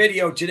that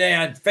video today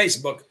on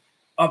Facebook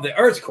of the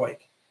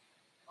earthquake.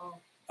 Oh.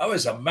 That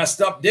was a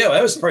messed up deal.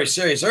 That was a pretty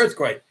serious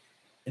earthquake.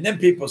 And then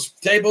people's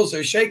tables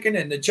are shaking,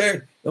 and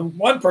the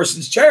one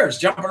person's chair is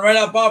jumping right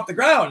up off the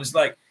ground. It's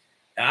like,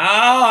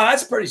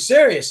 that's pretty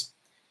serious.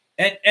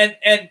 And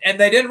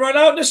they didn't run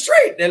out in the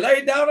street. They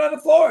laid down on the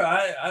floor.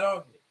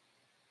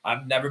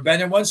 I've never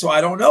been in one, so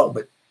I don't know.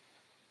 But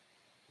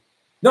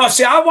no,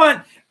 see,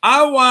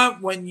 I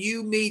want when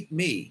you meet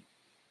me,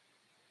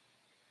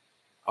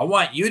 I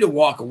want you to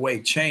walk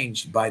away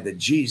changed by the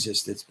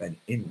Jesus that's been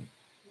in me.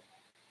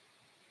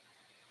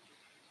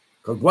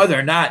 Because whether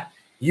or not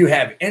you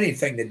have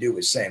anything to do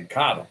with Sam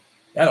Cottle,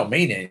 that don't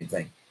mean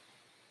anything.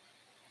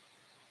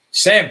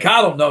 Sam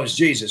Cottle knows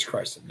Jesus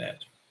Christ of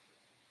Nazareth.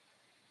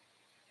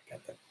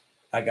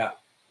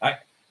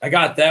 I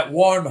got that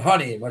warm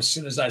honey as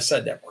soon as I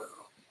said that.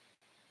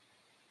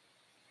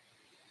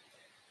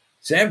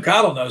 Sam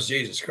Cottle knows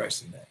Jesus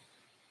Christ of Nazareth.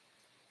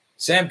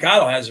 Sam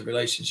Cottle has a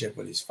relationship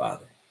with his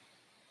Father.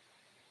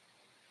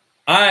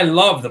 I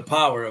love the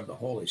power of the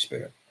Holy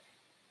Spirit.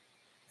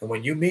 And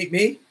when you meet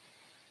me,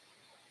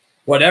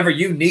 whatever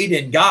you need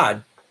in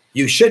God,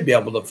 you should be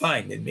able to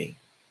find in me.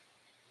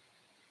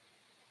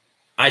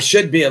 I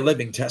should be a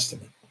living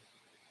testament.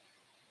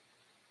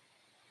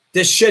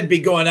 This should be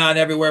going on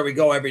everywhere we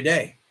go every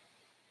day.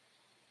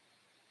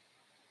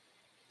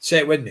 Say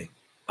it with me.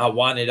 I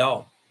want it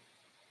all.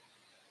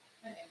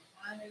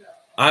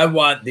 I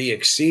want the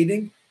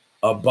exceeding,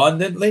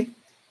 abundantly,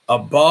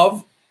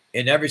 above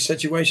in every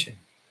situation.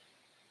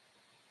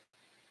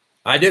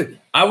 I do.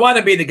 I want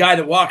to be the guy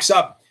that walks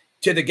up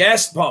to the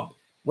gas pump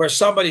where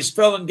somebody's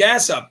filling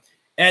gas up,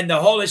 and the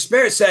Holy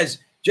Spirit says,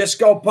 just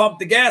go pump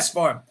the gas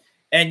for him.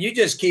 And you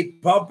just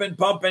keep pumping,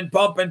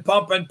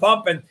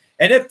 and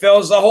it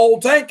fills the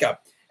whole tank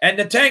up. And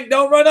the tank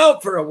don't run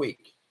out for a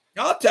week.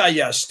 I'll tell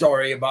you a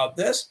story about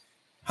this.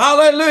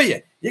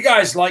 Hallelujah. You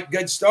guys like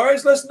good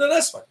stories? Listen to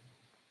this one.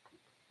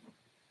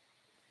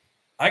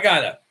 I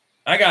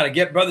gotta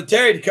get Brother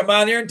Terry to come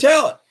on here and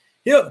tell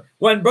it.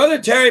 When Brother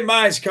Terry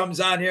Mize comes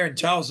on here and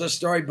tells this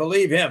story,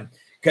 believe him,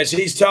 because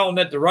he's telling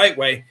it the right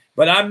way.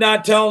 But I'm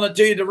not telling it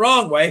to you the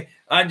wrong way.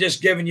 I'm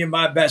just giving you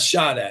my best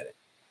shot at it.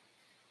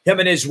 Him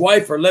and his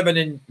wife are living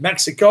in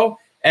Mexico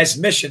as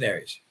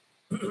missionaries.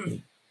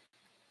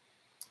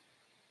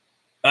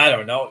 I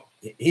don't know.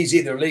 He's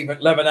either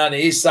living on the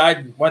east side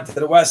and went to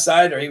the west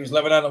side, or he was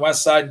living on the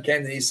west side and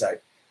came to the east side.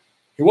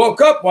 He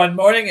woke up one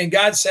morning and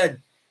God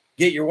said,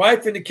 get your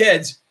wife and the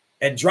kids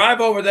and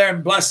drive over there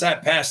and bless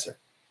that pastor.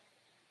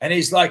 And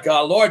he's like,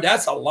 Lord,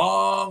 that's a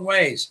long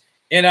ways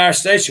in our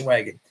station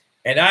wagon.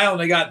 And I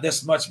only got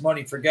this much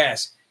money for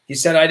gas. He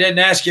said, I didn't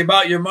ask you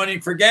about your money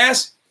for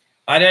gas.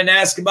 I didn't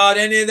ask about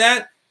any of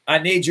that. I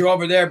need you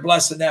over there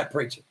blessing that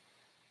preacher.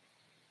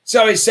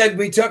 So he said,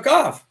 we took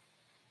off.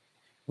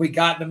 We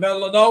got in the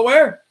middle of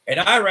nowhere, and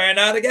I ran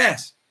out of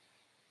gas.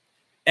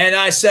 And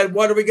I said,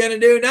 what are we going to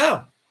do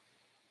now?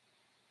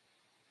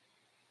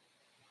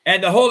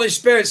 And the Holy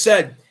Spirit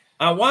said,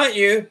 I want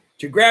you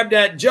to grab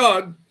that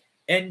jug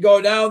and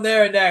go down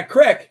there in that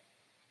creek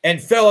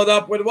and fill it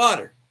up with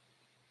water.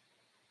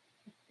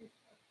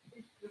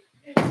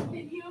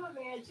 Can you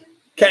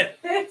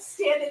imagine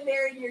standing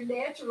there in your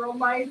natural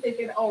mind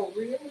thinking, oh,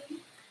 really?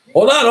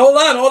 Hold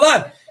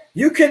on.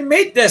 You can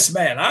meet this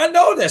man. I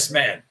know this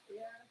man.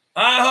 Yeah.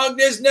 I hugged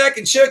his neck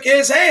and shook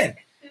his hand.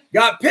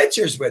 Got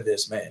pictures with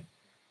this man.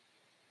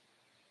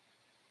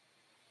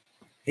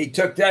 He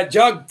took that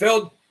jug,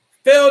 filled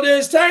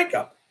his tank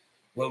up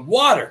with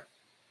water.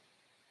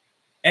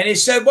 And he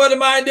said, what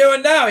am I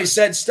doing now? He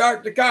said,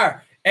 start the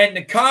car. And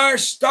the car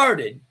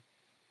started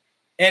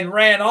and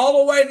ran all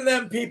the way to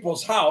them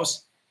people's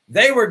house.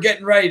 They were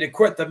getting ready to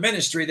quit the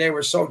ministry. They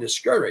were so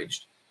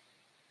discouraged.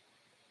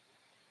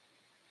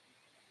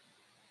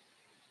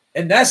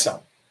 And that's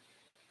all.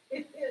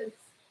 It is.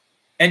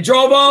 And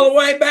drove all the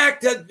way back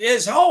to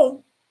his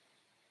home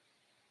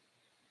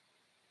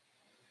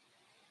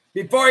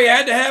before he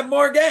had to have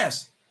more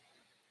gas.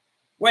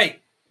 Wait,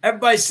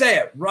 everybody say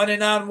it.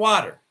 Running on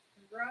water.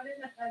 Running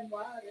on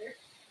water.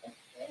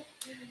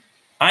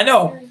 I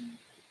know.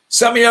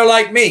 Some of you are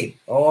like me.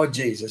 Oh,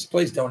 Jesus,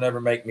 please don't ever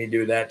make me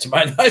do that to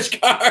my nice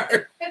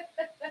car.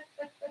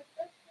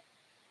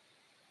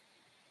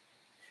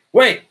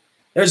 Wait,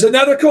 there's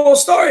another cool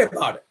story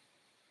about it.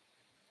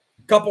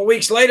 A couple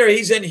weeks later,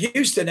 he's in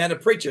Houston at a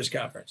preacher's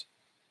conference,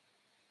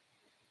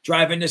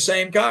 driving the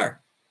same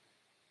car.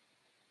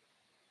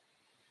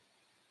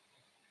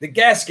 The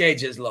gas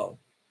gauge is low.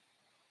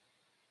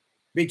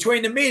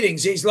 Between the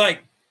meetings, he's like,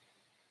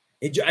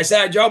 I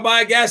said, I drove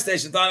by a gas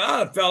station, thought,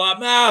 I ought to fill up.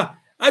 Nah,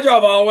 I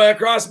drove all the way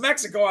across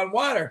Mexico on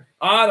water.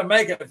 I ought to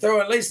make it through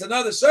at least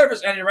another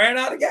service, and he ran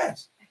out of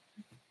gas.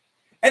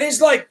 And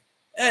he's like,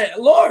 hey,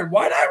 Lord,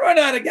 why did I run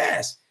out of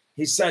gas?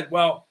 He said,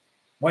 well,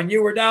 when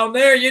you were down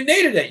there, you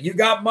needed it. You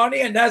got money,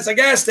 and that's a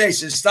gas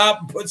station. Stop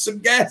and put some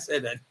gas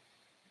in it.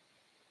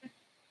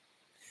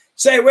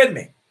 Say it with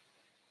me.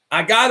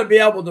 I got to be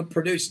able to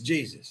produce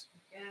Jesus.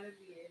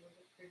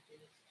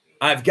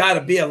 I've got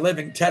to be a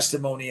living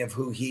testimony of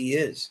who he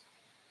is.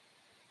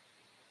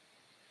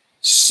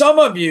 Some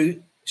of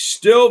you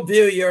still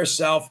view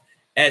yourself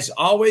as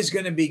always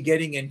going to be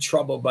getting in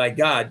trouble by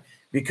God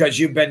because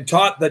you've been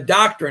taught the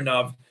doctrine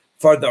of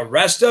for the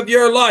rest of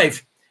your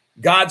life,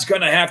 God's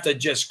going to have to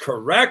just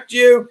correct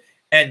you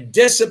and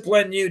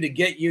discipline you to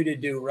get you to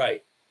do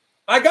right.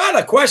 I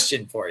got a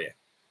question for you.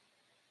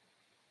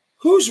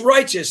 Whose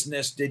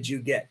righteousness did you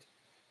get?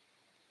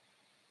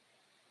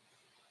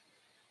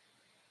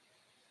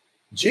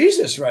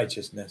 Jesus'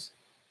 righteousness.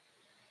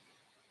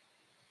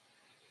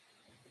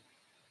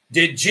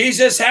 Did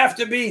Jesus have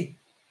to be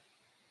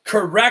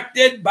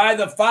corrected by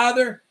the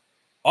Father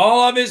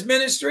all of his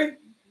ministry?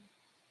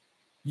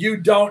 You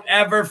don't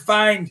ever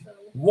find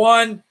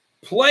one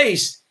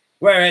place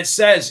where it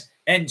says,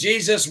 and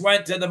Jesus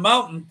went to the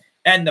mountain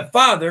and the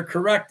Father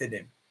corrected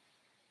him.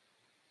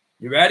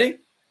 You ready?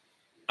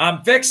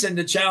 I'm fixing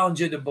to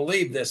challenge you to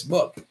believe this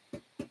book.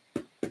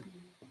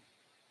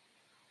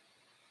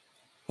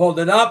 Hold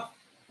it up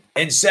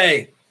and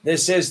say,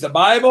 this is the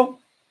Bible.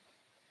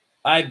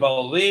 I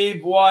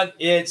believe what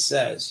it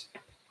says.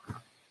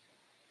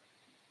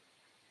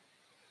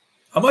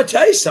 I'm going to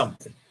tell you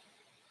something.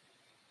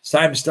 It's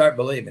time to start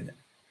believing it.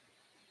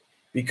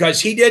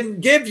 Because he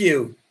didn't give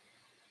you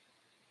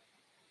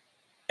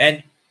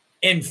an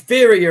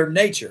inferior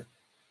nature.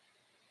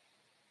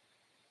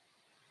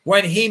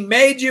 When he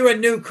made you a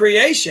new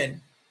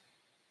creation,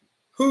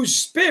 whose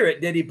spirit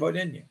did he put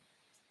in you?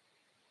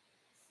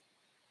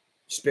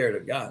 Spirit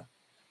of God.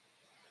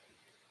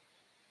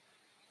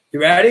 You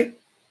ready?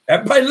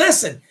 Everybody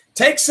listen.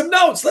 Take some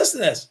notes. Listen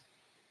to this.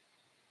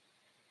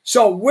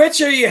 So which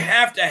do you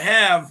have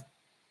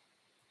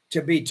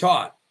to be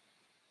taught?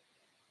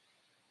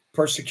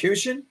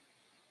 Persecution,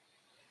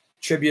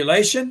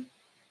 tribulation,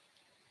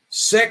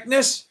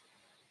 sickness,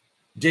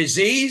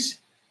 disease,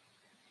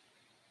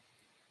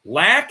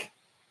 lack,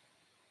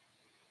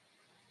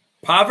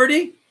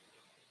 poverty?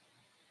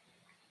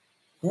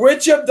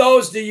 Which of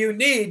those do you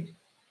need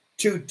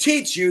to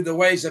teach you the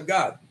ways of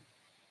God?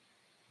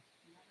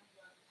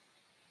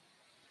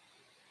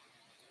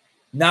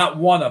 Not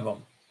one of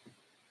them.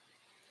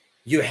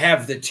 You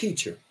have the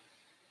teacher.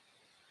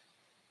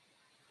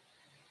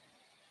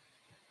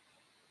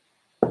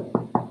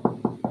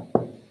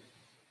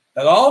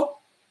 Hello?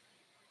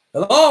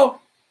 Hello?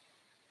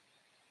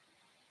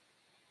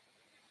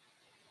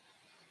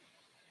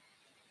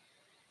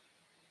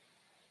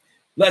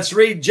 Let's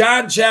read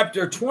John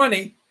chapter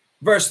 20,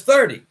 verse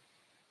 30.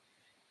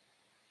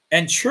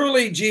 And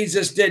truly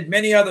Jesus did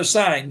many other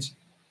signs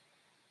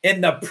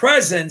in the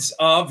presence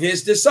of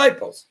his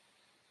disciples.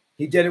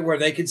 He did it where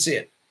they could see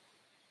it,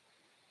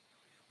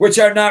 which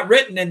are not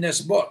written in this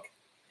book.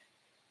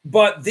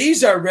 But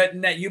these are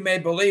written that you may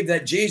believe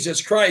that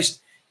Jesus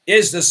Christ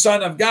is the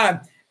Son of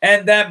God,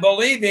 and that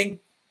believing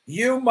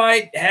you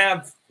might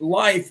have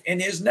life in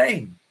his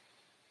name.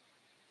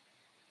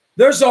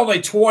 There's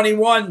only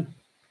 21.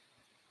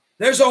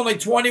 There's only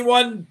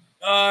 21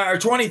 or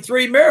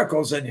 23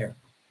 miracles in here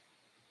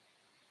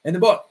in the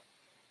book.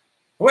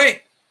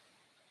 Wait.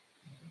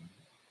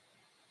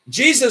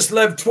 Jesus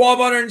lived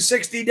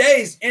 1,260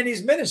 days in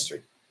his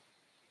ministry.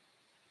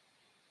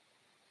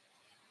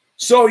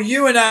 So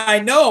you and I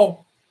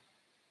know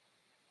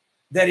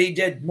that he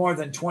did more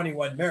than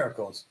 21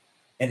 miracles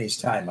in his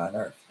time on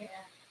earth. Yeah.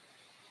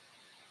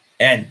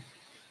 And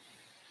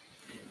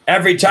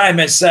every time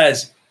it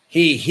says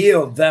he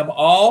healed them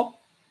all,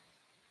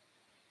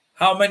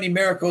 how many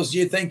miracles do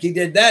you think he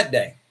did that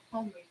day?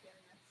 Oh my goodness.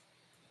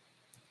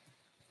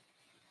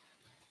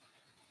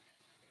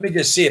 Let me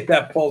just see if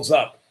that pulls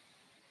up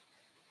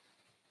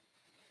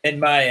in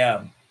my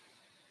all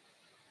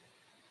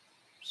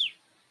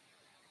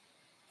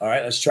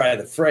right, let's try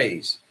the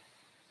phrase.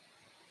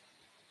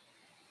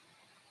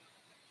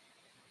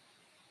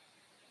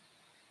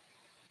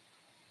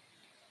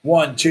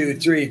 One, 2,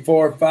 3,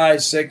 4,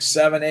 5, 6,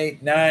 7,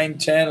 8, 9,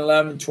 10,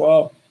 11,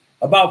 12,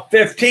 about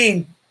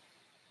 15.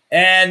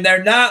 And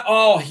they're not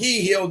all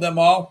he healed them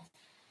all,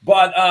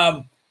 but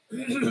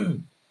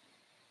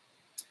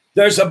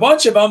there's a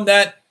bunch of them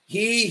that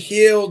he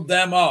healed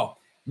them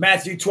all.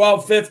 Matthew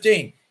 12,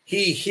 15.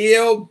 He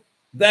healed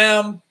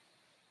them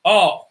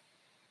all.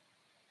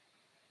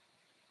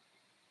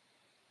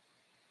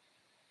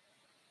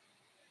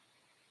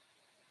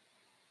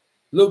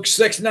 Luke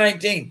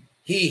 6:19.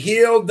 He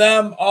healed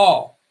them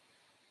all.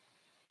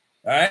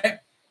 All right.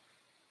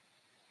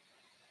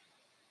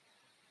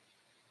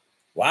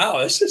 Wow,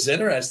 this is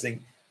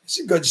interesting. It's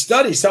a good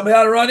study. Somebody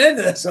ought to run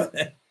into this one.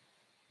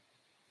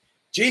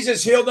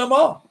 Jesus healed them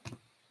all.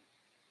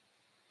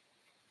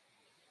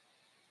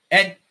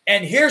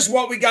 And here's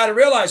what we got to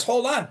realize.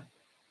 Hold on.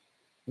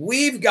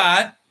 We've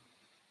got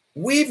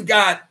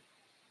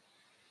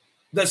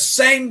the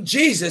same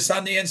Jesus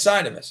on the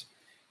inside of us.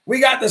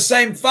 We got the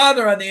same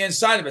Father on the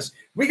inside of us.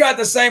 We got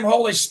the same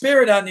Holy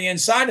Spirit on the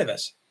inside of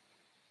us.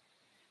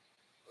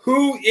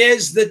 Who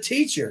is the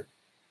teacher?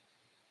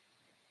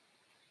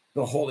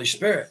 The Holy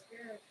Spirit.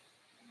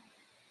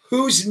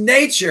 Whose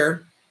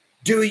nature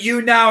do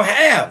you now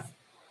have?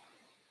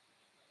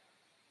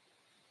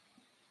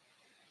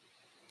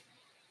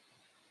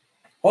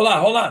 Hold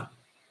on.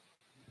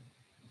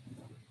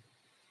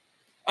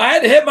 I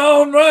had to hit my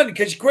own run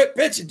because you quit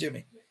pitching to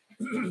me.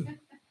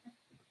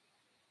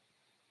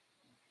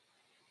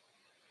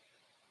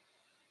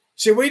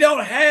 See, we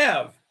don't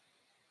have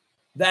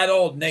that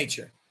old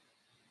nature.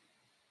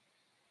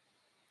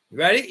 You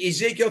ready?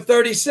 Ezekiel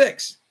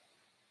 36.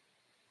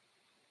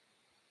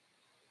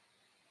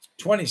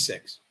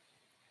 26.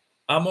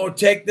 I'm going to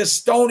take the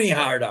stony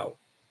heart out.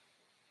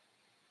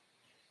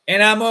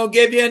 And I'm going to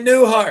give you a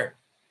new heart.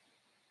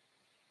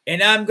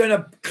 And I'm going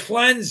to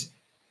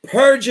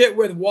purge it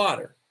with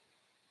water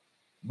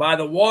by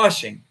the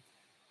washing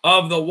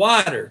of the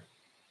water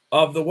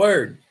of the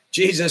word.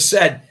 Jesus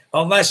said,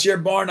 unless you're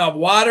born of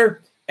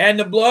water and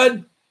the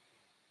blood,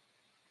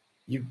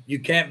 you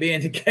can't be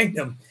in the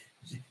kingdom.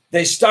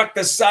 They stuck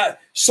the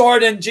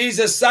sword in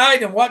Jesus'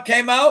 side, and what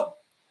came out?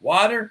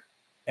 Water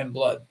and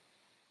blood.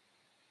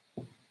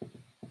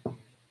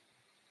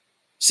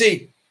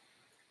 See,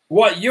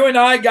 what you and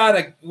I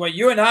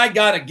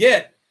gotta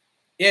get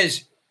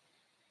is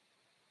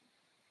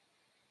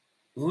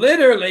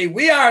literally,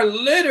 we are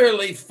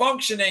literally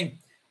functioning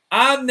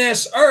on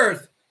this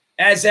earth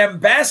as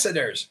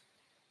ambassadors,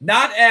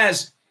 not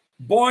as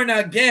born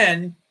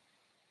again,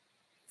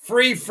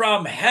 free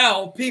from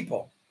hell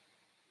people.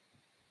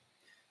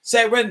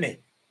 Say it with me,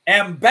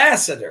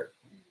 ambassador.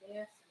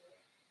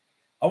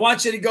 I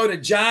want you to go to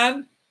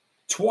John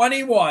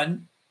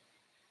 21,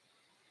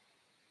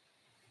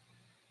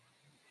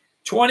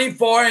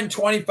 24 and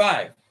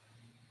 25.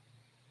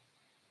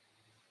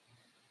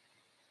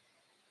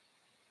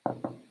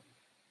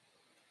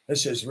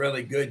 This is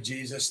really good,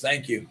 Jesus.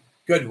 Thank you.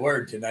 Good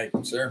word tonight,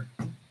 sir.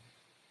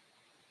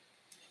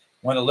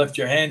 Want to lift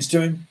your hands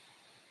to him?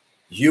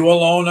 You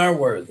alone are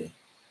worthy.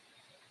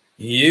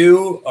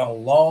 You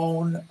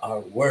alone are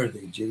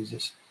worthy,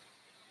 Jesus.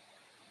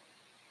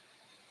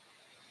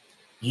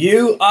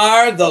 You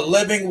are the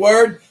living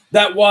word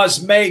that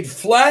was made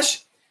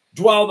flesh,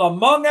 dwelled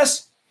among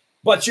us,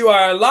 but you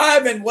are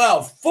alive and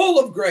well, full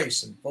of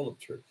grace and full of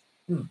truth.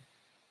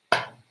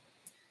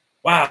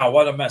 Wow,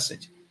 what a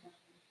message.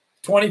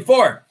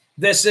 24.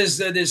 This is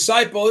the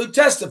disciple who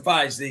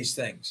testifies these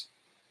things.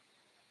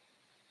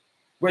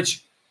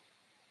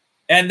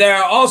 And there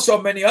are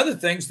also many other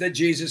things that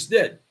Jesus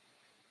did,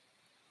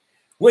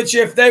 which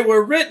if they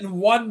were written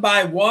one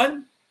by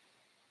one,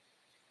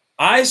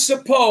 I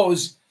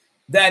suppose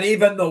that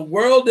even the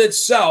world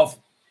itself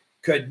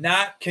could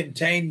not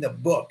contain the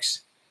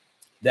books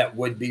that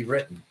would be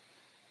written.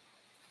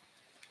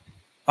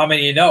 How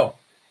many of you know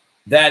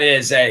that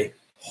is a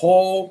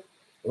whole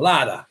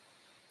lotta?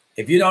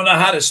 If you don't know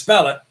how to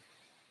spell it,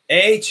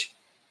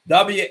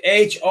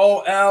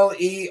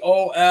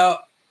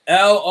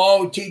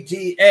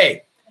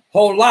 HWHOLEOLLOTTA,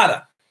 whole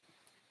lotta.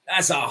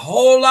 That's a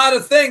whole lot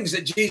of things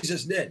that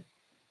Jesus did.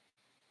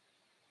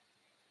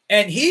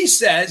 And he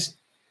says,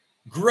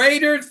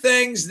 greater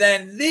things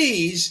than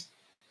these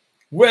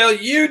will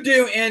you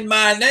do in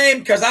my name,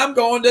 because I'm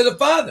going to the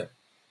Father.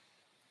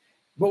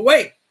 But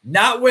wait,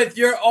 not with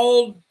your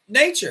old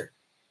nature,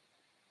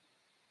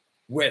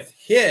 with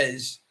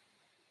his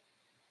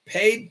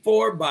paid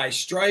for by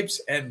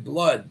stripes and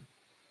blood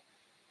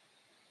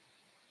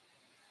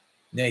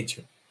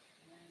nature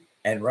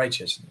and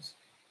righteousness.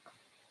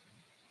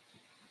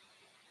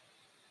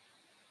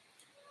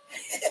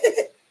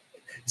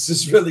 This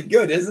is really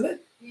good, isn't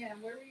it? Yeah,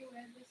 where were you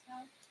at this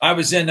time? I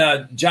was in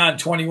John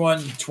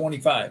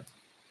 21:25.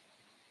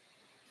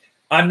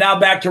 I'm now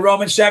back to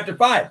Romans chapter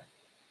 5.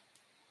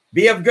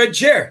 Be of good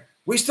cheer.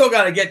 We still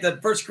got to get to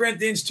 1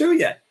 Corinthians 2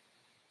 yet.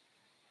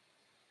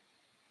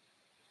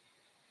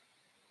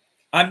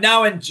 I'm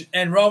now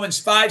in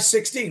Romans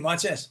 5:16.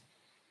 Watch this.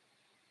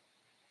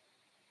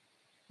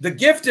 The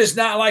gift is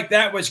not like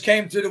that which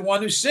came through the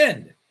one who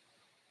sinned.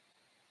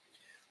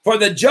 For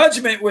the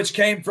judgment which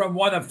came from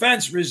one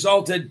offense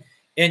resulted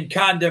in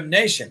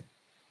condemnation.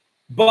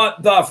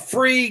 But the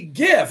free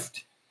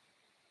gift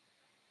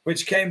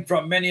which came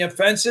from many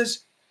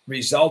offenses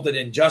resulted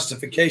in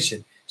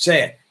justification.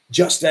 Say it,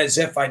 just as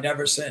if I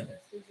never sinned.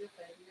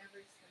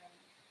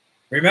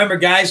 Remember,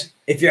 guys,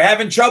 if you're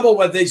having trouble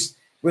with this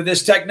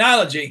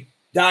technology,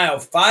 dial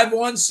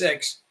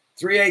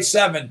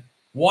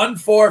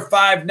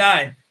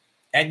 516-387-1459,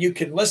 and you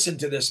can listen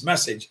to this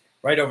message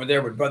right over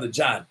there with Brother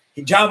John.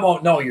 John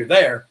won't know you're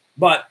there,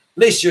 but at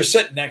least you're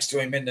sitting next to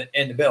him in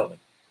the building.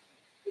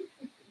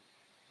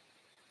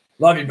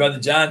 Love you, Brother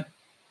John.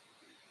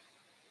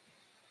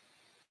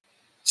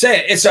 Say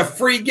it. It's a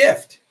free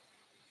gift.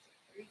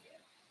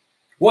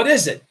 What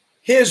is it?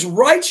 His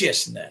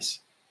righteousness.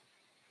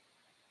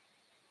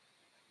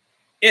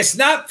 It's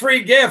not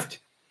free gift.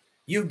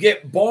 You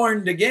get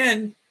born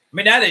again. I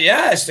mean,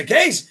 it's the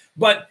case.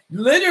 But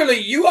literally,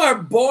 you are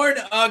born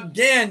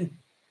again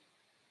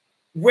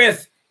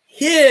with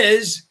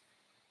his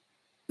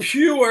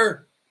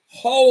pure,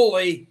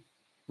 holy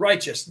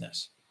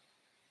righteousness.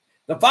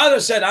 The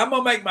Father said, I'm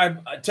going to make my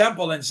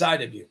temple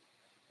inside of you.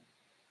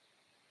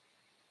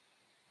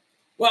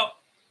 Well,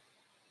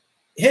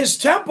 his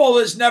temple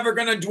is never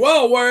going to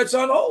dwell where it's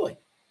unholy.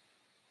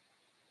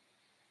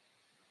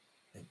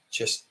 It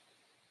just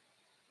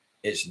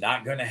is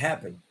not going to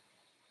happen.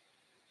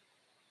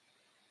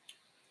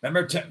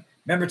 Remember,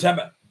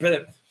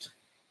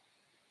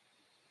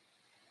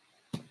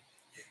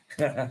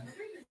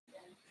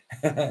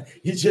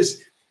 you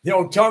just, the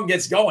old tongue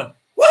gets going.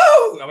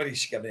 Woo! Nobody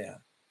should come down.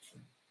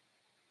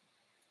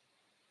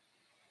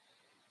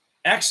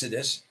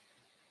 Exodus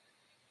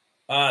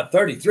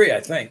 33, I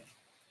think.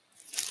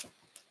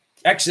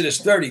 Exodus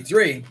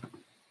 33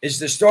 is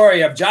the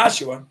story of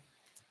Joshua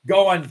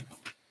going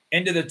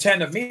into the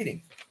tent of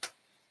meeting.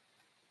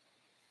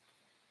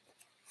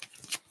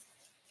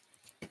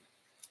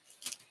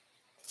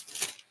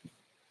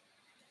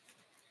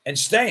 And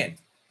staying.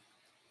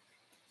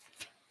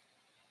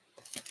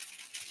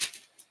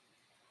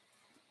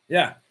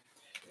 Yeah.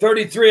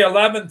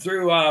 33:11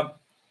 through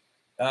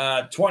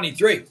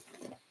 23.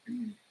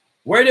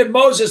 Where did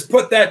Moses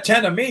put that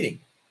tent of meeting?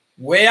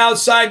 Way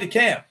outside the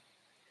camp.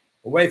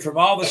 Away from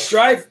all the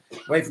strife,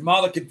 away from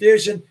all the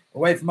confusion,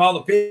 away from all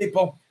the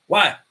people.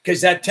 Why?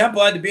 Because that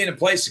temple had to be in a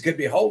place that could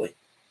be holy.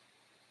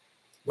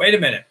 Wait a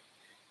minute.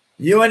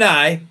 You and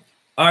I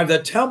are the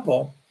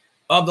temple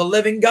of the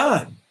living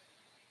God.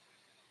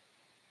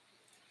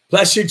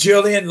 Bless you,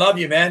 Julian. Love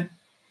you, man.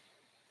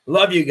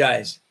 Love you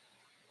guys.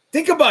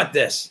 Think about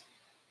this.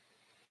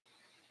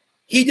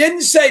 He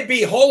didn't say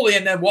be holy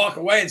and then walk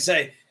away and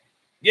say,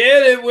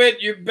 get it with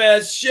your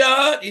best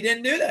shot. He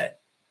didn't do that.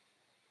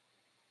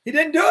 He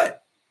didn't do it.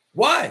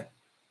 Why?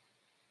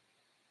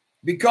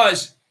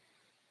 Because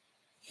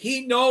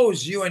he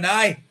knows you and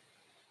I,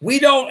 we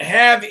don't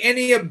have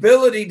any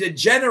ability to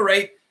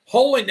generate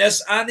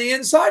holiness on the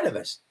inside of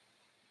us.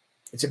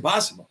 It's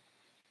impossible.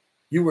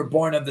 You were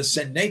born of the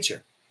sin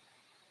nature.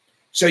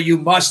 So you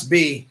must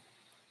be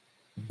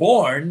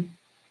born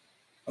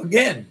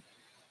again.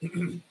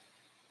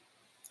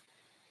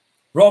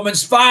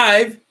 Romans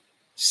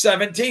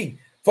 5:17.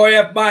 For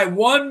if by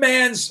one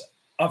man's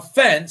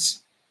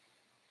offense,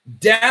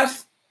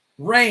 death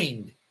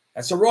reigned.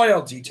 That's a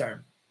royalty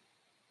term.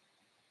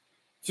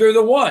 Through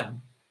the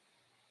one,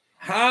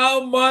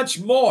 how much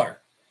more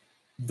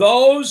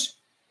those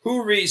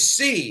who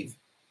receive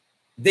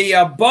the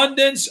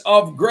abundance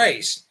of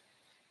grace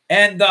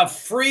and the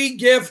free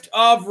gift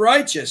of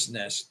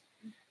righteousness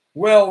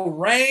will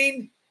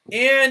reign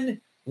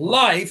in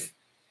life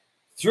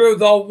through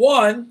the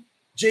one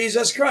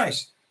Jesus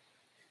Christ.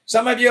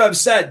 Some of you have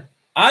said,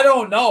 I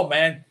don't know,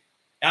 man.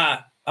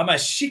 I'm a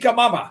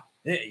shikamama.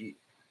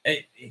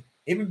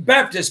 Even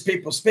Baptist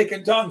people speak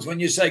in tongues when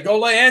you say, go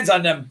lay hands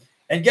on them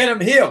and get them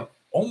healed.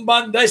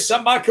 Even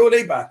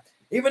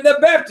the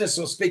Baptists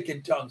will speak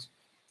in tongues.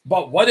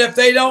 But what if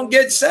they don't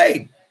get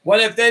saved?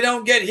 What if they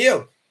don't get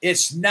healed?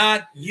 It's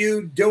not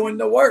you doing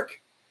the work.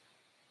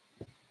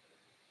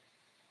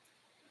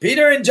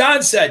 Peter and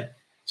John said,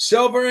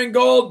 silver and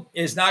gold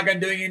is not going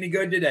to do you any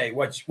good today.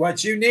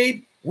 What you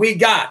need, we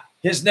got.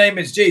 His name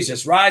is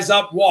Jesus. Rise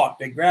up, walk.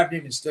 They grabbed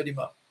him and stood him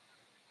up.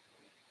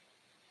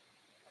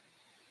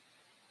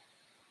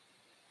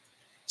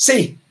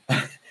 See,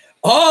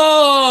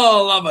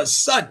 all of a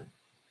sudden,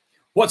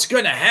 what's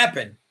going to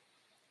happen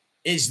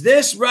is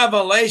this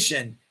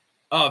revelation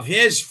of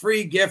his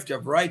free gift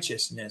of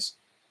righteousness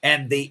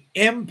and the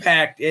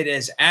impact it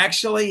has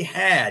actually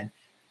had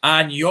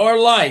on your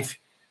life,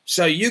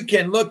 so you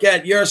can look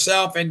at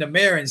yourself in the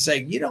mirror and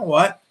say, you know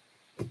what?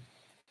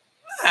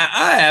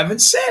 I haven't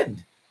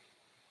sinned.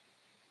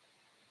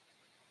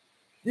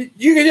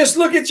 You can just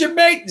look at your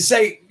mate and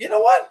say, you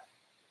know what?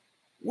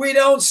 We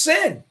don't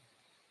sin.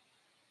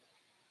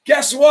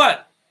 Guess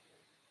what?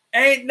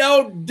 Ain't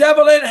no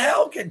devil in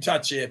hell can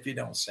touch you if you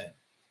don't sin.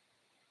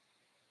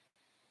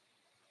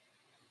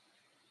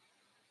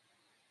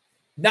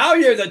 Now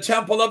you're the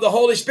temple of the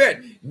Holy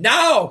Spirit.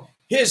 Now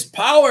his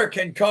power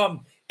can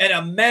come in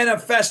a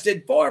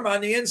manifested form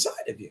on the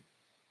inside of you.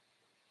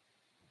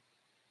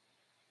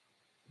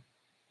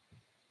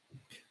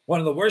 One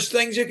of the worst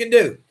things you can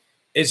do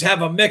is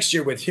have a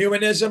mixture with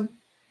humanism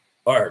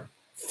or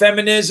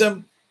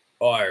feminism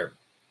or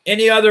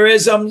any other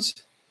isms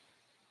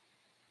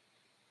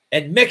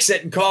and mix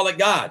it and call it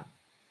God.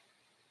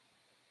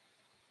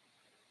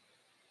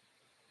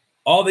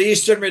 All the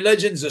Eastern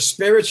religions, the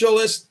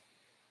spiritualists,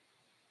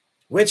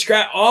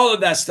 witchcraft, all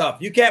of that stuff.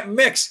 You can't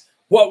mix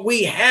what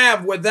we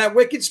have with that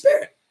wicked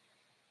spirit.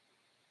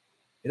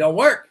 It don't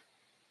work.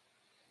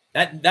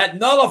 That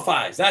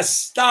nullifies, that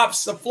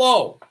stops the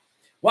flow.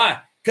 Why?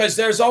 Because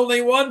there's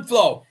only one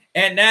flow,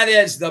 and that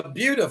is the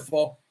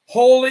beautiful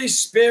Holy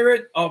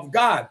Spirit of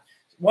God.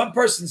 One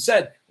person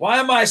said, why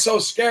am I so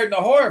scared in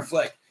a horror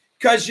flick?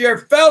 Because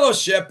you're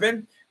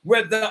fellowshipping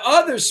with the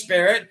other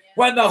spirit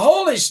when the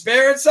Holy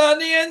Spirit's on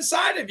the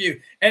inside of you.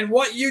 And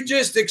what you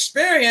just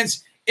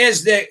experienced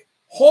is the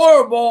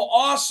horrible,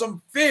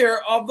 awesome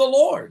fear of the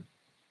Lord.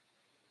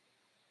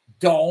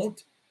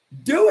 Don't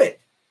do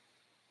it.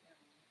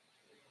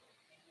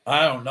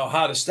 I don't know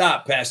how to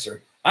stop,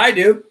 Pastor. I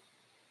do.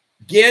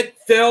 Get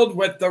filled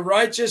with the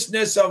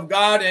righteousness of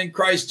God in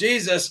Christ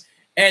Jesus,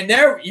 and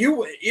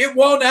it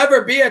won't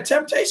ever be a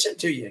temptation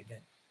to you again.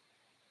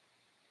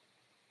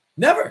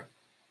 Never.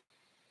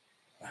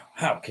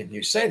 How can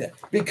you say that?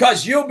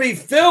 Because you'll be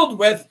filled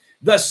with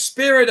the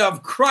Spirit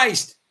of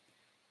Christ.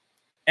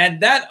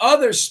 And that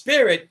other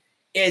spirit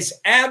is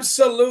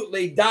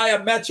absolutely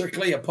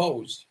diametrically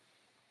opposed.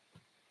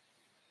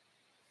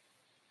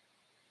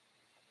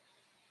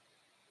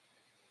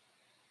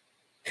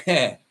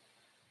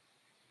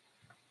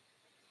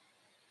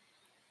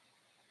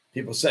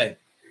 People say,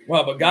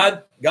 well, but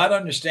God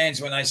understands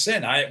when I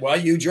sin. Well,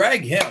 you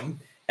drag him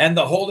and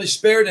the Holy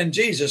Spirit and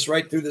Jesus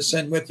right through the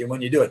sin with you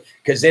when you do it,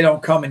 because they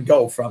don't come and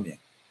go from you.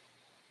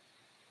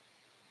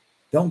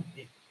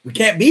 We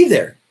can't be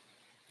there.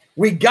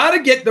 We got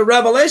to get the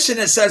revelation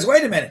that says,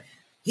 wait a minute,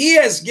 he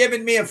has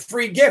given me a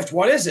free gift.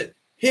 What is it?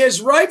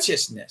 His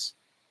righteousness.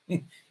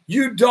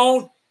 You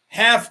don't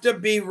have to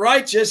be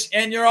righteous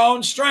in your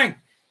own strength.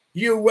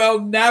 You will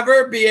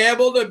never be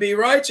able to be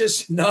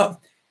righteous enough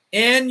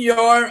in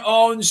your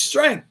own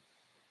strength.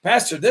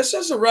 Pastor, this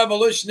is a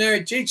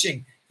revolutionary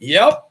teaching.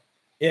 Yep,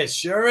 it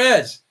sure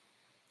is.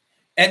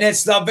 And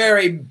it's the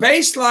very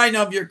baseline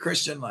of your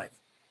Christian life.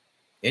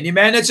 Any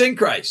man that's in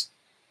Christ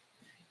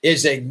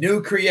is a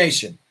new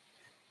creation.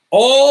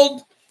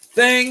 Old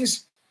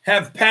things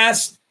have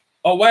passed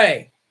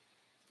away.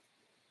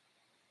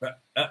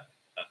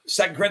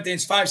 2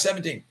 Corinthians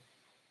 5:17.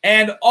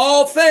 And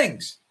all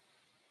things.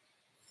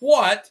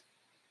 What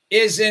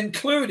is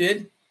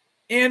included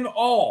in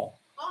all?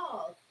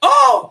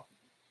 All.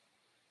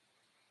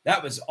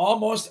 That was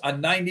almost a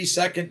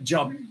 90-second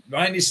jump.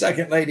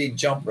 90-second lady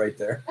jump right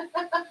there.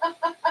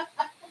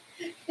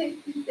 Did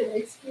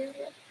I scare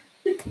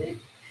you?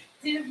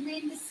 Didn't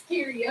mean to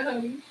scare you,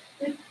 honey.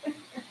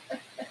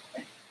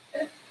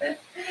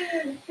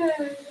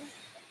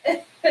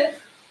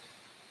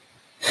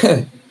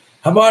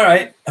 I'm all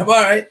right. I'm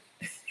all right.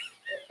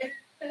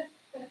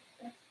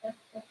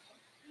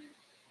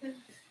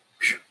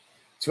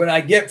 That's what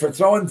I get for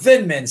throwing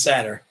thin mints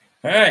at her.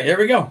 All right, here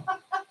we go.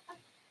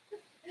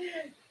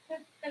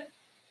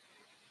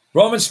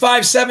 Romans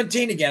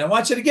 5:17 again. I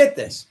want you to get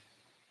this.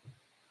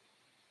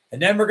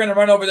 And then we're going to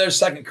run over there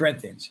 2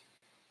 Corinthians.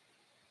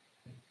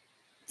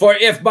 For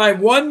if by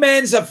one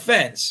man's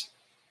offense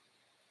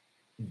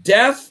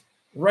death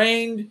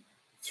reigned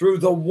through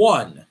the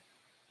one,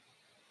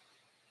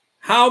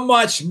 how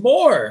much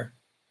more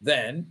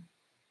then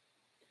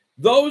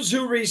those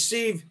who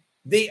receive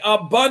the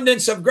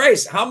abundance of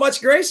grace? How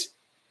much grace?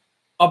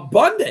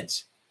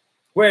 Abundance.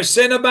 Where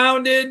sin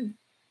abounded,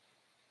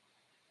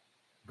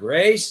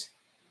 grace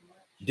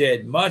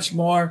did much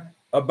more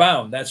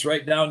abound. That's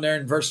right down there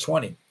in verse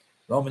 20,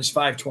 Romans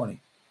 5:20.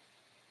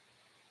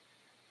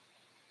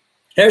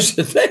 Here's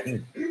the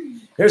thing.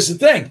 Here's the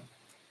thing.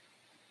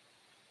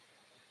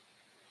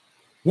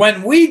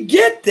 When we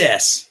get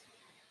this,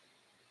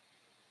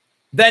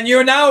 then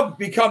you're now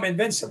become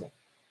invincible.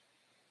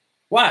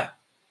 Why?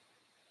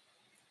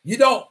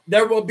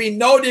 There will be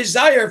no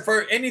desire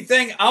for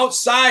anything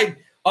outside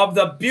of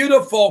the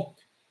beautiful,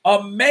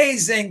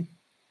 amazing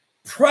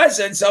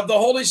presence of the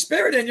Holy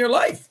Spirit in your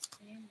life.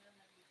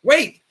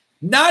 Wait,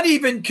 not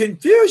even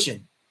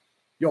confusion.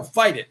 You'll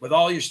fight it with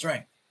all your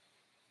strength.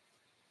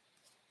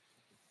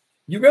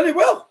 You really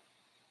will.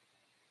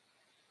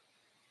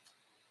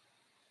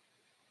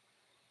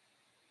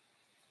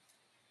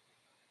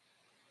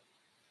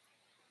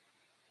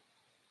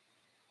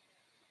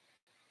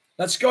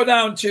 Let's go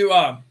down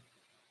to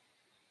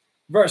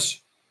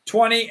verse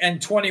 20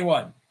 and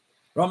 21.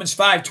 Romans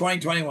 5, 20,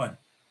 21.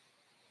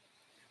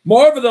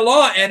 Moreover, the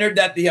law entered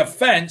that the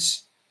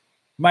offense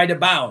might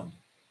abound.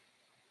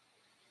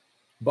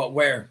 But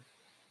where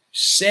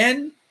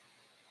sin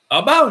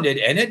abounded,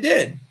 and it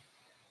did,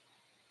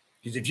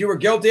 because if you were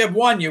guilty of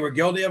one, you were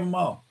guilty of them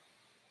all.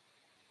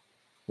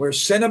 Where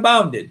sin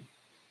abounded,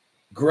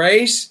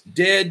 grace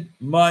did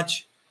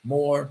much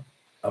more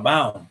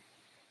abound.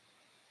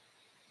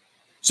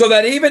 So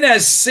that even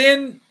as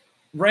sin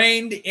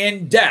reigned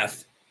in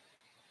death,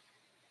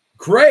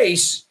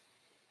 grace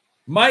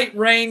might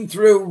reign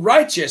through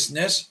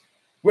righteousness,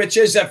 which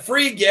is a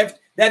free gift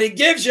that he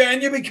gives you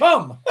and you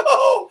become.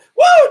 Oh,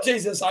 whoa,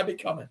 Jesus, I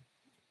become it.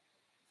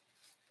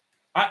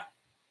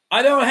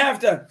 I don't have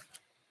to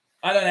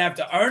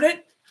earn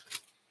it.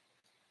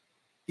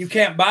 You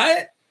can't buy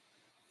it.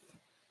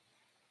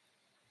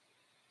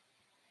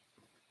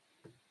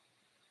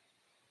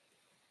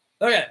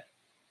 Look at it.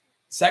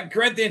 2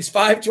 Corinthians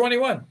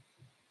 5:21.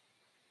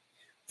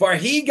 For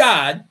he,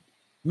 God,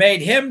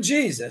 made him,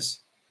 Jesus,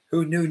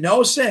 who knew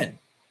no sin.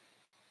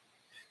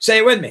 Say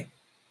it with me.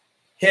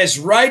 His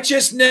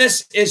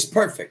righteousness is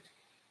perfect.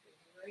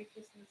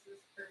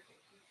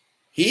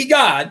 He,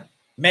 God,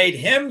 made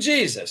him,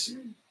 Jesus,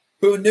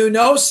 who knew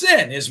no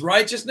sin. His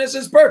righteousness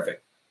is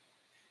perfect.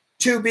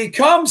 To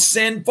become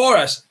sin for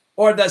us,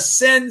 or the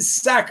sin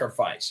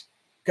sacrifice.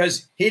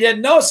 Because he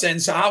didn't know sin,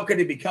 so how could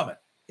he become it?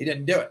 He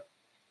didn't do it.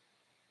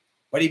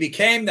 But he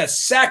became the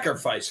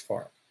sacrifice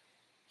for it.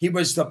 He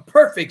was the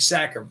perfect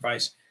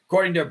sacrifice,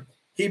 according to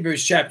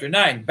Hebrews chapter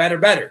 9.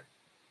 Better.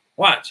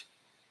 Watch.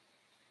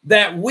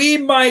 That we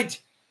might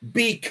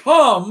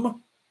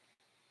become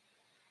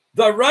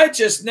the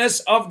righteousness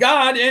of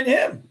God in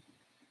him.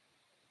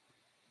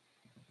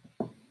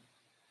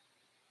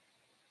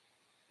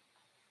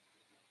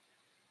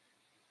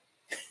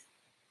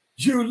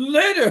 You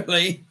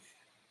literally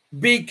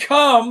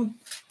become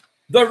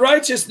the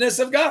righteousness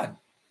of God.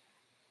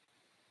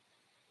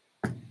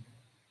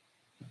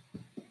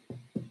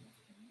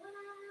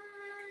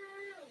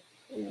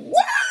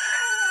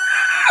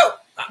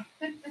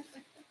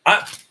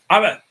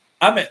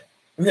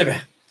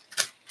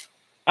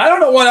 I don't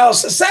know what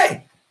else to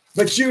say,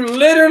 but you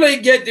literally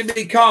get to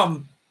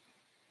become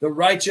the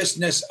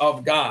righteousness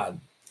of God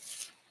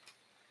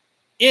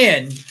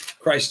in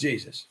Christ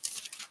Jesus.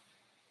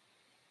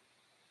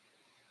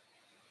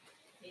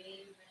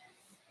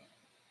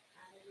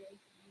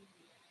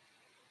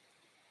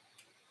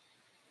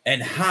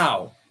 And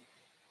how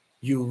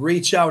you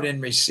reach out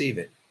and receive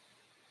it.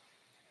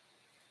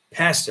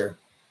 Pastor,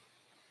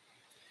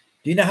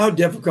 do you know how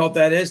difficult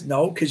that is?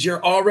 No, because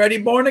you're already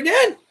born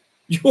again.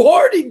 You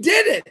already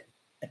did it.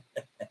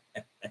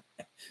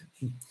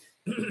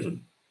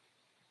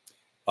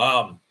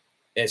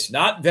 It's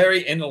not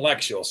very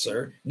intellectual,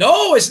 sir.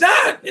 No, it's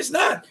not. It's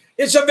not.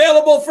 It's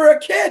available for a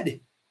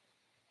kid.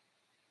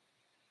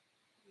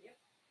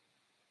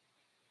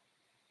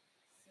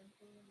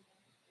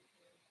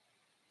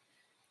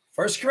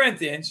 First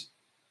Corinthians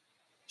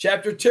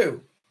chapter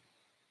 2.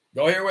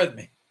 Go here with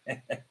me.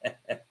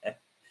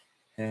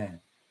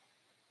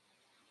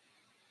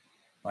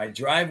 My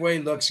driveway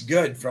looks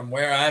good from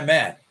where I'm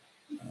at.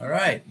 All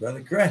right,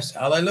 Brother Chris.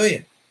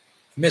 Hallelujah.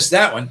 Missed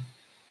that one.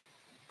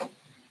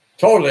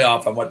 Totally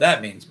off on what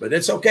that means, but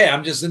it's okay.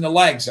 I'm just in the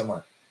lag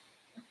somewhere.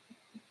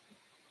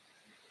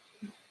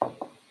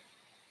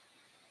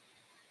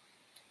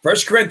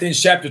 First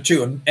Corinthians chapter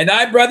 2. And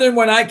I, brethren,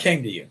 when I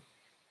came to you,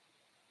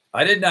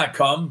 I did not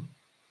come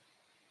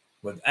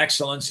with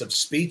excellence of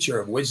speech or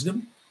of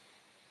wisdom,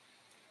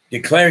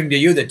 declaring to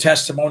you the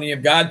testimony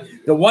of God.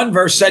 The one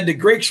verse said the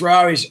Greeks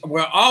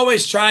were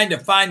always trying to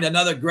find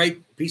another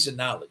great piece of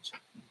knowledge.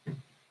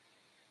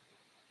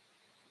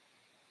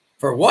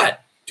 For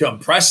what? To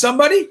impress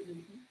somebody?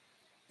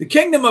 The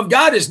kingdom of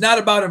God is not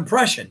about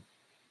impression.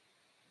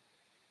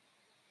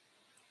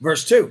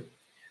 Verse 2.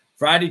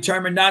 For I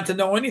determined not to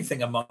know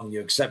anything among you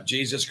except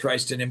Jesus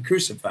Christ and him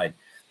crucified.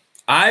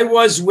 I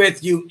was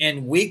with you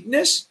in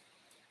weakness.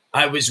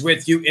 I was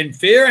with you in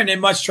fear and in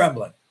much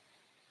trembling.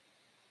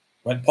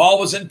 When Paul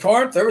was in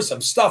Corinth, there was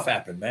some stuff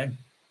happened, man.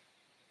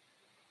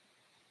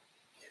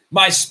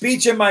 My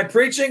speech and my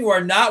preaching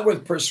were not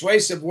with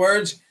persuasive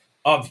words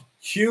of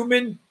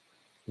human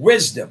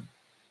wisdom,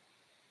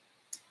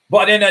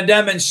 but in a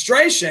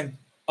demonstration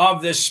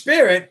of the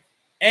Spirit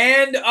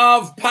and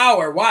of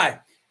power. Why?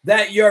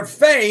 That your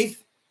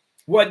faith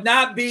would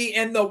not be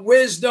in the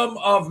wisdom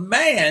of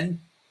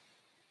man,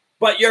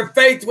 but your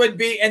faith would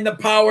be in the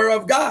power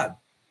of God.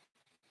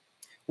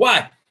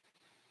 Why?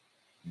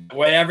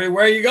 Way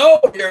everywhere you go,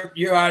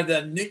 you are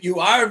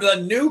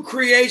the new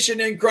creation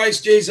in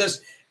Christ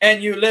Jesus,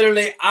 and you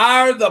literally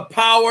are the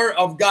power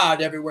of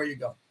God everywhere you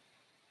go.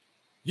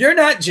 You're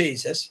not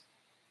Jesus.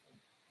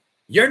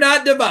 You're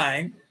not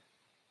divine.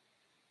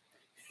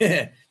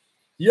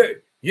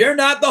 You're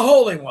not the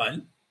Holy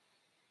One.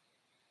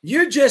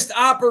 You're just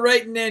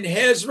operating in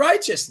his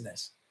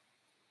righteousness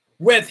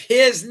with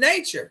his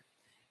nature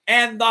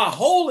and the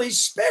Holy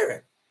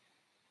Spirit.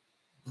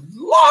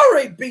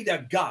 Glory be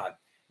to God.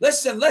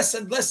 Listen,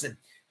 listen, listen.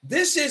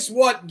 This is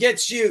what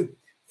gets you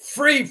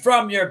free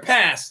from your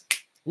past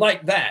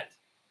like that.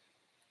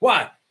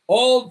 Why?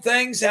 Old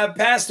things have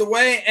passed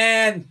away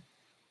and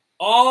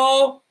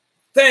all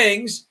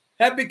things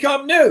have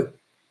become new.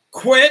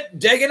 Quit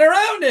digging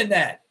around in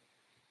that.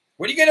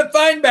 What are you going to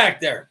find back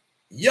there?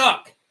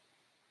 Yuck.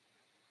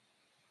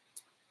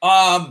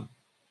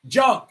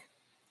 Junk.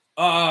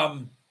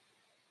 Paul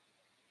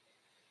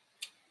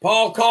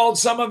called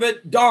some of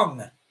it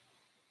dung.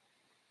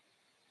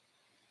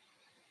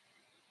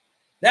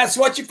 That's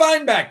what you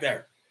find back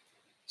there.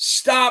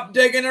 Stop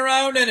digging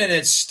around in it.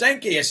 It's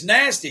stinky. It's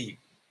nasty.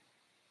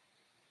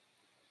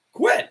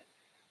 Quit.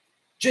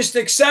 Just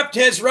accept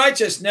his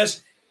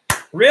righteousness.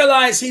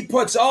 Realize he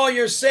puts all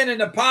your sin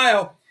in a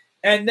pile,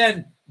 and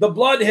then the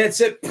blood hits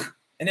it,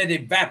 and it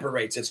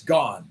evaporates. It's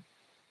gone.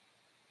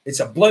 It's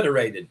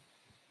obliterated.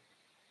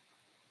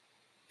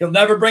 He'll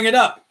never bring it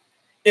up.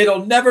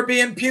 It'll never be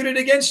imputed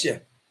against you.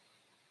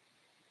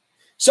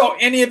 So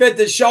any of it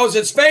that shows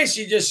its face,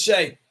 you just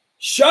say,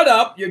 shut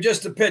up, you're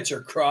just a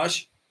pitcher,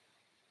 crush.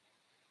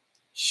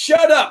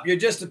 Shut up, you're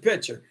just a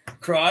pitcher,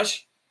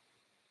 crush.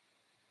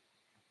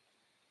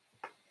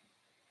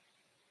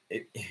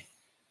 If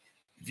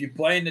you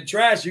play in the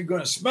trash, you're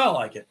going to smell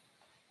like it.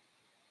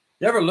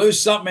 You ever lose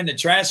something in the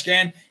trash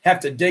can, have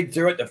to dig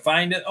through it to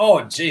find it?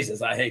 Oh,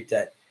 Jesus, I hate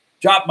that.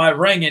 Dropped my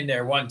ring in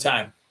there one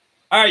time.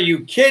 Are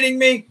you kidding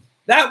me?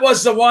 That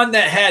was the one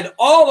that had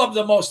all of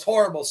the most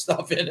horrible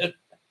stuff in it.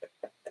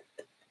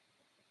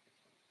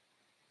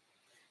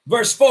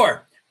 Verse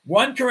 4,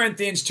 1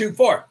 Corinthians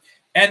 2:4.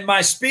 And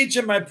my speech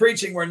and my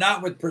preaching were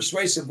not with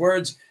persuasive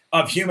words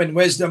of human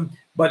wisdom,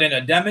 but in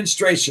a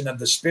demonstration of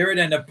the Spirit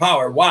and of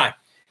power. Why?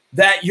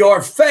 That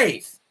your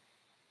faith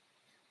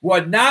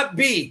would not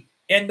be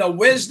in the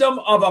wisdom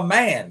of a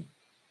man,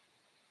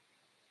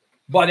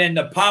 but in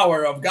the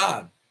power of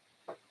God.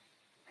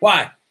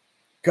 Why?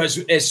 Because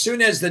as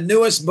soon as the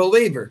newest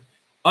believer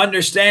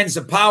understands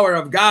the power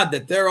of God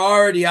that they're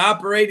already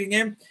operating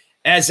in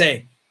as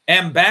an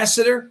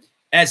ambassador,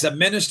 as a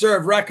minister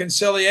of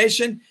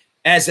reconciliation,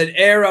 as an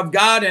heir of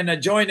God and a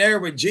joint heir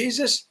with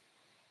Jesus,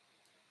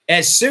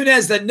 as soon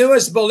as the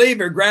newest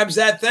believer grabs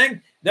that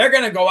thing, they're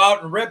going to go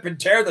out and rip and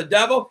tear the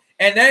devil,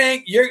 and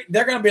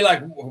they're going to be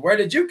like, where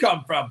did you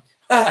come from?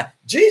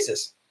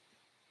 Jesus.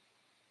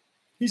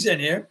 He's in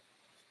here.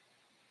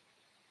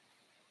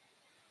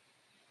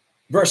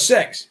 Verse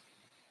 6.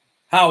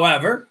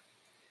 However,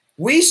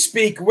 we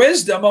speak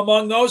wisdom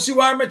among those who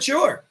are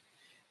mature,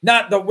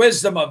 not the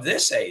wisdom of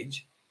this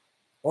age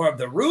or of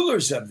the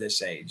rulers of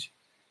this age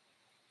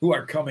who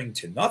are coming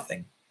to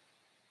nothing.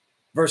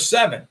 Verse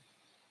 7.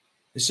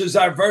 This is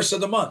our verse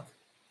of the month.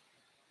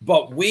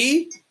 But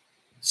we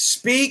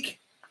speak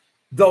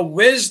the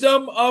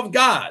wisdom of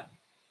God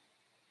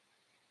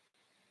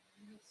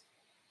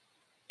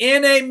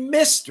in a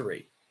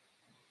mystery,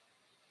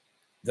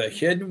 the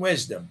hidden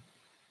wisdom,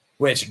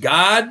 which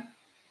God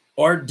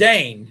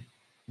ordained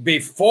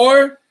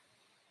before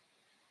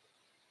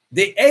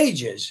the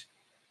ages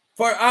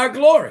for our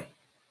glory.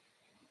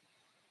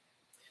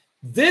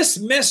 This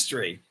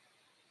mystery,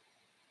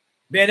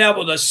 being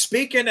able to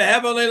speak in a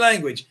heavenly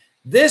language,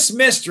 this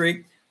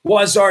mystery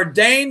was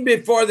ordained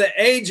before the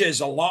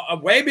ages,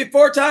 way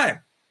before time.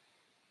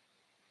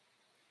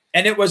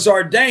 And it was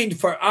ordained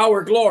for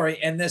our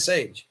glory in this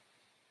age.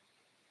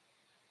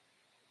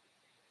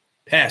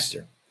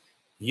 Pastor,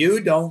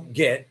 you don't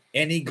get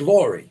any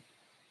glory.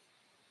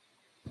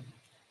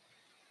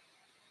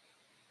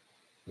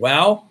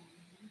 Well,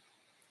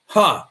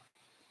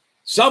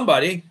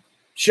 somebody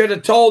should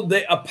have told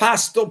the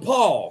Apostle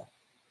Paul,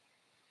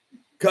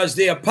 because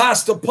the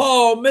Apostle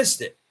Paul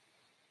missed it.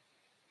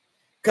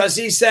 Because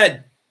he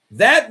said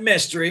that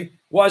mystery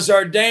was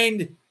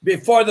ordained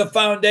before the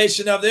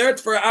foundation of the earth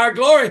for our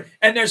glory.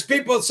 And there's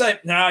people that say,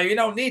 no, you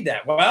don't need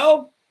that.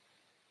 Well,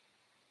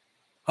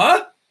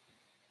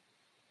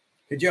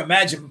 could you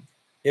imagine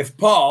if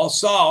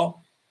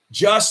Saul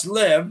just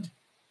lived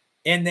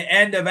in the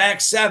end of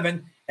Acts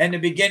 7 and the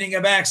beginning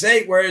of Acts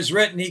 8, where it's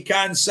written he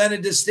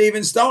consented to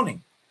Stephen's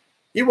stoning?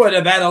 He would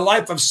have had a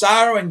life of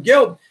sorrow and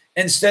guilt,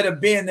 instead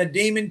of being the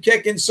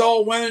demon-kicking,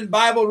 soul-winning,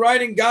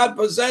 Bible-writing,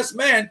 God-possessed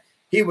man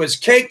he was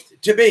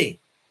caked to be.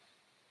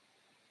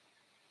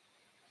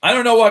 I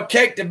don't know what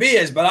cake to be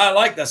is, but I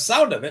like the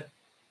sound of it.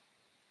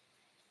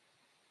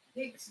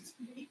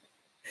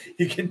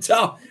 You can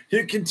tell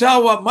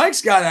what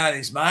Mike's got on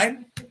his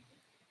mind.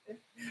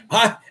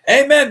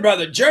 Amen,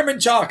 brother. German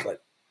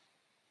chocolate.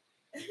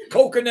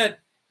 Coconut.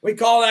 We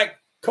call that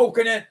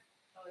coconut.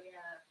 Oh, yeah.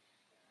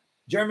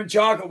 German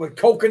chocolate with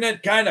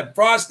coconut kind of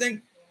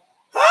frosting.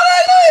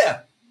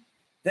 Hallelujah.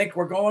 Think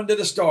we're going to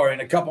the store in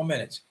a couple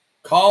minutes.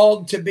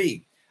 Called to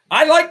be.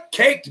 I like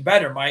caked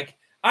better, Mike.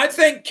 I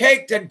think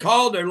caked and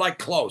called are like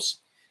close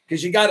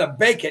because you got to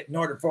bake it in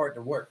order for it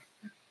to work.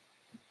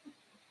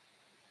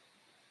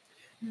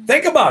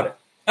 Think about it.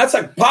 That's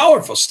a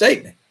powerful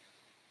statement.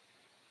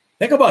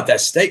 Think about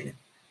that statement.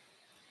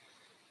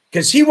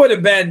 Because he would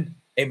have been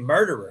a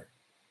murderer.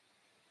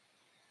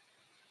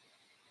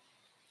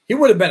 He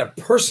would have been a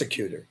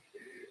persecutor.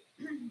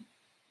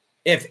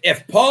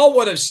 If Paul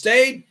would have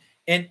stayed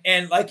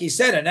and like he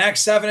said in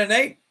Acts 7 and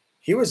 8,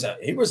 he was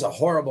a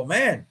horrible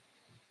man.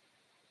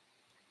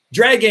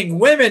 Dragging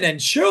women and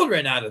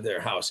children out of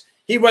their house.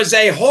 He was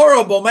a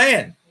horrible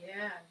man.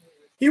 Yeah.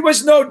 He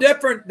was no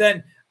different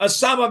than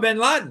Osama bin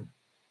Laden,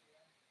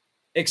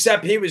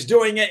 except he was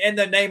doing it in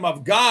the name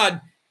of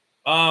God,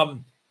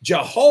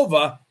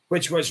 Jehovah,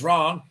 which was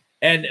wrong.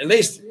 And at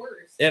least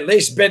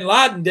bin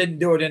Laden didn't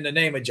do it in the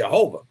name of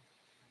Jehovah.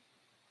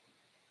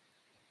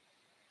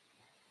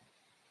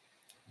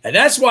 And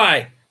that's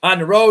why on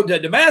the road to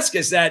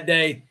Damascus that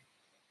day,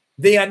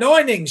 the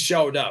anointing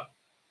showed up.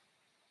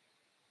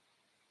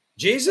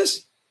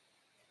 Jesus.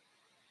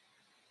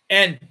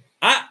 And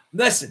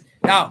listen,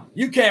 now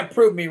you can't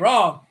prove me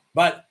wrong,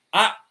 but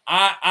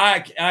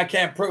I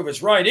can't prove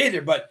it's right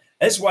either. But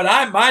that's what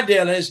my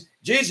deal is.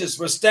 Jesus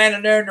was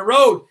standing there in the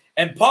road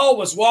and Paul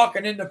was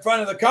walking in the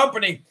front of the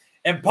company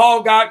and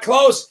Paul got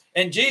close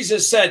and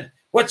Jesus said,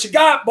 "What you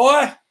got,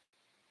 boy?"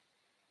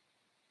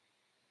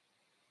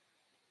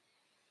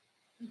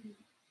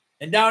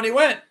 And down he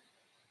went.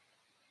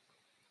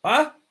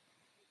 Huh?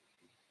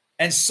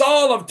 And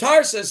Saul of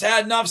Tarsus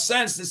had enough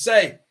sense to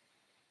say,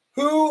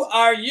 "Who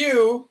are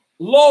you,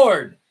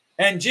 Lord?"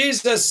 And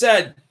Jesus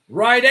said,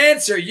 "Right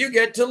answer, you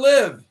get to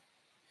live."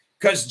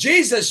 Because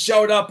Jesus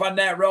showed up on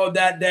that road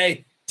that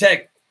day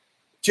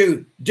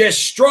to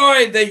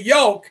destroy the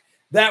yoke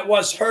that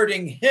was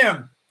hurting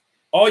him.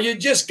 Oh, you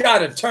just got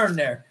to turn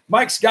there.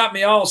 Mike's got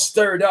me all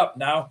stirred up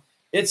now.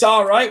 It's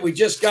all right. We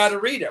just got to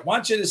read it. I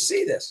want you to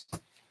see this.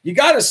 You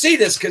got to see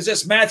this because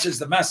this matches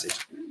the message.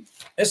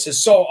 This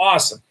is so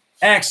awesome.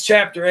 Acts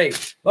chapter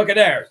 8. Look at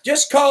there.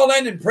 Just call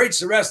in and preach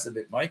the rest of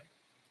it, Mike.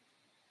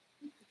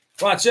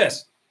 Watch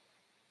this.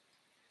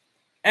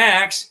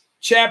 Acts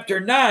chapter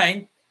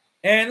 9.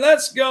 And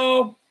let's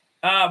go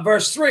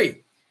verse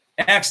 3.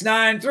 Acts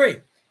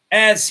 9:3.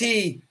 As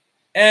he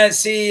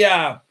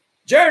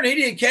journeyed,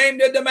 he came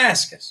to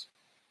Damascus.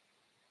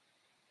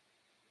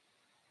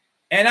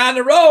 And on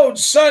the road,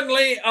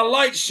 suddenly a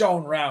light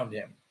shone round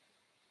him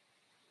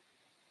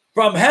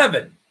from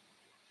heaven.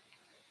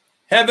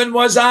 Heaven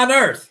was on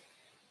earth.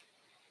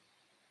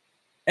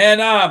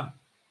 And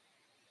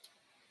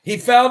he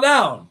fell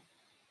down.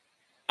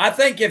 I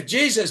think if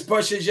Jesus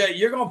pushes you,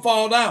 you're going to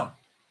fall down.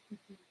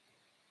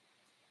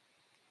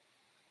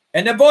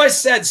 And the voice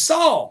said,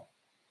 "Saul,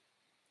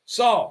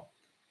 Saul,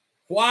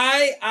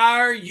 why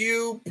are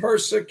you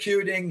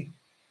persecuting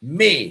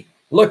me?"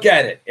 Look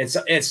at it.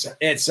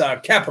 It's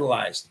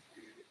capitalized.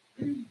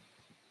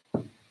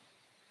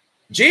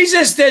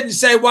 Jesus didn't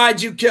say, "Why'd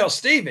you kill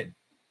Stephen?"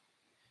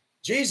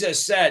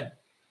 Jesus said,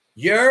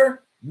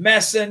 "You're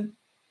messing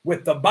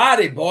with the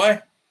body,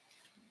 boy."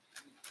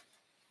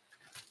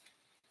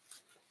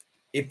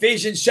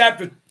 Ephesians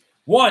chapter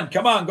 1.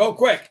 Come on, go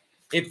quick.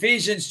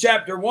 Ephesians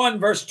chapter 1,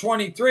 verse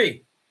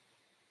 23.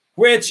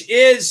 Which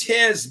is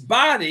his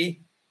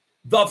body,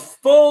 the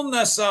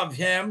fullness of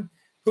him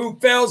who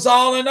fills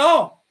all in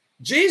all.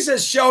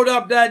 Jesus showed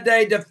up that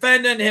day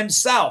defending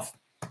himself.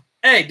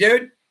 Hey,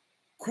 dude,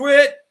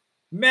 quit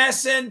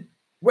messing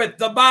with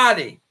the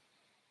body.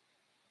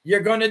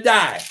 You're going to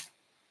die.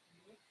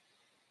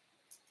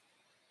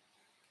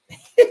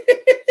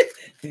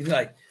 He's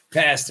like,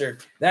 "Pastor,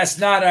 that's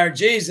not our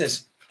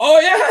Jesus." Oh,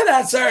 yeah,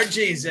 that's our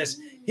Jesus.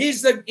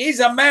 He's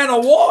a man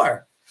of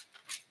war.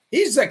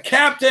 He's the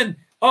captain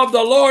of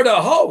the Lord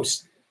of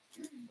hosts.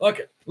 Look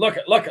it.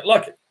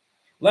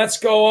 Let's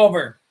go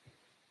over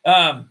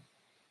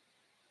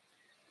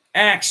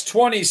Acts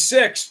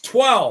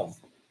 26:12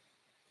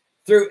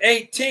 through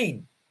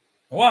 18.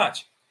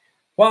 Watch.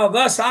 While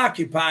thus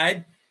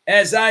occupied,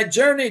 as I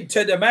journeyed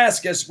to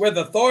Damascus with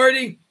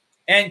authority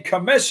and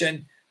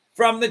commission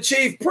from the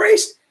chief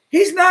priest.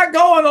 He's not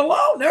going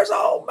alone. There's a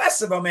whole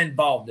mess of them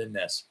involved in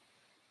this.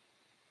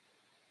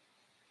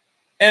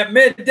 At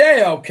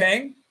midday, O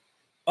king,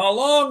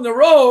 along the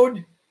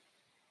road,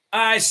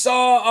 I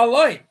saw a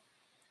light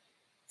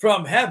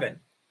from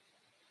heaven,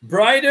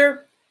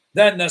 brighter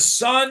than the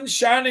sun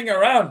shining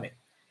around me,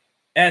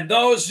 and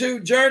those who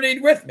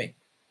journeyed with me.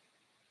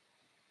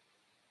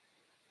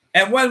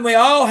 And when we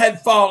all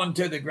had fallen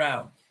to the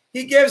ground,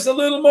 he gives a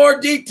little more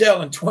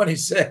detail in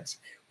 26.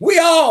 We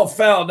all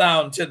fell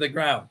down to the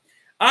ground.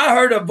 I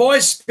heard a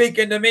voice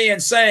speaking to me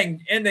and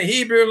saying in the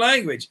Hebrew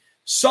language,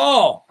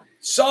 Saul,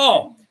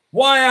 Saul,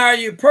 why are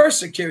you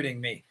persecuting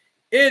me?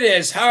 It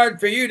is hard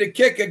for you to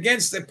kick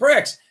against the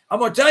pricks. I'm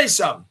going to tell you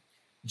something.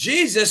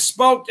 Jesus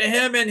spoke to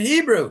him in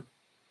Hebrew.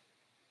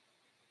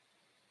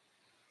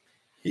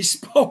 He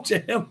spoke to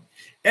him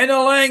in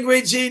a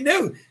language he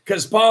knew,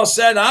 because Paul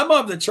said, I'm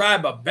of the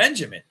tribe of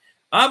Benjamin.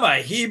 I'm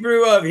a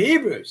Hebrew of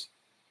Hebrews.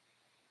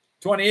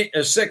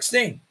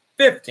 16,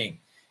 15.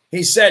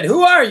 He said,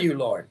 who are you,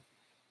 Lord?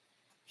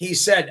 He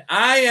said,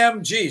 I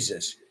am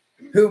Jesus,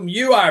 whom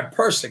you are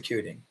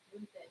persecuting.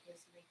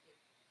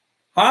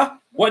 Huh?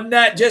 Wouldn't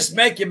that just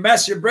make you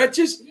mess your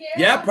britches?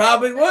 Yeah,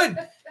 probably would.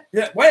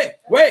 Yeah, wait.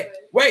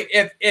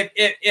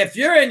 If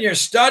you're in your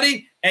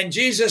study and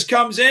Jesus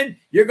comes in,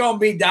 you're going to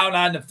be down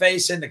on the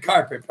face in the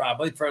carpet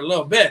probably for a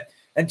little bit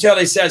until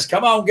he says,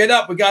 come on, get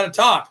up. We got to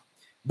talk.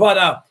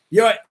 But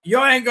you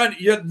ain't going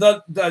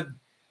to,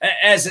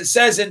 as it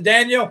says in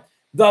Daniel,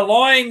 the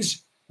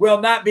loins will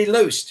not be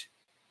loosed.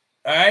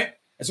 All right.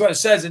 That's what it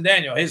says in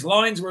Daniel. His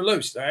loins were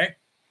loosed. All right.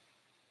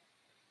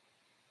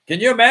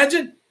 Can you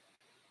imagine?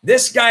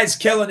 This guy's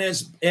killing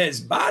his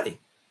body.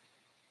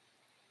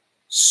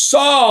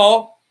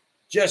 Saul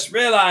just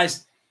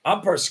realized,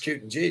 I'm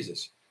persecuting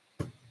Jesus.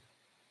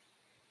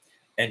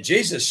 And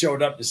Jesus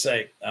showed up to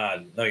say,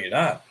 no, you're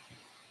not.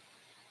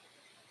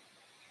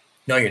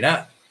 No, you're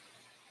not.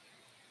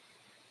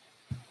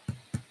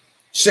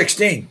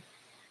 16,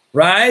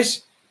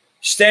 rise,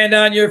 stand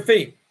on your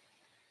feet.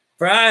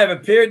 For I have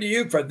appeared to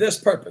you for this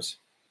purpose,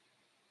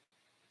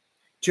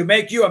 to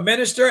make you a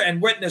minister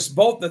and witness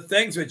both the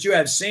things which you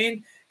have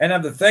seen and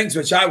of the things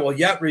which I will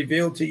yet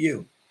reveal to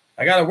you.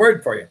 I got a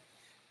word for you.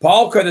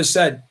 Paul could have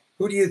said,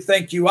 who do you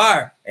think you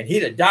are? And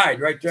he'd have died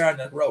right there on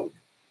the road.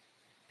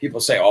 People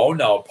say, oh,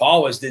 no,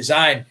 Paul was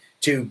designed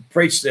to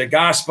preach the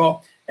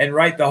gospel and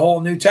write the whole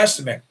New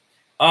Testament,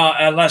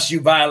 unless you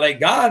violate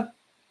God.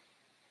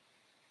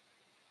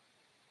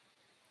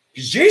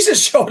 Because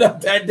Jesus showed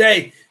up that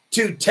day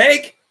to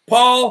take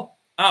Paul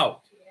out.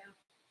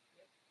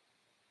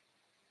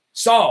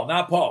 Saul,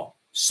 not Paul.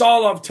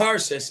 Saul of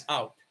Tarsus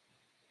out.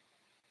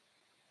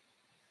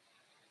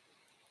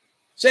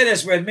 Say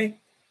this with me.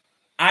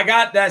 I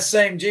got that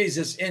same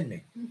Jesus in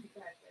me.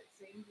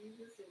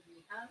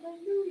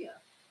 Hallelujah.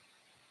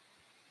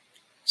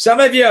 Some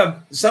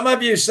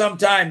of you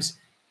sometimes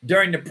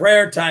during the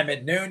prayer time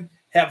at noon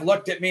have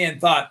looked at me and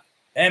thought,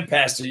 "And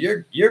Pastor,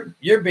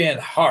 you're being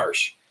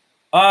harsh."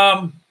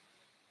 Well,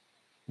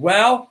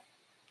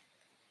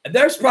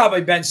 there's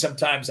probably been some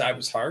times I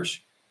was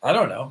harsh. I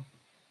don't know.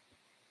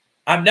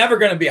 I'm never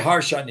going to be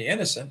harsh on the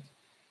innocent.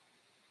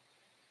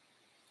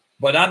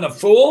 But on the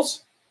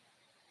fools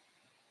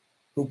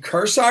who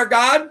curse our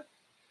God,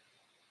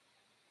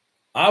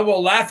 I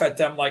will laugh at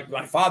them like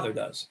my Father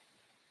does,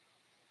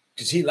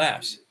 because he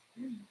laughs.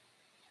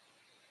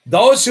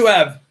 Those who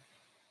have,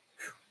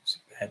 it's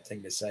a bad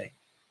thing to say,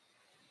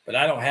 but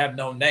I don't have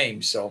no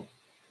name, so,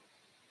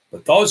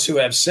 but those who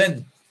have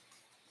sinned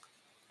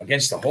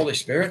against the Holy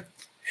Spirit,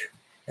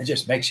 it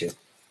just makes you,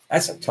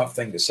 that's a tough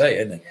thing to say,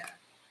 isn't it? Yeah.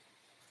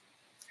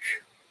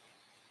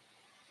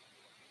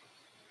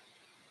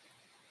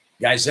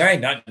 Guys, there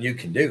ain't nothing you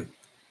can do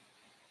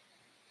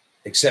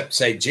except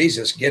say,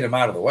 Jesus, get them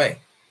out of the way.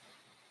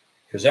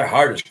 Because their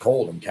heart is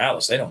cold and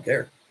callous. They don't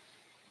care.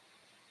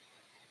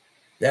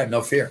 They have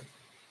no fear.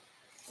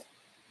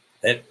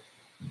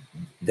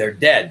 They're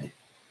dead.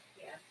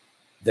 Yeah.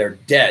 They're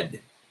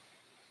dead,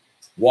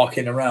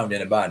 walking around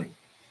in a body.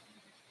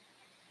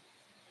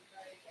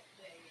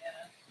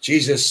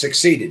 Jesus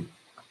succeeded.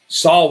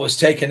 Saul was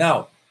taken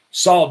out.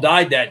 Saul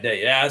died that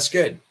day. Yeah, that's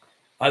good.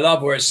 I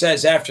love where it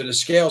says after the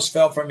scales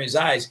fell from his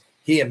eyes,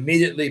 he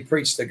immediately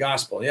preached the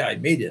gospel. Yeah,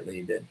 immediately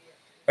he did.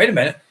 Wait a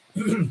minute.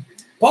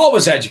 Paul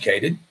was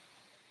educated.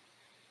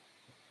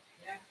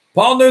 Yeah.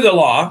 Paul knew the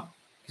law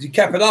because he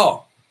kept it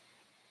all.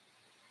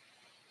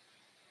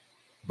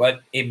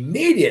 But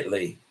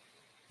immediately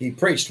he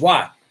preached.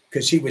 Why?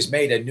 Because he was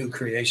made a new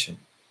creation.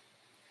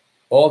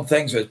 Old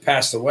things had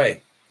passed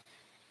away.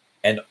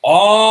 And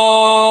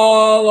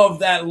all of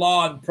that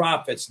law and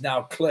prophets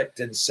now clicked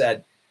and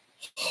said,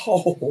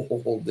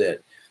 hold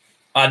it.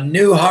 A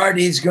new heart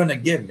he's going to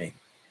give me.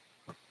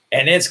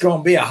 And it's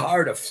going to be a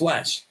heart of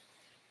flesh.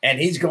 And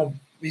he's going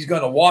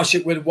to wash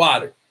it with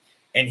water.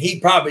 And he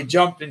probably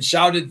jumped and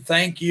shouted,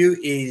 thank you,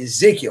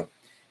 Ezekiel,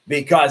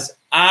 because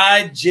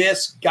I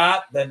just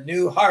got the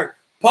new heart.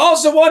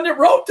 Paul's the one that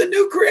wrote the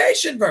new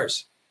creation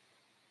verse.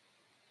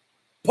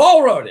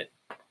 Paul wrote it.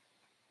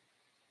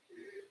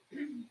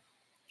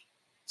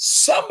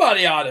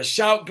 Somebody ought to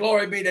shout,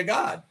 glory be to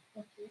God.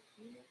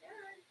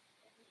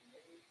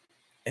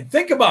 And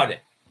think about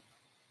it.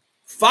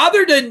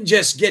 Father didn't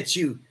just get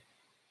you.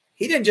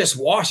 He didn't just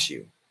wash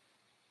you.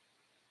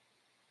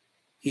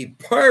 He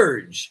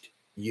purged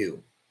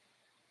you.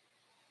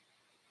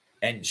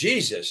 And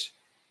Jesus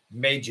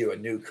made you a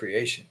new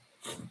creation.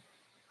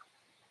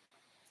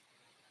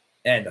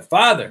 And the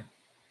Father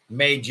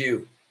made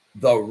you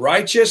the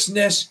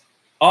righteousness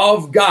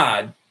of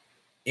God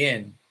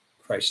in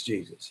Christ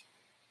Jesus.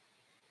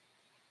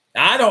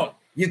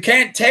 You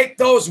can't take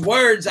those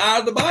words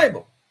out of the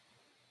Bible.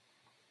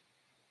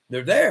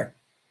 They're there.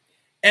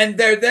 And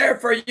they're there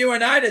for you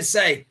and I to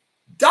say,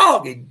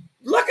 doggy,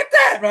 look at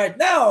that right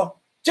now.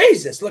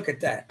 Jesus, look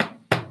at that.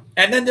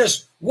 And then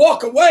just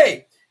walk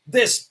away.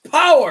 This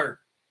power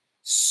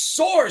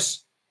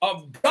source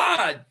of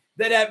God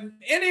that at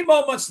any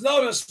moment's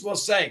notice will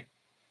say,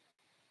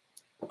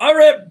 I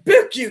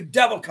rebuke you,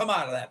 devil, come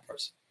out of that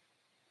person.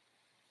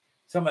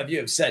 Some of you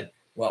have said,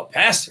 well,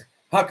 Pastor,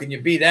 how can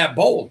you be that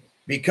bold?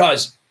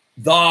 Because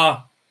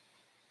the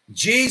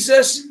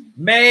Jesus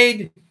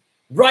made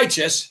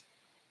righteous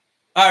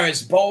are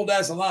as bold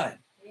as a lion.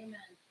 Amen.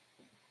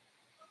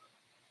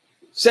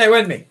 Say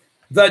with me.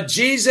 The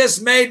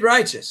Jesus made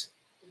righteous.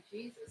 The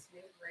Jesus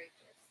made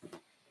righteous.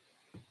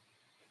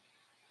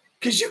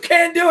 Because you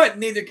can't do it,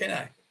 neither can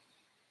I.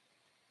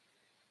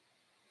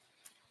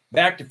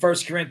 Back to 1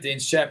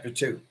 Corinthians chapter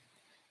 2.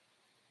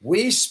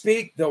 We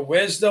speak the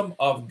wisdom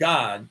of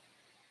God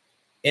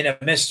in a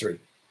mystery.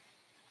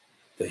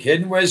 The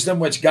hidden wisdom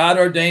which God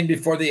ordained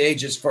before the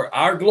ages for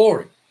our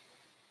glory.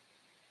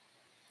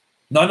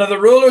 None of the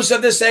rulers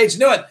of this age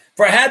knew it.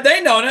 For had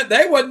they known it,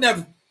 they wouldn't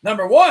have,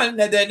 number one,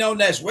 had they known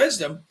this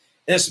wisdom,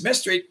 this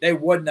mystery, they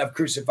wouldn't have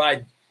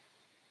crucified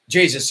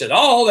Jesus at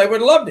all. They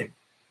would have loved him.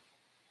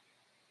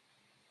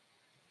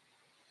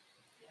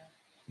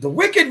 The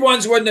wicked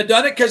ones wouldn't have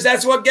done it because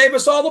that's what gave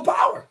us all the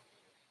power.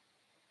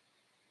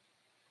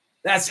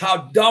 That's how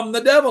dumb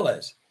the devil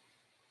is.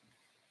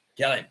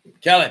 Kill him,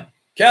 kill him,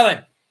 kill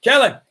him,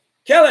 kill him,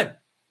 kill him.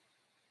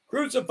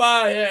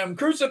 Crucify him,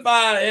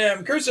 crucify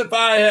him,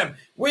 crucify him.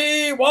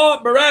 We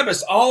want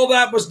Barabbas. All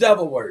that was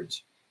devil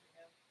words.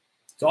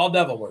 It's all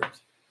devil words.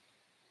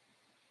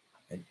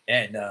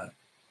 And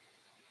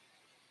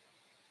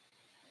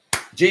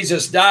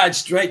Jesus died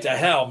straight to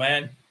hell,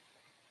 man.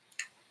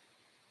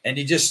 And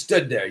he just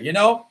stood there, you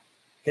know?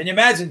 Can you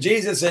imagine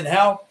Jesus in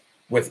hell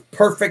with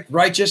perfect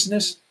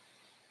righteousness?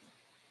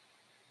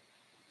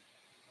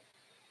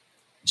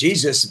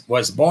 Jesus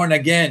was born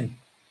again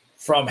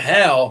from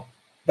hell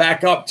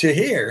back up to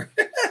here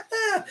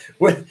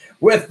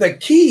with the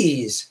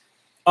keys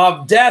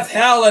of death,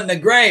 hell, and the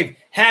grave,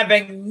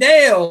 having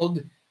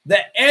nailed the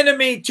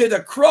enemy to the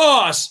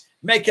cross,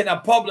 making a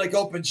public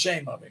open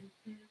shame of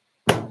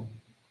him.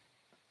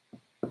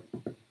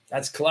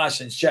 That's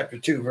Colossians chapter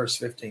 2, verse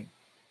 15.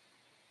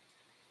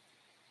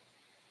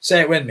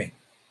 Say it with me.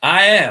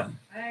 I am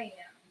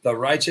the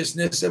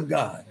righteousness of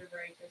God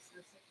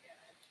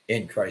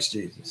in Christ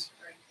Jesus.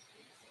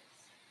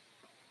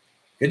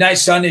 Good night,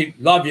 Sonny.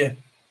 Love you.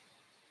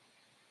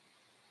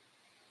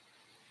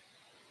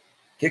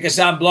 Kick us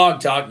on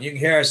Blog Talk, and you can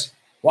hear us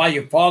while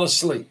you fall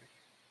asleep.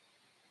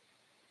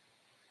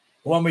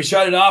 When we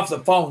shut it off, the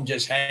phone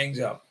just hangs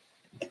up.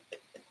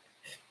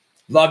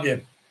 Love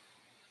you.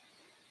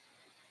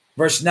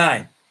 Verse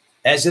 9,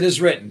 as it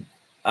is written,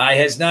 eye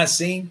has not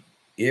seen,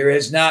 ear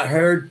has not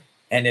heard,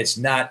 and it's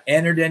not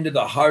entered into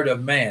the heart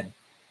of man,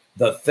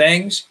 the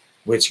things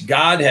which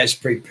God has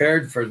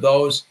prepared for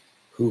those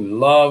who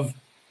love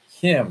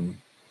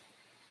him,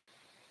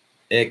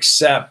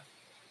 except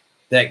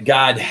that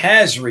God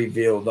has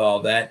revealed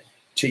all that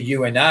to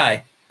you and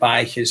I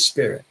by his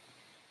Spirit.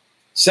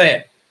 Say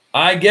it.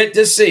 I get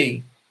to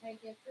see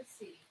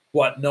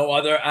what no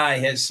other eye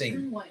has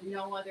seen. What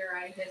no other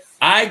eye has seen.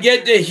 I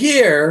get to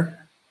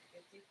hear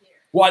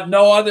what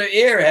no other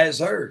ear has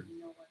heard.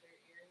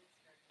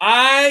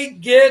 I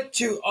get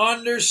to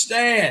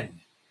understand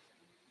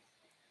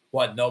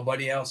what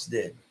nobody else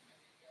did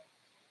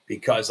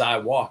because I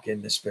walk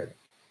in the Spirit.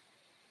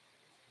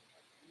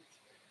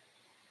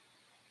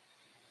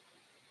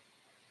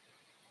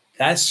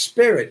 That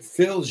Spirit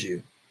fills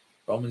you.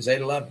 Romans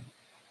 8:11.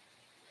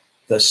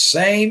 The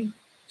same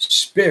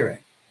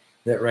Spirit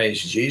that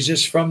raised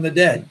Jesus from the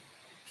dead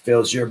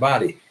fills your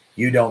body.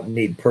 You don't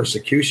need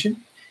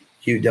persecution.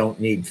 You don't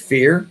need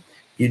fear.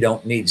 You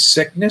don't need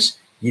sickness.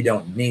 You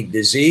don't need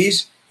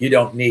disease. You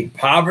don't need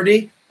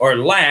poverty or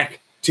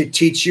lack to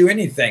teach you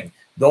anything.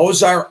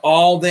 Those are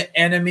all the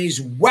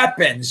enemy's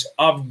weapons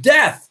of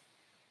death.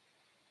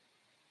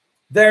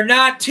 They're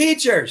not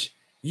teachers.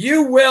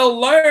 You will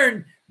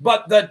learn,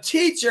 but the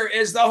teacher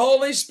is the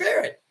Holy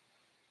Spirit.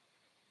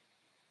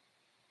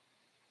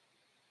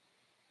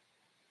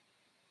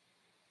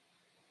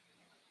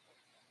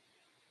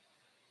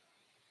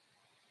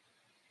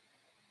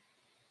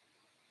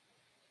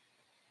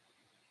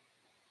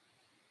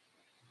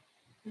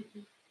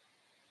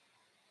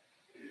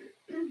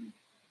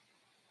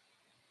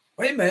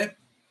 Wait a minute.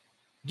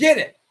 Get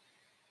it.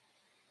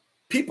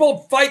 People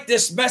fight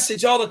this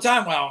message all the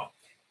time. Well,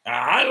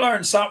 I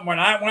learned something when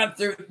I went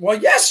through. Well,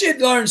 yes, you'd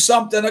learn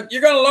something.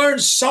 You're going to learn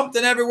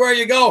something everywhere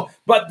you go.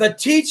 But the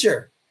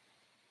teacher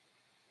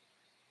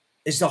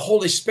is the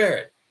Holy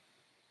Spirit.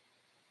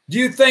 Do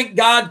you think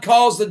God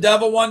calls the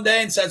devil one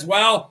day and says,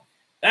 well,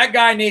 that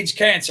guy needs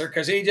cancer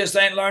because he just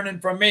ain't learning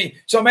from me.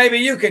 So maybe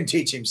you can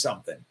teach him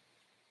something.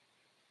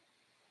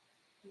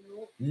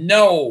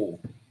 No.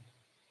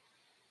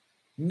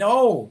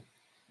 No.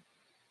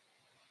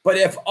 But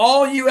if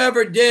all you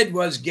ever did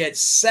was get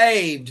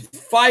saved,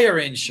 fire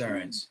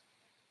insurance,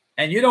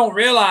 and you don't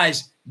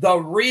realize the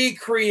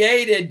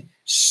recreated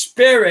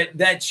spirit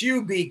that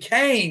you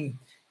became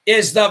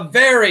is the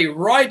very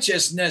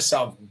righteousness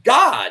of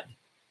God,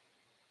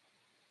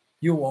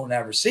 you won't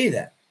ever see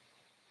that.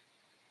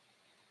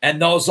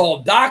 And those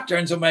old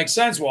doctrines will make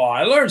sense. Well,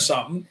 I learned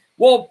something.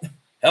 Well,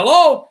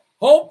 hello.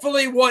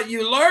 Hopefully what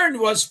you learned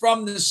was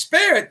from the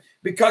Spirit,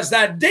 because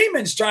that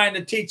demon's trying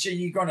to teach you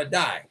you're going to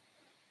die.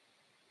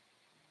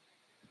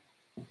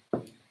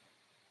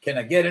 Can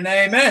I get an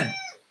amen?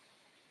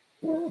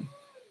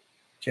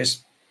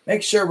 Just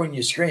make sure when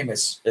you scream,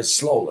 it's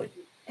slowly.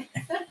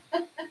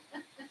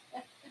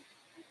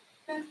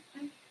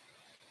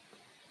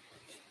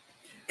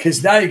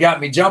 Because now you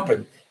got me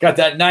jumping. Got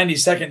that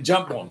 90-second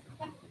jump going.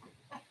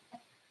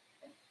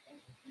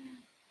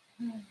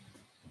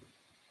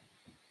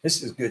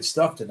 This is good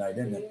stuff tonight,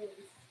 isn't it?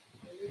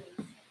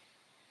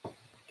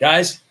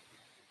 Guys,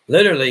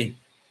 literally,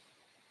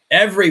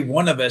 every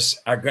one of us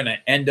are going to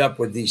end up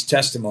with these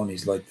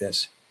testimonies like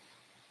this.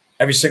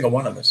 Every single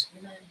one of us.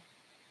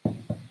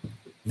 Amen.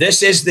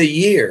 This is the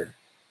year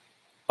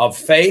of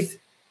faith,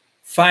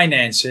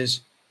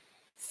 finances,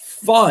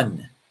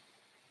 fun,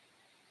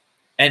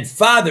 and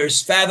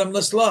Father's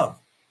fathomless love.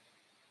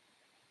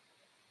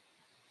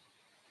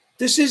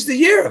 This is the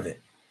year of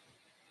it.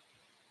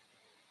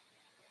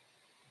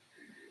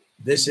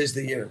 This is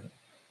the year of it.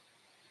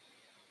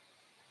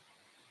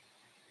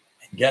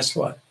 And guess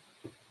what?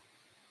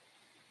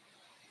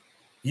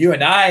 You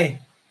and I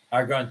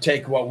are going to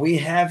take what we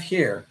have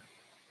here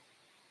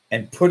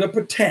and put up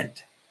a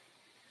tent.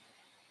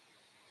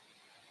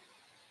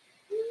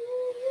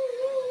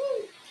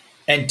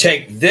 And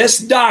take this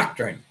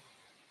doctrine,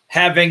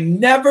 having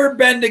never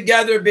been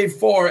together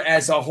before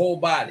as a whole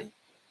body,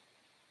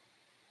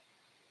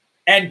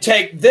 and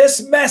take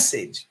this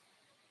message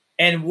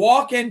and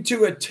walk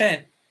into a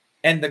tent,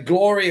 and the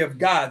glory of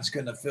God's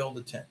going to fill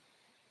the tent.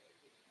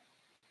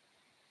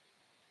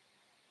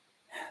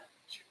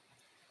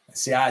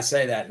 See, I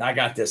say that, and I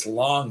got this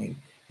longing.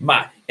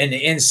 In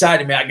the inside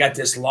of me, I got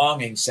this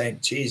longing saying,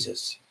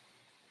 Jesus,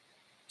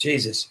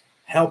 Jesus,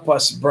 help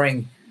us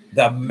bring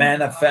the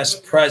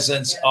manifest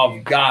presence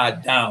of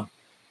God down.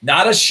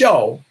 Not a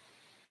show,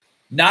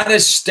 not a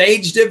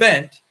staged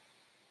event,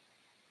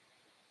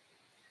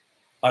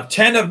 a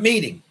tent of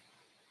meeting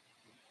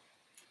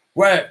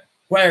where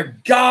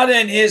God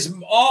in his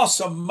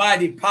awesome,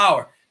 mighty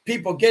power,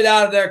 people get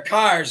out of their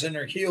cars and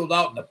they're healed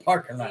out in the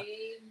parking lot.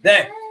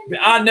 They're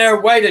on their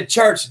way to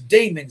church,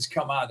 demons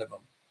come out of them.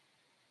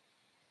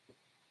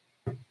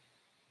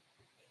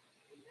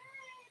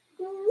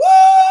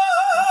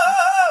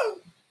 Whoa!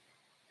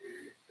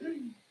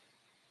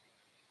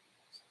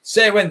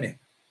 Say it with me.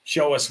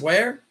 Show us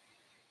where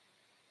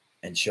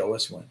and show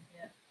us when.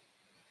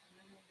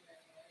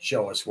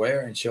 Show us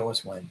where and show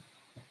us when.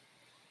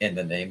 In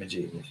the name of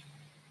Jesus.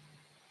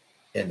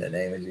 In the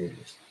name of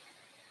Jesus.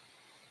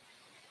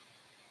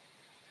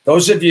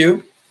 Those of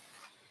you,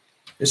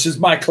 this is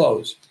my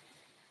close.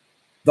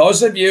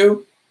 Those of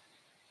you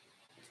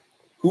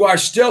who are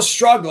still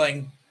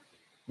struggling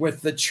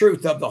with the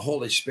truth of the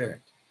Holy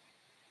Spirit.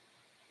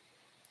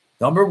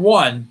 Number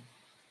one,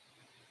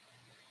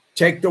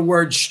 take the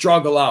word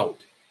struggle out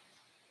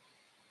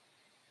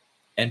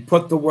and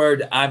put the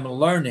word I'm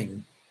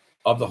learning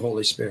of the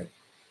Holy Spirit.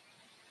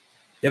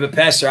 Yeah, but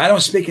Pastor, I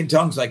don't speak in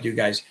tongues like you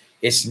guys.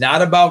 It's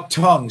not about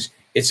tongues.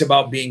 It's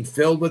about being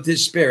filled with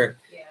his Spirit,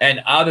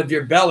 and out of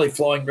your belly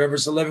flowing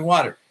rivers of living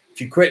water. If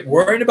you quit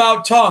worrying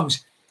about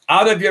tongues,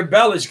 out of your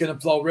belly is going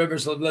to flow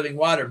rivers of living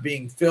water,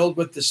 being filled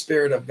with the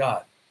Spirit of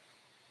God.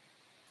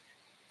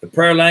 The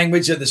prayer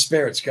language of the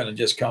Spirit's going to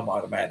just come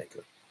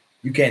automatically.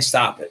 You can't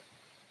stop it.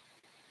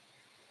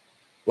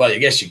 Well, I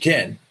guess you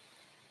can,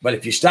 but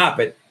if you stop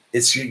it,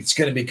 it's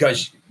going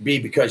to be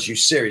because you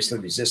seriously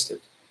resist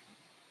it.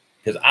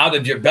 Because out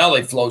of your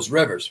belly flows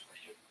rivers.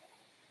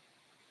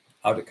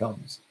 Out it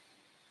comes.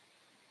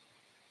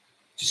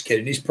 Just get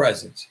in his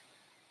presence.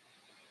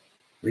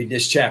 Read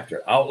this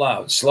chapter out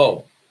loud,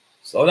 slow.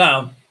 Slow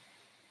down.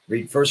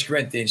 Read 1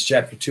 Corinthians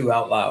chapter 2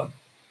 out loud.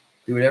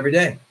 Do it every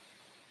day.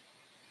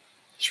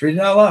 Just read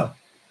it out loud.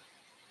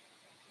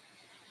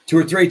 2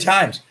 or 3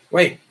 times.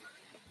 Wait,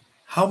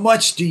 how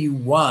much do you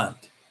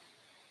want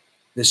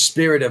the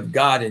Spirit of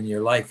God in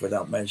your life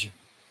without measure?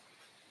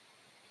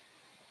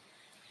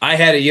 I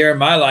had a year in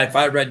my life,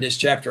 I read this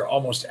chapter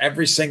almost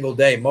every single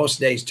day, most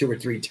days 2 or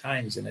 3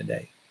 times in a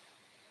day.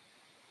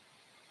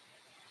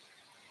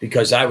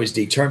 Because I was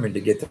determined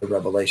to get the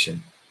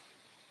revelation.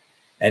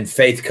 And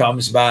faith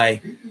comes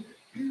by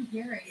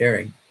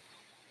hearing,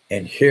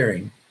 and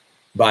hearing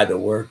by the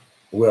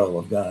will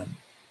of God.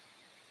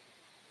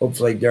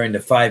 Hopefully during the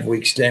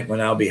 5-week stint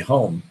when I'll be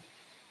home,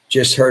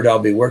 just heard I'll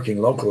be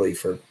working locally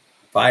for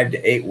 5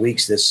 to 8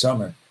 weeks this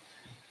summer.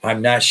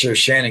 I'm not sure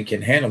Shannon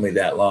can handle me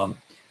that long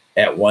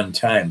at one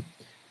time.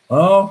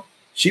 Oh,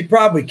 she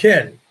probably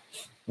can.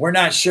 We're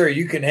not sure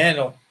you can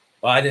handle.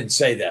 Well, I didn't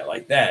say that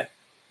like that.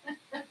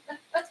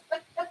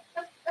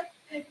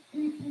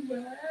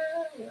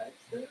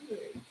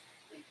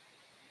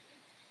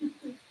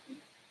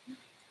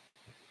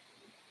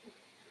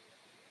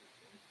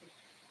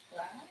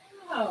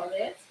 Wow,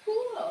 that's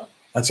cool.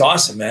 That's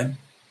awesome, man.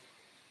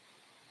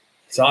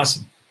 It's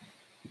awesome.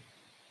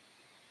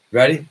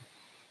 Ready?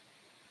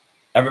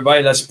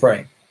 Everybody, let's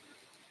pray.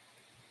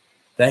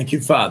 Thank you,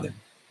 Father,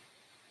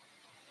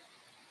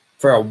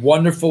 for a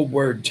wonderful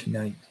word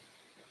tonight.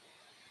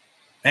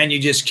 And you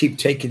just keep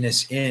taking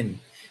us in.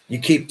 You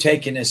keep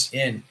taking us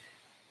in.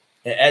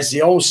 As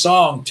the old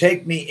song,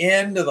 take me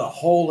into the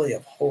Holy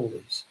of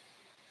Holies.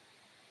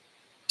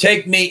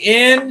 Take me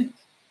in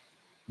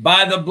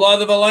by the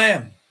blood of a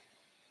lamb.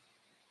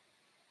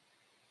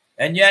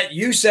 And yet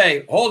you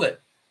say, hold it.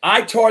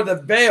 I tore the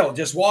veil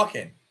just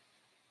walking.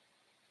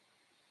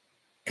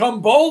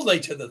 Come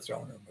boldly to the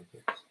throne room of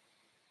grace.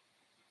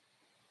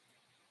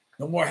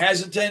 No more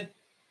hesitant,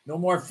 no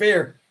more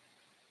fear.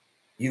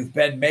 You've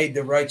been made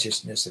the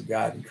righteousness of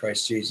God in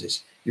Christ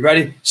Jesus. You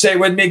ready? Say it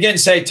with me again.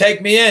 Say,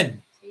 take me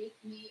in. Take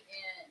me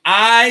in.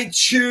 I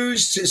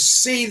choose to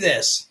see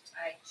this.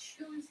 I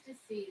choose to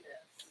see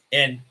this.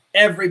 In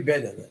every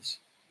bit of this.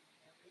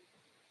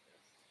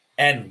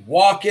 And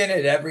walk in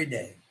it every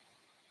day.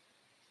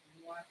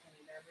 Walk in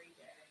it every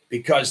day.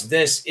 Because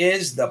this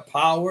is the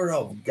power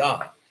of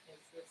God.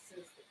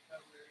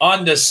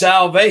 Unto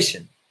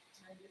salvation.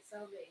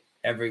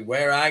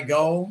 Everywhere I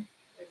go,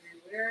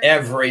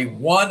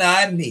 everyone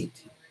I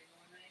meet,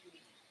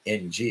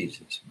 in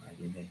Jesus'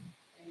 mighty name.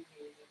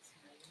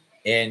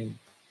 In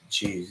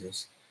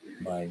Jesus'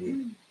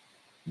 mighty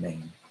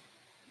name.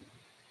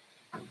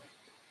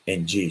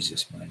 In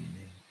Jesus' mighty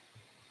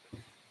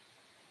name.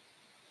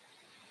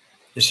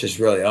 This is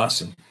really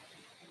awesome.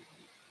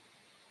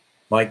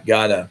 Mike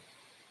got a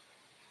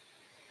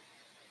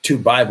 2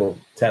 Bible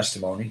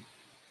testimony.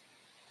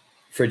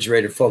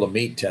 Refrigerator full of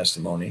meat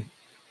testimony.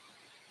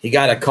 He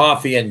got a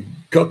coffee and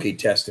cookie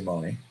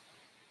testimony.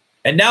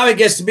 And now he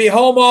gets to be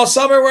home all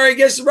summer where he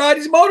gets to ride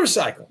his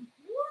motorcycle.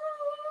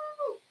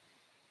 Woo!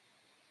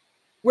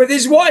 With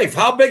his wife.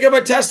 How big of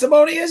a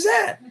testimony is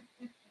that?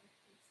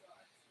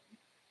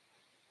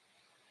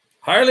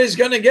 Harley's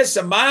going to get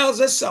some miles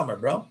this summer,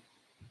 bro.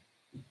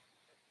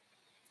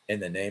 In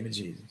the name of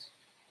Jesus.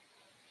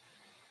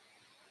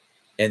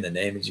 In the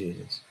name of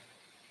Jesus.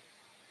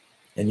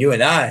 And you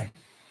and I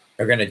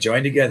are going to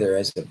join together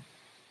as a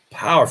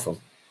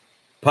powerful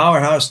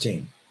powerhouse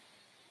team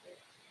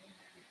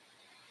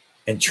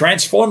and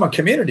transform a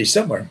community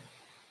somewhere.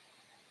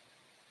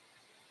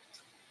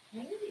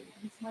 Maybe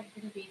it's not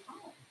going to be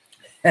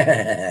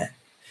home.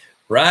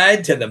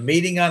 Ride to the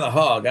meeting on the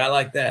hog. I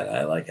like that.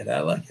 I like it.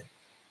 I like it.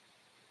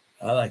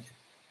 I like it.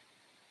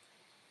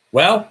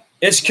 Well,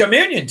 it's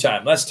communion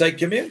time. Let's take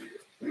communion.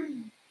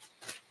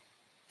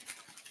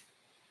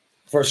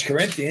 1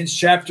 Corinthians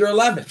chapter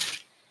 11.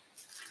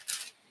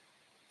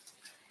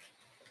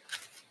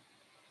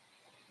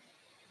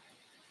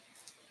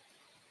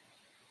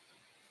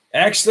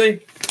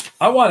 Actually,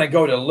 I want to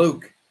go to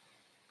Luke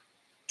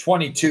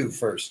 22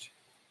 first.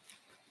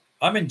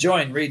 I'm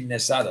enjoying reading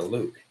this out of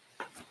Luke.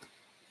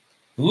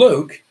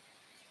 Luke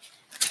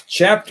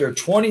chapter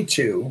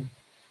 22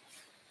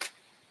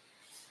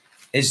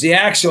 is the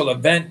actual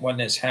event when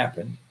this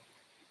happened.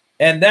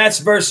 And that's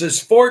verses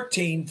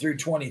 14 through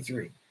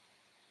 23.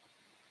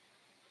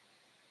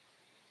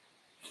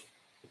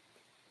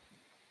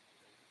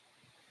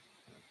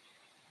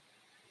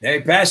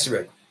 Hey, Pastor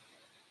Rick,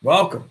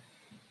 welcome.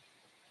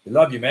 We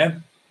love you,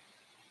 man.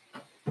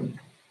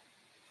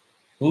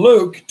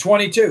 Luke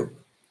 22.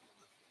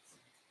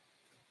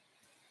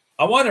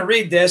 I want to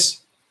read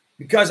this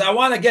because I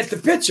want to get the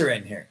picture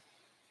in here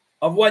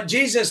of what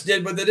Jesus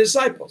did with the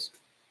disciples.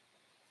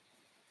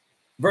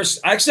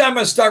 Actually, I'm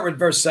going to start with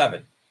verse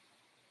 7.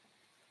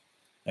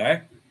 All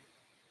right.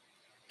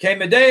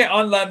 Came a day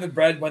unleavened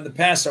bread when the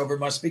Passover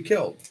must be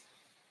killed.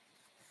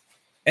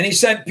 And he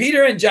sent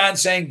Peter and John,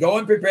 saying, go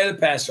and prepare the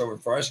Passover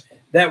for us,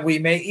 that we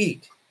may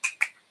eat.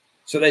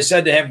 So they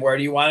said to him, where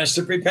do you want us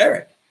to prepare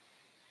it?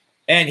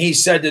 And he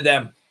said to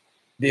them,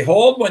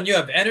 behold, when you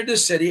have entered the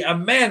city, a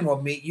man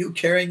will meet you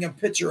carrying a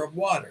pitcher of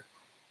water.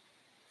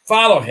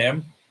 Follow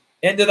him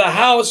into the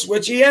house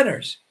which he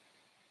enters.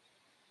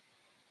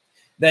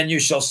 Then you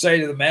shall say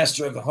to the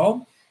master of the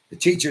home, the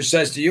teacher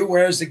says to you,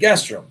 where is the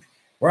guest room,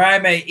 where I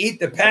may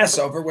eat the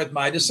Passover with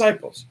my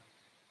disciples?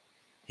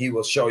 He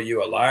will show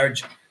you a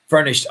large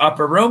furnished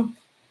upper room,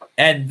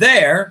 and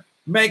there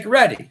make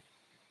ready.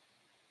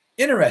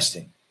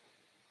 Interesting.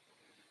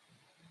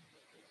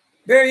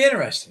 Very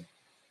interesting.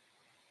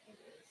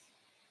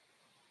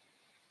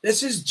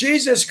 This is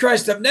Jesus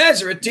Christ of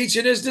Nazareth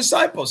teaching his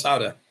disciples how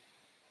to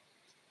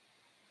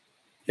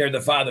hear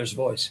the Father's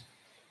voice.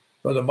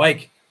 Brother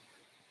Mike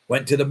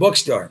went to the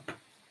bookstore,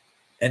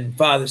 and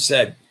Father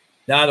said,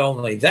 not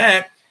only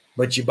that,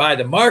 but you buy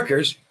the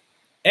markers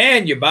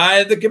and you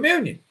buy the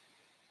communion.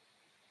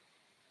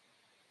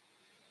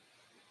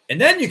 And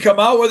then you come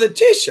out with a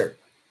t-shirt.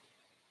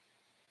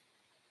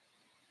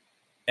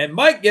 And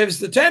Mike gives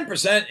the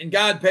 10% and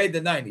God paid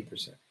the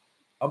 90%.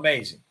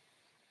 Amazing.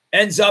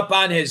 Ends up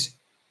on his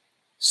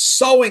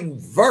sowing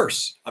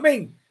verse. I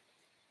mean,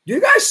 do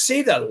you guys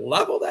see the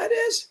level that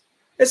is?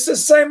 It's the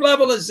same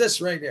level as this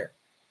right here.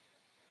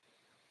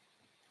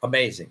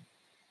 Amazing.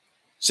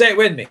 Say it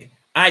with me.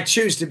 I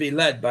choose to be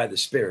led by the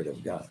Spirit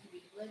of God.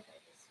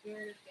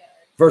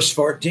 Verse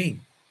 14.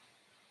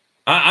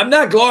 I'm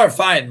not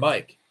glorifying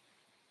Mike.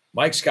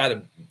 Mike's got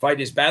to fight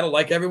his battle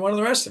like every one of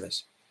the rest of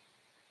us.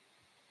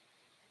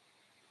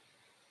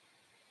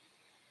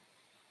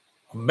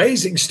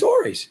 Amazing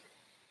stories.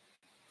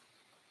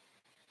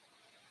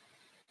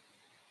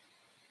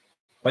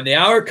 When the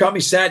hour come,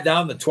 he sat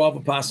down, the 12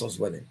 apostles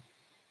with him.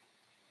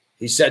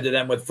 He said to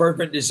them, with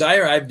fervent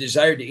desire, I have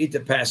desired to eat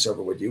the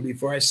Passover with you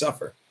before I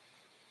suffer.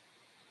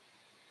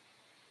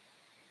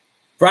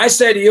 For I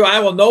say to you, I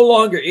will no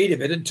longer eat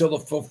of it until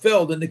it's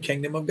fulfilled in the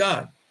kingdom of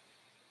God.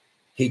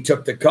 He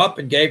took the cup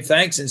and gave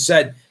thanks and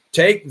said,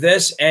 take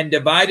this and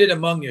divide it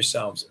among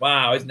yourselves.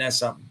 Wow, isn't that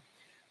something?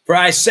 For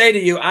I say to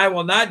you, I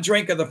will not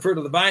drink of the fruit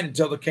of the vine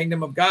until the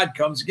kingdom of God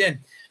comes again.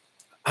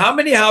 How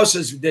many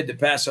houses did the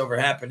Passover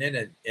happen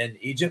in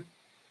Egypt?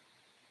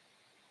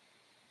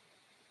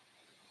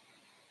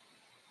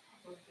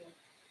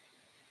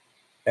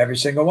 Every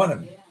single one of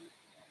them.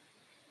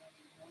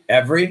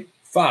 Every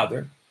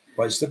father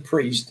was the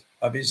priest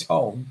of his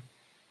home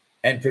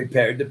and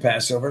prepared the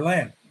Passover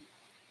lamb.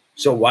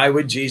 So why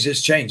would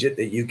Jesus change it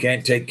that you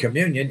can't take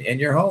communion in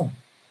your home?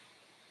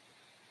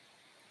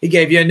 He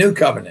gave you a new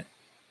covenant.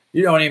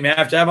 You don't even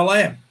have to have a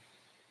lamb.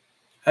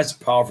 That's a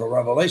powerful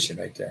revelation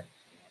right there.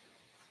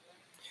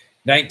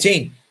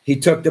 19, he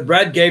took the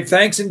bread, gave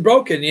thanks, and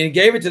broke it, and he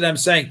gave it to them,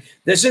 saying,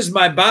 this is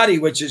my body,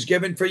 which is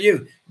given for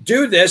you.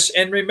 Do this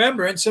in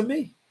remembrance of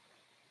me.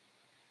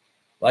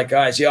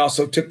 Likewise, he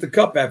also took the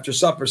cup after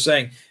supper,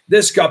 saying,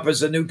 this cup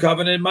is the new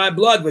covenant in my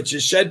blood, which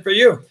is shed for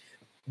you.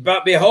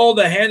 But behold,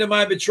 the hand of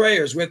my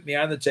betrayer is with me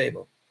on the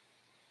table.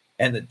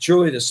 And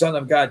truly the Son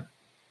of God,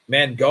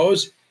 man,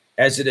 goes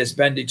as it has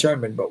been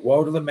determined, but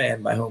woe to the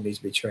man by whom he's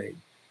betrayed.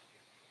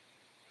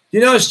 You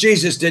notice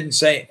Jesus didn't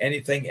say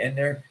anything in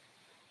there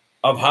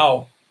of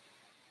how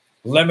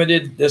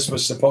limited this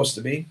was supposed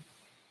to be?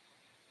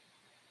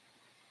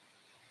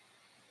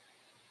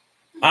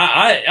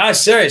 I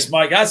serious,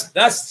 Mike.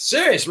 That's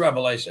serious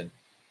revelation.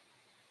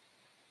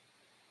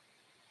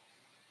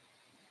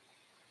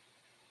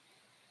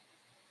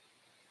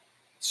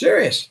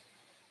 Serious.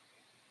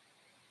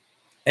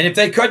 And if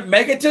they couldn't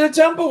make it to the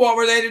temple, what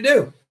were they to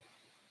do?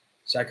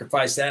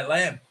 Sacrifice that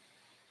lamb.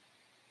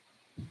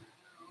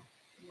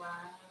 Wow.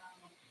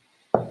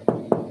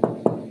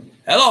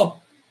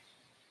 Hello.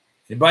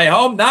 Anybody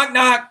home? Knock,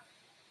 knock.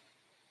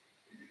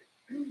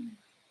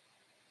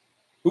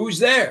 Who's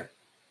there?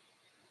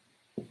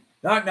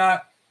 Knock,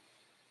 knock.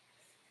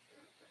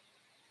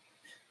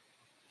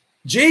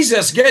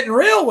 Jesus getting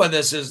real with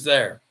us is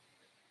there.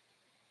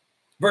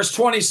 Verse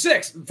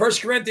 26, 1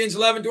 Corinthians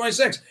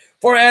 11:26.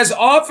 For as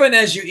often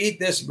as you eat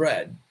this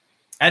bread,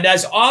 and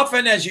as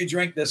often as you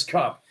drink this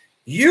cup,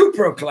 you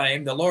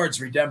proclaim the Lord's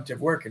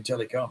redemptive work until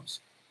he comes.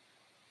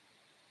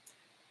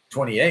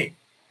 28,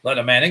 let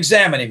a man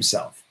examine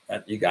himself.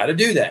 You got to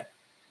do that.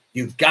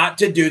 You've got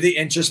to do the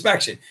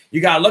introspection.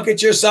 You got to look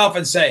at yourself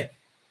and say,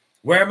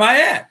 where am I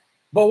at?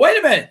 But wait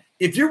a minute.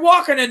 If you're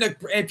walking in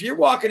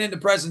the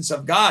presence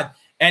of God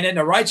and in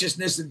the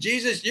righteousness of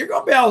Jesus, you're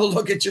going to be able to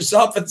look at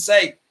yourself and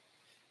say,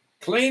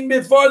 clean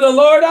before the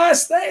Lord I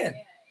stand.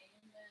 Yeah,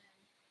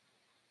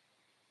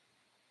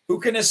 who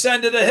can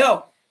ascend to the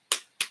hill?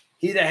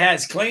 He that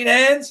has clean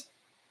hands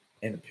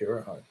and a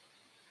pure heart.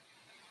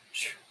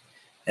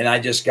 And I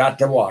just got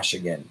to wash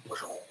again.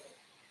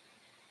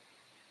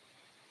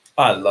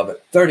 I love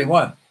it.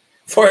 31.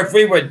 For if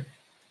we would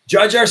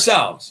judge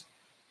ourselves,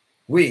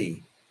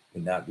 we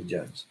would not be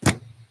judged.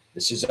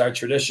 This is our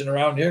tradition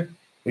around here.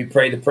 We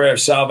pray the prayer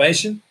of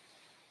salvation,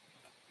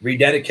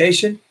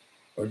 rededication,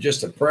 or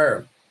just a prayer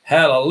of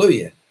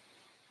hallelujah.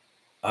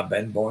 I've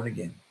been born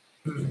again.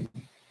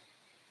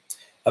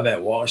 I've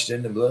been washed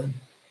in the blood.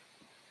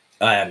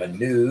 I am a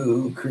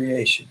new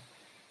creation.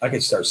 I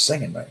could start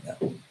singing right now.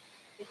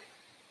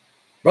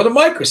 Brother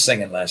Mike was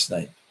singing last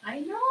night. I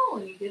know.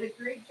 You did a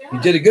great job. You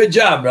did a good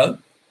job, brother.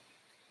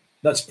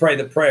 Let's pray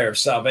the prayer of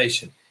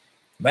salvation.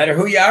 No matter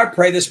who you are,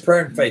 pray this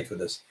prayer in faith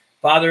with us.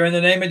 Father, in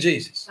the name of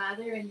Jesus.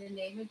 Father, in the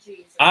name of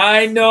Jesus.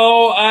 I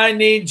know I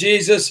need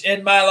Jesus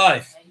in my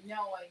life. I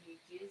know I need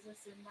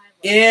Jesus in my life.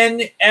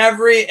 In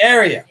every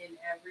area. In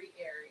every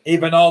area.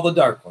 Even all the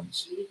dark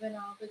ones. Even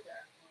all the dark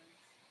ones.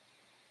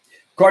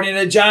 According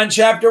to John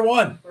chapter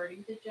 1.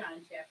 According to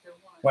John chapter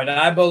 1. When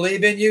I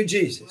believe in you,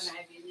 Jesus. When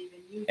I believe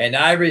in you, and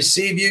I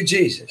receive you,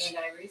 Jesus. And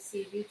I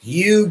receive you, Jesus.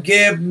 You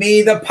give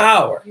me the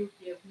power. You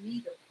give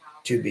me the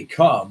power. To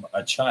become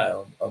a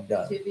child of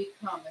God. To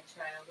become a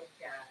child of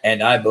God.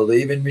 And I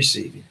believe and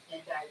receive you.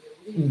 And I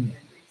believe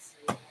and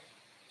receive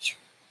you.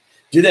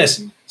 Do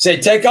this.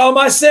 Say, take all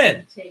my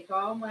sin. Take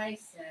all my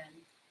sin.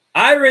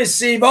 I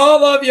receive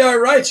all of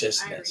your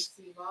righteousness. I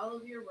receive all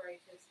of your righteousness.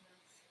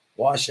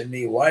 Washing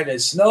me white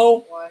as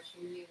snow.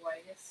 Washing me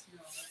white as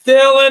snow.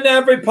 Filling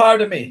every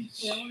part of me.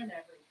 Filling every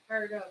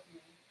part of me.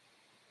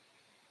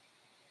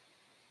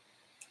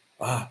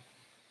 Wow.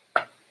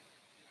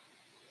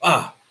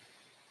 Ah.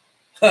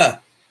 Huh.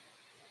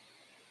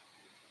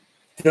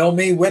 Fill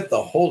me with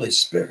the Holy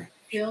Spirit.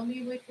 Fill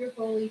me with your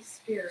Holy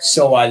Spirit.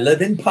 So I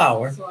live in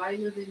power. So I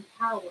live in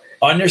power.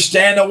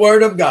 Understand the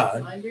word of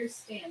God.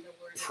 Understand the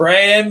word.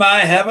 Pray in my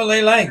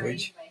heavenly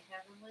language.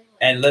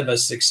 And live a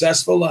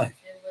successful life.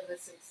 And live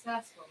a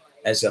successful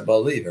life. As a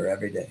believer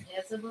every day.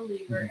 As a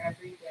believer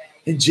every day.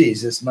 In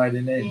Jesus'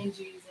 mighty name. In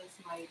Jesus'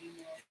 mighty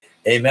name.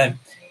 Amen.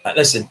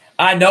 Listen,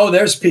 I know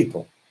there's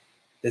people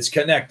that's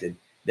connected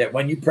that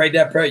when you prayed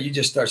that prayer, you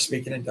just start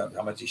speaking in tongues.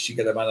 How much she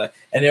got in my life?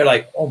 And they're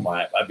like, oh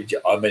my,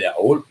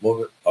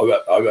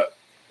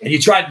 and you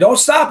try, don't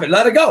stop it.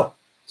 Let it go.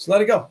 Just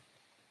let it go.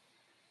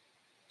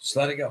 Just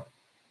let it go.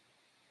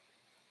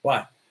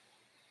 Why?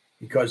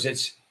 Because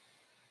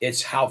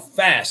it's how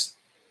fast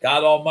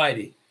God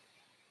Almighty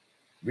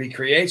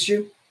recreates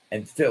you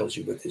and fills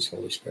you with his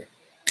Holy Spirit.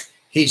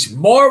 He's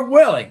more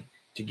willing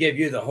to give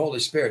you the Holy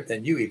Spirit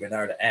than you even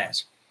are to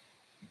ask.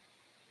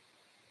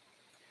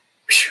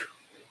 Whew.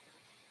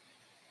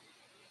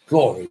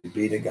 Glory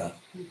be to God.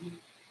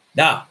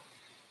 Now,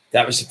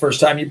 that was the first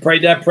time you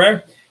prayed that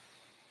prayer.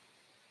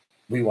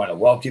 We want to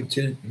welcome you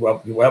to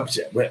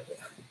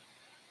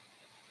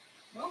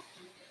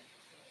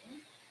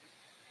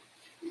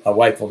my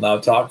wife will now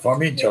talk for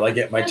me until I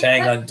get my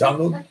tang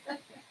untangled.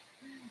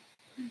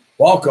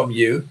 Welcome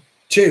you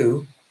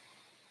to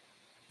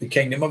the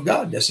kingdom of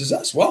God. This is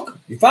us. Welcome.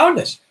 You found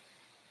us.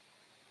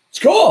 It's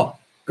cool.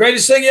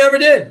 Greatest thing you ever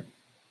did.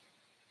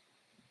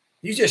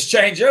 You just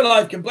changed your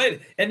life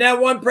completely. In that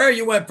one prayer,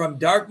 you went from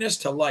darkness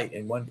to light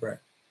in one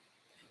prayer.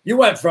 You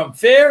went from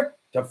fear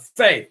to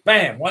faith.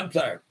 Bam, one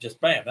prayer. Just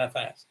bam, that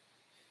fast.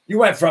 You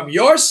went from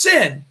your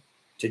sin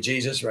to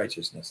Jesus'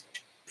 righteousness.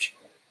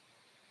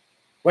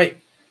 Wait,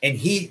 and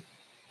he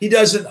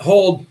doesn't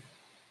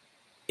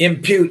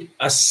impute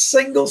a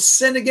single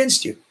sin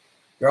against you.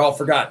 They're all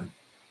forgotten.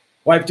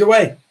 Wiped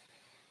away.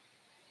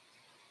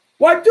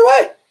 Wiped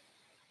away.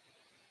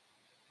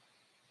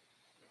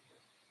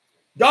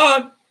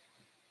 Gone.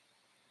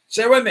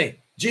 Say it with me.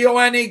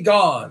 G-O-N-E,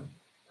 gone.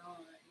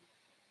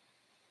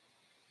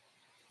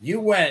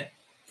 You went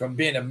from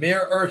being a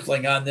mere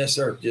earthling on this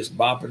earth, just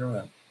bopping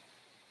around,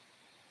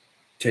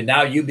 to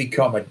now you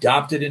become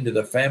adopted into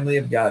the family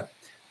of God.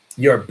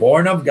 You're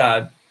born of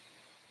God.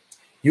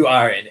 You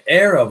are an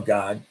heir of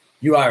God.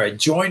 You are a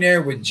joint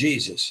heir with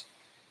Jesus.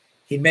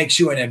 He makes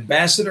you an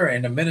ambassador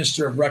and a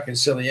minister of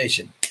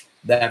reconciliation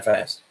that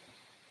fast.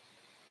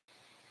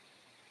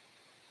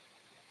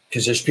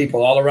 Because there's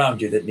people all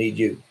around you that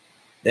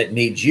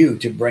need you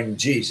to bring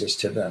Jesus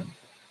to them.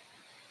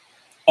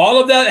 All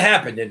of that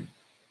happened in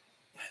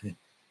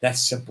that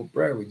simple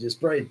prayer we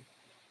just prayed.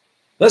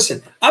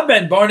 Listen, I've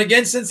been born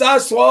again since I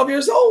was 12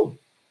 years old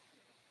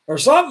or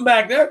something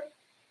back there.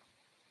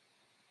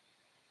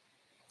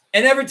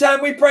 And every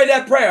time we pray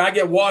that prayer, I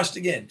get washed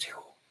again.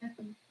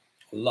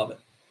 Love it.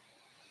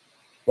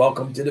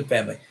 Welcome to the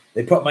family.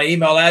 They put my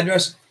email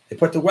address. They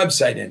put the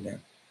website in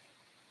there.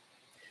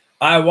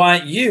 I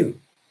want you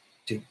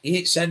to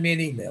send me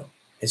an email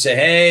and say,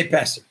 hey,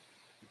 Pastor,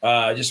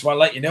 I just want to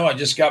let you know I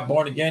just got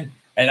born again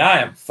and I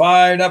am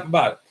fired up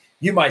about it.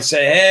 You might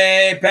say,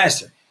 hey,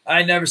 Pastor,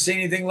 I never seen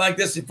anything like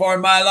this before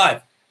in my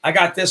life. I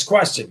got this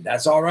question.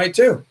 That's all right,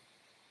 too.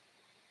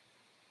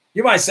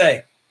 You might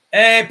say,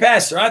 hey,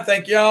 Pastor, I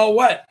think you're all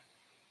wet.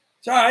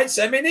 It's all right.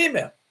 Send me an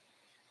email.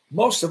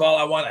 Most of all,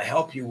 I want to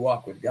help you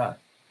walk with God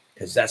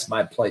because that's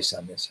my place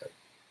on this earth.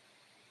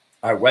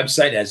 Our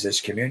website has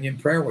this communion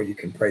prayer where you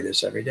can pray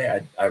this every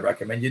day. I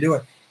recommend you do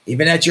it,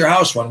 even at your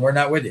house when we're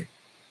not with you.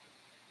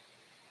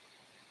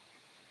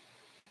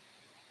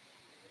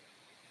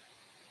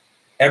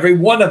 Every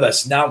one of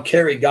us now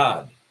carry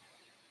God.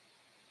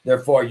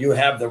 Therefore, you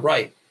have the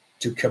right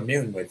to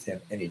commune with him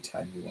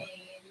anytime you want.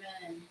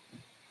 Amen.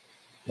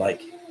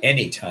 Like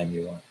anytime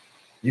you want.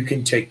 You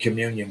can take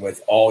communion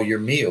with all your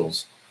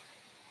meals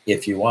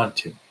if you want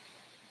to.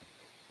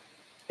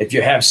 If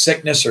you have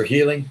sickness or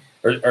healing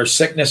or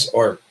sickness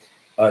or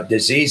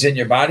disease in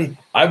your body,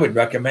 I would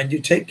recommend you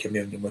take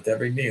communion with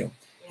every meal.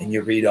 And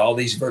you read all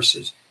these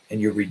verses and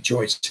you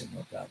rejoice in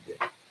what God did.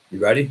 You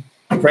ready?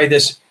 Pray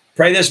this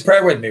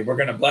prayer with me. We're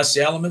going to bless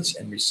the elements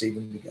and receive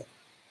them together.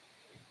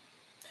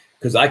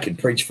 Because I could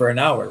preach for an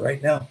hour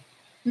right now.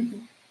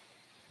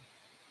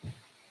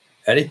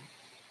 Ready?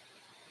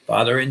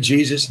 Father, in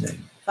Jesus'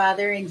 name.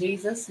 Father, in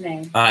Jesus'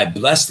 name. I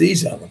bless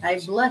these elements. I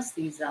bless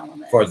these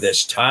elements. For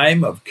this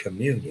time of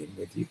communion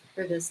with you.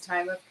 For this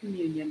time of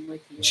communion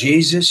with you.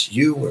 Jesus,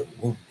 you were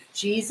wounded.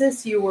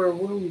 Jesus, you were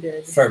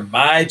wounded. For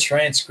my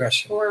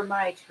transgression. For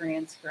my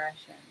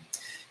transgression.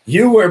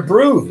 You were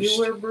bruised. You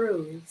were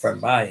bruised. For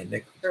my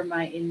iniquity. For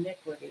my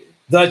iniquity.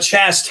 The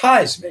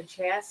chastisement. The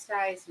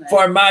chastisement.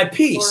 For my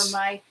peace. For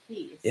my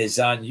peace. Is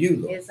on you,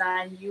 Lord. Is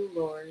on you,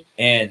 Lord.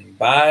 And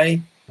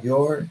by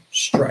your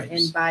stripes.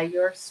 And by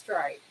your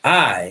stripes.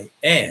 I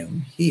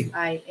am healed.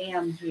 I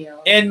am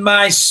healed. In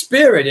my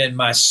spirit, in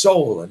my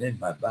soul, and in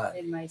my body.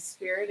 In my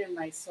spirit, in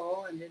my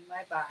soul, and in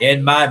my body.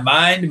 In my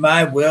mind,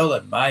 my will,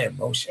 and my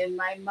emotion. In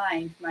my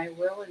mind, my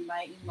will, and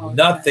my emotion.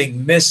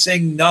 Nothing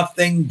missing,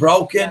 nothing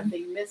broken.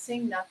 Nothing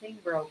missing, nothing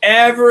broken.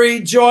 Every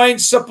joint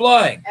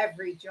supplying.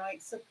 Every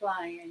joint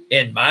supplying.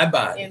 In my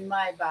body. In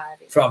my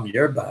body. From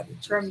your body.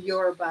 Jesus. From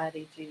your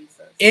body,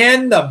 Jesus.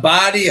 In the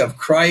body of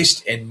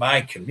Christ in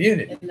my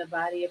community. In the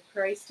body of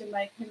Christ in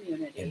my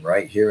community. And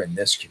right here in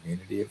this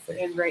community of faith.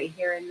 And right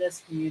here in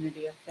this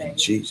community of faith. In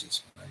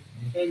Jesus' mighty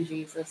name. In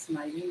Jesus'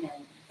 mighty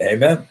name.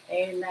 Amen.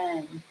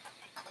 Amen.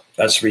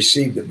 Let's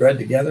receive the bread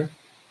together.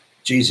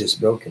 Jesus'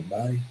 broken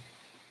body.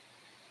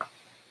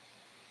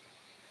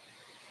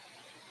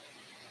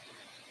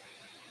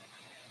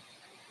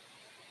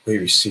 We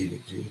receive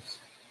it, Jesus.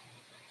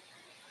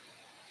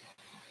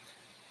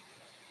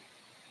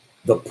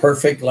 The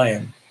perfect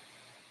lamb,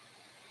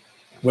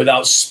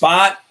 without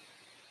spot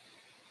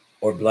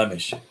or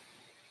blemish.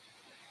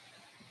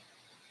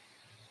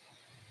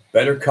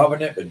 Better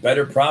covenant with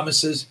better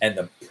promises and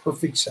the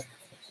perfect sacrifice.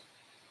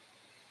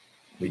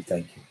 We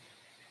thank you.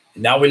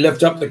 And now we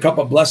lift up the cup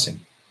of blessing.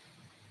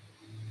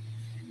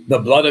 The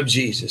blood of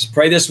Jesus.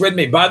 Pray this with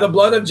me. By the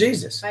blood of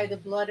Jesus. By the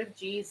blood of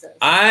Jesus.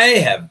 I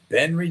have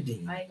been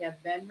redeemed. I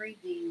have been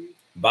redeemed.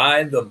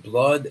 By the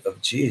blood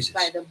of Jesus.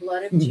 By the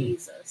blood of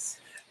Jesus.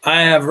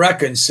 I have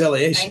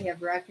reconciliation. I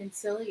have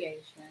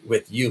reconciliation.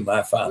 With you,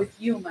 my Father. With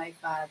you, my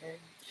Father.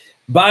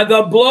 By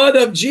the blood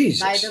of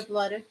Jesus. By the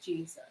blood of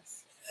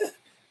Jesus.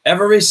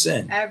 Every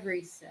sin.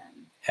 Every sin.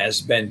 Has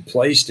been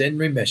placed in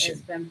remission.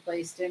 Has been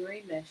placed in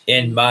remission.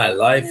 In my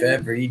life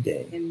every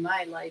day. In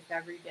my life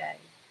every day.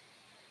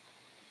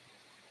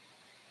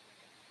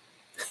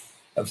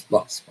 I've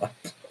lost my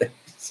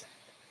place.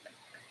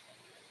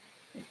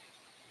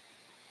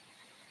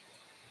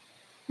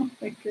 Oh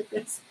my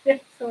goodness.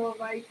 So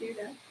am I do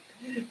that.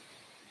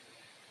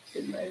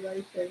 In my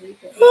life every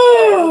day.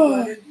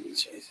 Oh,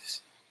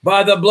 Jesus.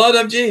 By the blood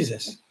of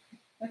Jesus.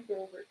 I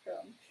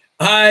overcome.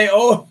 I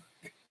overcome.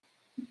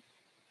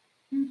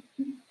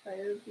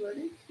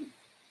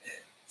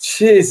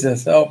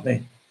 Jesus, help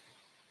me.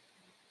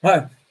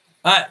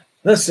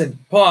 Listen,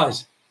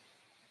 pause.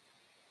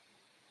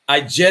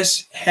 I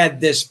just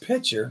had this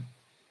picture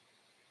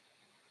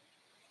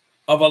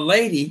of a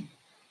lady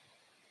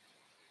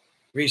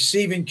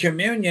receiving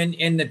communion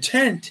in the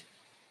tent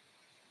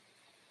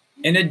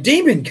and a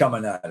demon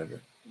coming out of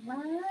her.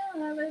 Wow,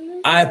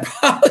 hallelujah. I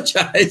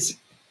apologize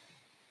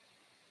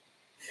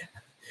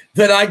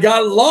that I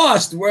got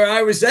lost where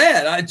I was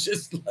at. I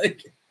just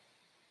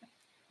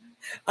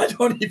I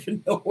don't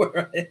even know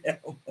where I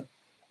am.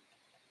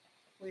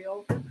 We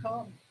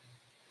overcome.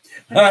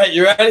 All right,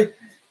 you ready?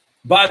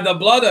 By the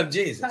blood of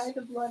Jesus. By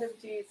the blood of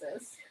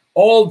Jesus.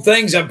 Old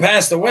things have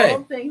passed away.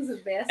 All things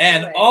have passed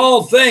and away.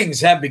 all things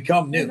have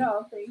become new. And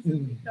all things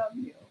have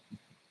become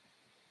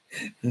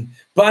new.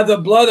 By the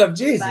blood of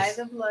Jesus. By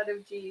the blood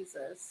of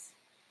Jesus.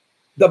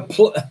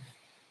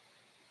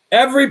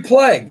 Every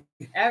plague.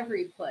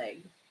 Every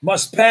plague.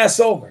 Must pass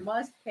over.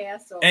 Must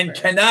pass over. And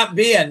cannot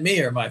be on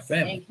me or my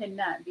family. And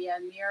cannot be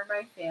on me or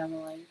my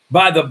family.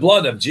 By the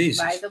blood of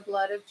Jesus. By the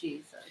blood of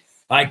Jesus.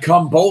 I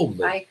come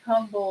boldly. I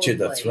come boldly. To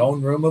the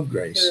throne room of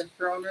grace. To the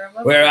throne room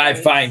of where grace.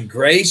 I find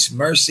grace,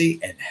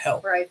 mercy, and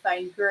help. Where I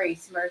find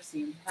grace,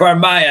 mercy, and help. For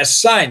my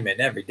assignment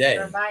every day.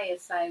 For my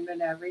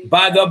assignment every day.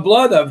 By the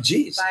blood of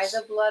Jesus. By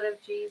the blood of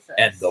Jesus.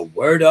 And the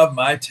word of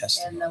my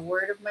testimony. And the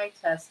word of my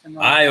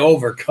testimony. I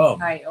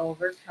overcome. I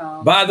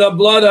overcome. By the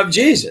blood of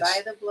Jesus.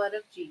 By the blood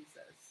of Jesus.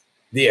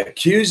 The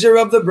accuser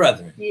of the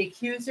brethren. The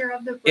accuser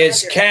of the brethren.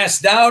 Is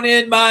cast down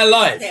in my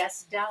life.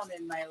 Cast down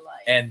in my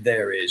life. And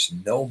there is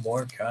no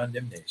more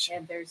condemnation.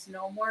 And there's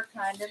no more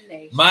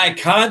condemnation. My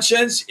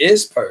conscience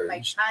is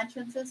purged. My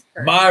conscience is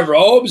purged. My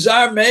robes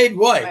are made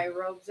white. My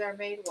robes are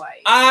made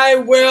white. I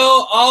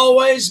will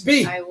always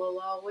be. I will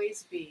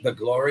always be. The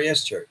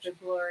glorious church. The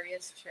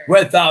glorious church.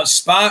 Without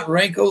spot,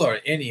 wrinkle, or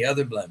any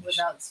other blemish.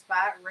 Without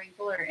spot,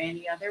 wrinkle, or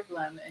any other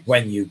blemish.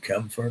 When you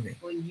come for me.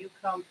 When you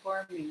come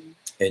for me.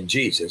 In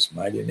Jesus'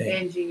 mighty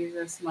name. In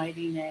Jesus'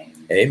 mighty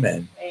name.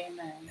 Amen.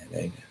 Amen. And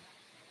amen.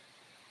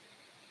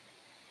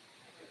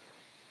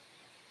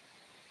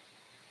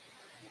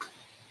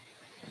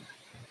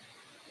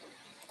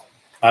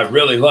 I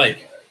really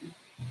like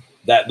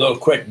that little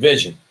quick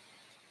vision.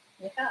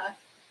 Yeah.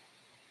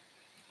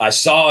 I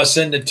saw us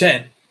in the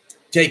tent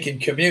taking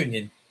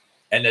communion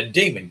and a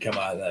demon come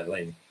out of that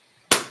lady.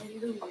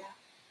 Hallelujah.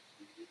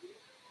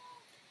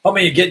 How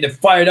many of you getting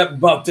fired up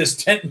about this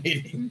tent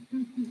meeting?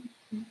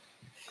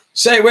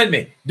 Say with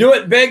me. Do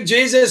it big,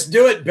 Jesus.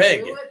 Do it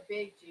big. Do it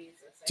big, Jesus.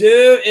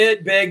 Do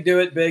it big. Do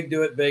it big.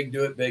 Do it big.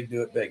 Do it big.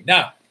 Do it big.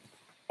 Now,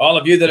 all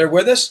of you that are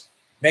with us,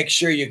 make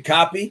sure you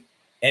copy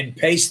and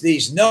paste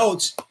these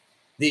notes.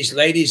 These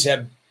ladies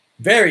have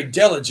very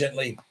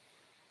diligently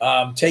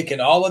taken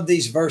all of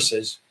these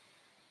verses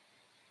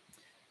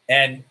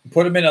and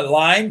put them in a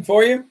line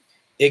for you.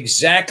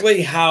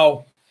 Exactly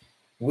how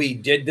we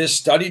did this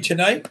study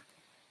tonight.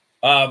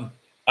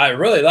 I I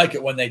really like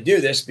it when they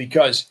do this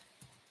because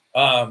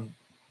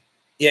it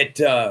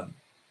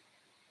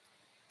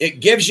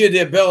gives you the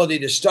ability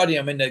to study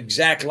them in the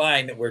exact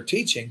line that we're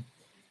teaching.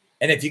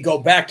 And if you go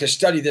back to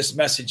study this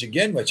message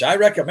again, which I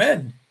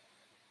recommend,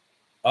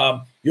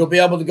 you'll be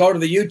able to go to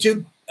the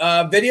YouTube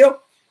video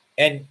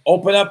and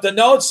open up the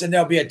notes, and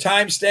there'll be a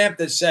timestamp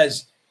that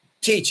says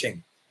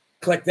teaching.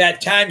 Click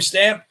that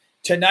timestamp.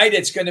 Tonight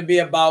it's going to be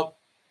about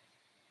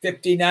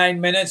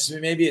 59 minutes.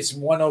 Maybe it's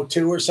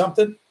 102 or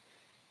something.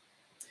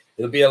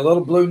 It'll be a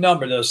little blue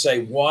number. They'll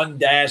say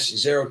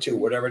 1-02,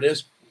 whatever it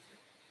is.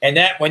 And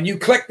that when you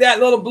click that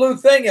little blue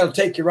thing, it'll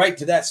take you right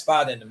to that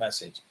spot in the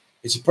message.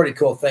 It's a pretty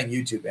cool thing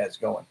YouTube has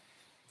going.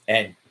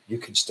 And you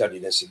can study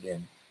this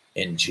again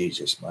in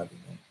Jesus' mighty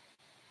name.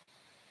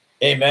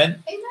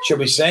 Amen. Amen. Should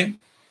we sing?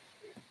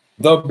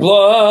 The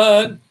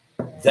blood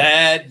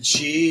that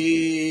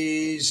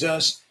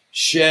Jesus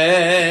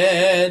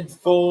shed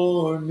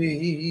for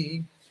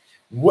me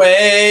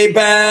way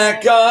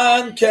back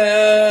on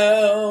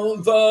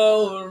Calvary.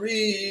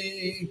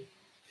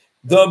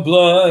 The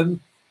blood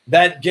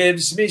that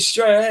gives me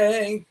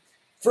strength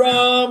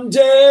from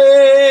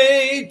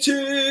day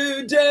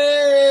to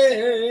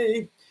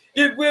day.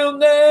 It will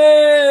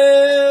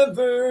never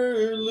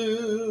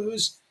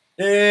lose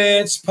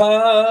its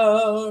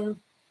power.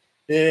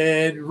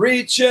 It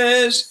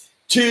reaches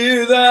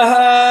to the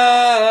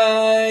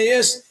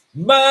highest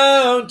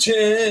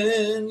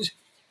mountains,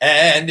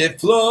 and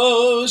it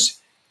flows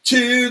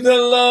to the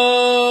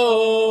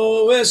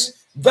lowest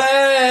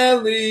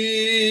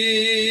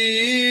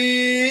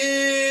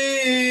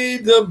valley.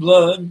 The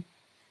blood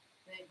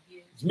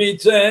gives me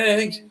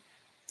thanks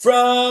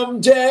from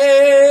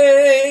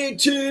day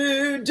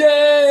to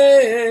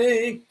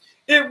day.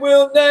 It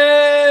will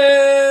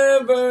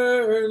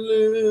never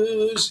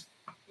lose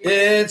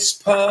its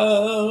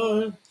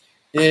power.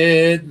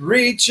 It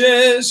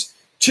reaches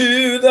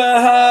to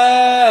the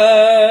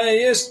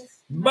highest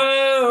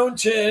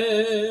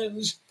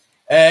mountains,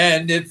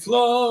 and it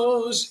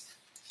flows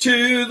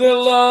to the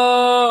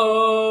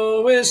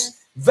lowest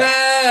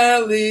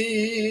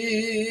valley.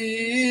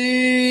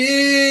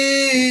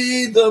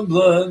 The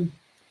blood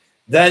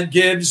that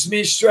gives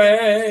me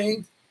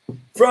strength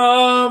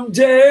from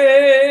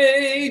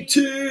day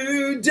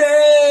to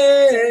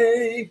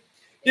day.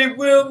 It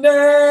will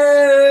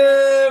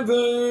never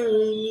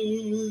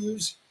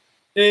lose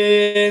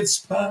its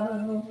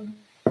power.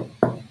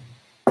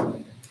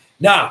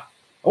 Now,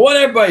 I want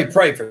everybody to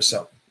pray for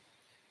something,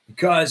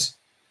 because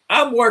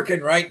I'm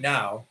working right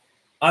now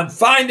on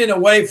finding a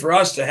way for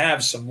us to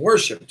have some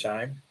worship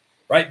time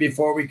right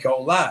before we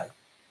go live,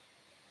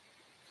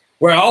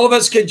 where all of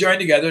us can join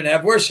together and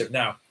have worship.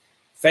 Now,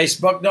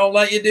 Facebook don't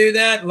let you do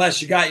that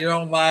unless you got your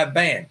own live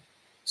band.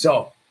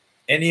 So,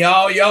 any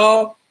all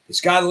y'all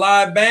that's got a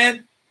live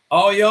band,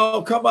 all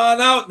y'all come on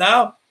out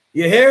now.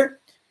 You hear?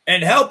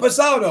 And help us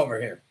out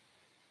over here.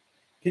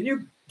 Can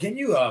you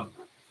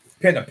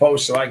pin a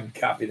post so I can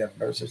copy them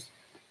verses?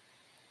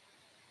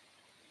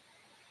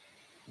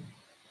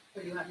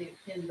 Or do you want me to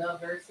pin the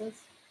verses?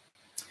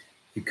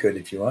 You could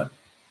if you want.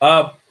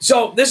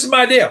 So this is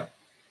my deal.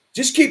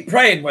 Just keep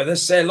praying with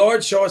us. Say,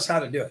 Lord, show us how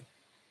to do it.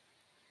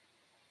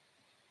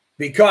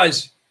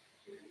 Because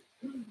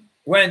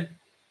when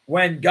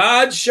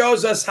God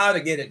shows us how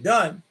to get it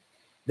done,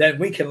 then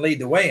we can lead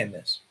the way in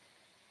this.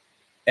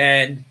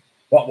 And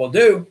what we'll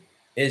do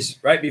is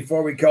right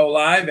before we go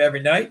live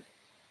every night,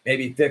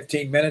 maybe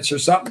 15 minutes or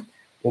something,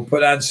 we'll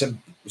put on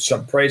some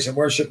praise and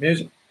worship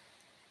music.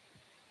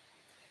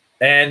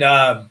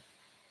 And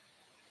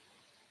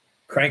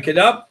crank it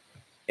up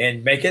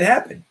and make it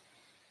happen.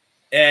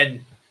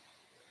 And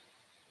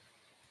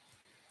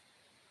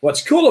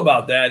what's cool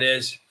about that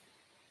is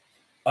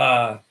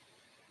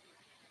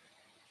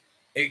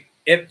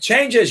it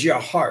changes your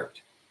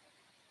heart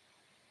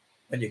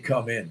when you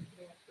come in.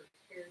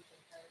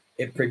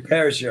 It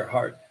prepares your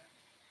heart.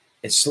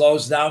 It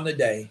slows down the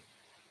day,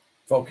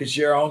 focus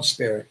your own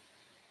spirit,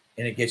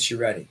 and it gets you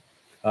ready.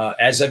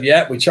 As of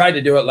yet, we tried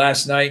to do it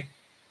last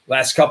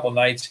couple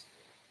nights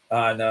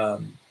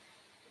on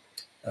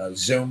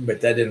Zoom,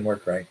 but that didn't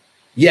work right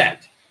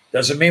yet.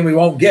 Doesn't mean we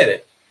won't get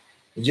it.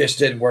 It just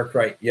didn't work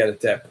right yet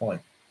at that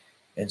point.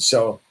 And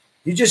so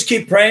you just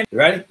keep praying. You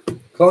ready?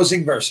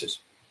 Closing verses.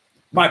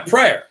 My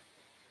prayer.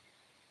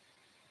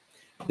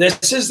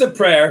 This is the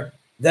prayer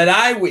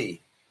that we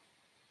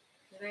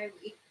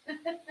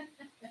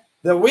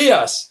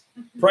us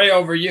pray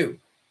over you.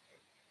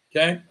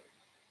 Okay?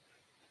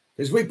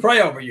 Because we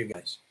pray over you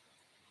guys.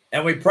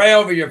 And we pray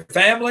over your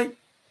family.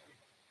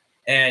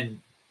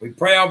 And we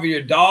pray over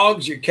your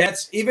dogs, your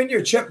cats, even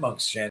your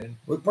chipmunks, Shannon.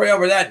 We pray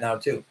over that now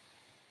too.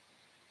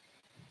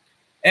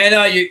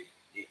 And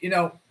you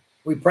know,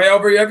 we pray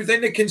over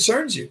everything that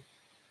concerns you.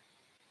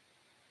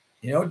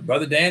 You know,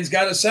 Brother Dan's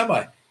got a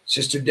semi.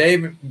 Brother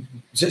Dave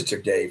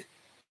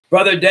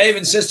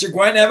and Sister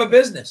Gwen have a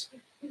business.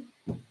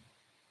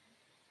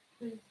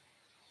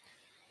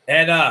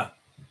 And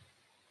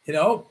you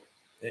know,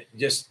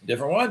 just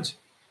different ones.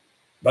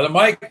 Brother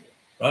Mike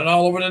running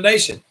all over the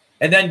nation.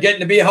 And then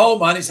getting to be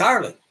home on his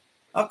Harley.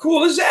 How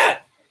cool is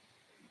that?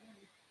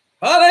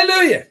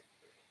 Hallelujah.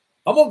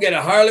 I'm going to get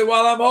a Harley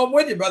while I'm home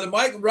with you, Brother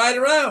Mike, and ride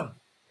around.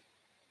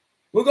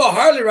 We'll go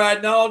Harley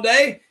riding all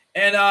day,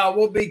 and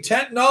we'll be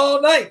tenting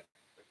all night.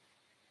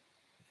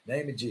 In the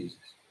name of Jesus.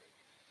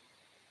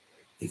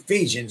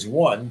 Ephesians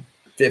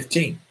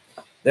 1:15.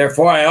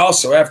 Therefore, I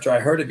also, after I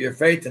heard of your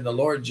faith in the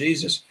Lord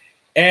Jesus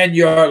and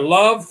your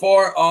love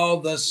for all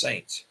the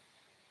saints,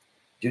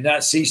 do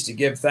not cease to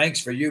give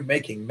thanks for you,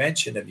 making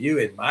mention of you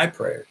in my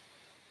prayers,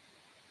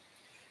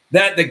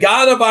 that the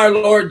God of our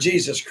Lord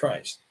Jesus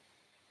Christ,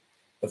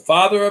 the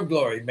Father of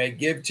glory, may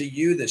give to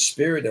you the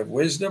spirit of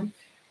wisdom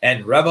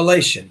and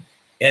revelation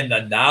in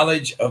the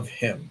knowledge of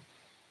him,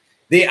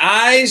 the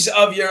eyes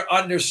of your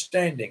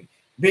understanding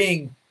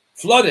being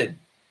flooded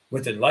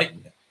with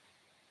enlightenment,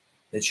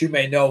 that you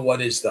may know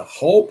what is the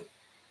hope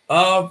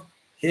of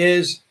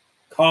his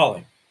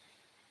calling,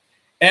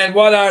 and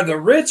what are the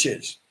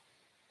riches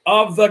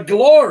of the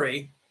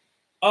glory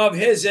of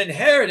his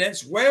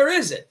inheritance. Where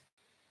is it?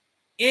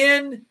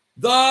 In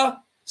the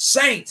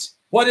saints.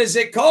 What is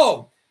it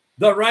called?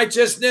 The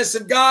righteousness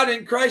of God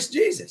in Christ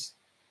Jesus.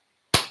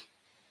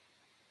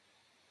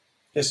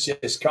 This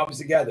just comes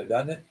together,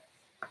 doesn't it?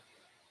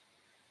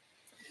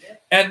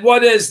 And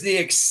what is the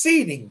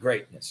exceeding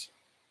greatness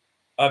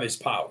of his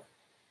power?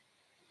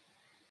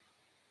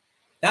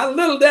 Not a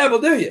little devil,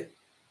 do you?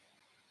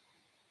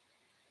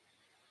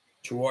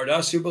 Toward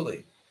us who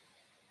believe,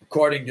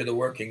 according to the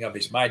working of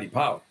his mighty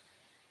power,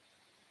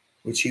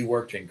 which he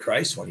worked in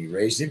Christ when he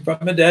raised him from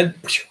the dead,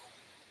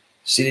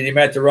 seated him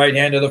at the right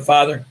hand of the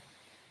Father,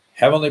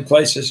 heavenly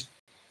places,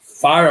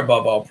 far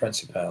above all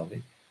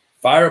principality,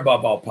 far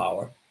above all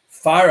power,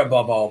 far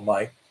above all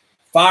might,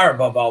 far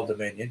above all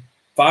dominion,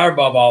 far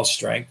above all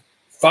strength,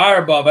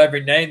 far above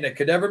every name that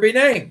could ever be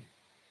named,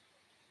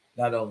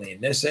 not only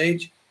in this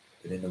age,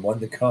 but in the one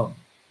to come.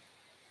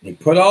 And he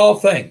put all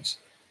things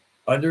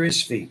under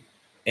his feet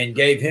and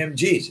gave him,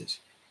 Jesus,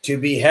 to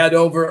be head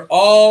over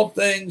all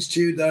things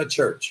to the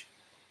church,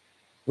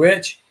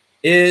 which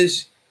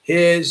is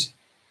his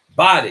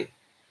body,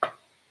 the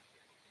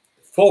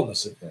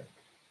fullness of him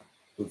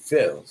who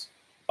fills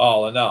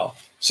all in all.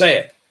 Say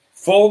it.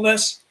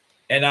 Fullness,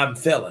 and I'm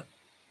filling.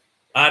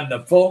 I'm the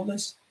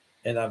fullness,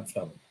 and I'm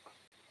filling.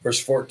 Verse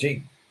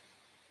 14.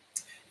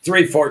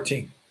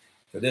 3:14.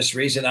 For this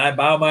reason I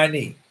bow my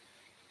knee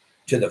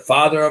to the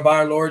Father of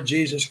our Lord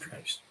Jesus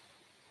Christ,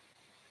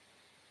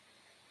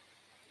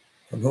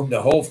 from whom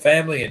the whole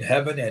family in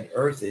heaven and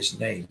earth is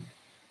named.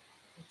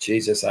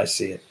 Jesus, I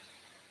see it.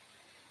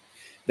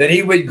 That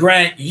he would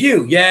grant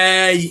you,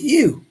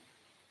 you,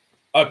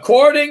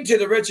 according to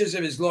the riches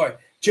of his glory,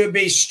 to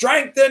be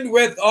strengthened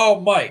with all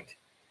might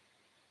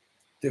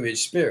through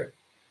his Spirit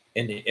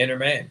in the inner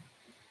man,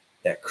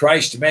 that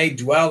Christ may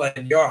dwell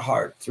in your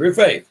heart through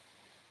faith,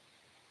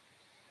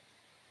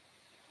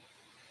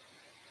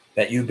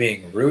 that you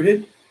being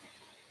rooted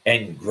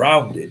and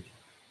grounded,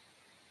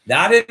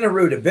 not in a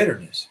root of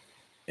bitterness,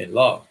 in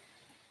love,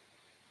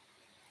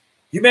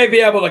 you may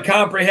be able to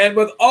comprehend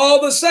with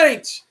all the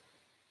saints.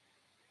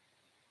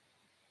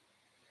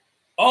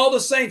 All the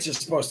saints are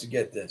supposed to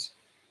get this.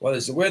 What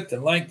is the width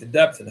and length and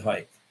depth and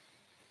height?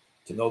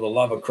 To know the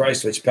love of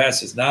Christ which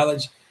passes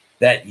knowledge,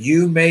 that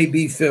you may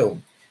be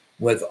filled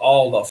with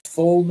all the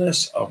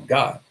fullness of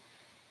God.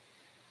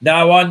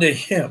 Now unto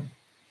him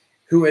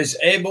who is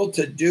able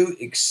to do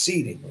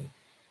exceedingly,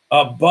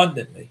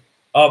 abundantly,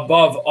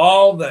 above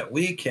all that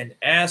we can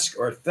ask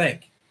or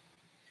think,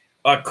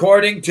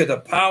 according to the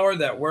power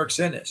that works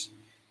in us.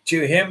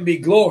 To him be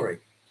glory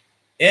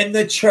in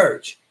the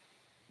church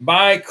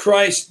by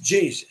Christ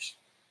Jesus,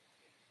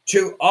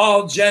 to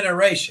all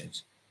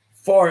generations,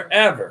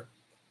 forever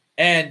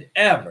and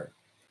ever.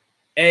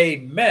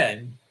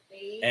 Amen,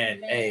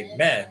 and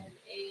amen,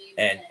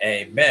 and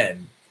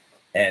amen,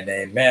 and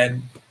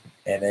amen,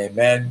 and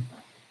amen,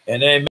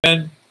 and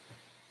amen,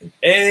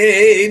 and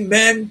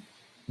amen.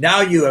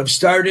 Now you have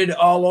started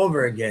all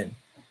over again,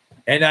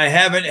 and I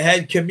haven't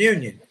had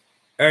communion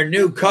or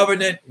new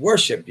covenant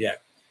worship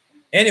yet.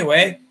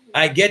 Anyway,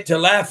 I get to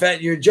laugh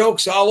at your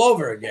jokes all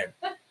over again.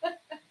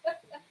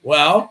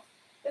 Well,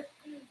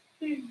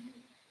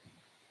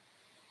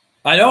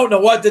 I don't know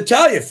what to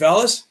tell you,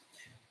 fellas,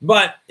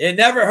 but it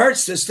never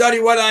hurts to study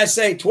what I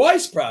say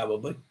twice,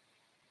 probably.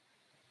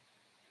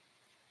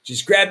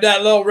 Just grab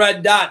that little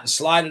red dot and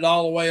slide it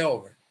all the way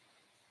over.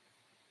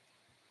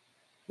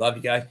 Love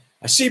you guys.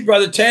 I see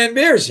Brother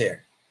Tanvir's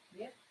here.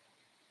 Yep.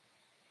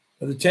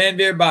 Brother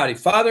Tanvir Body.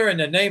 Father, in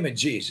the name of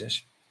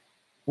Jesus,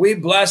 we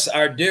bless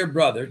our dear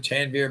brother,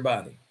 Tanvir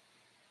Body,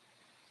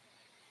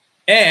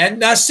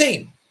 and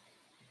Nassim,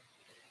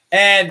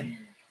 and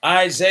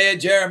Isaiah,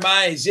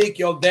 Jeremiah,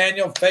 Ezekiel,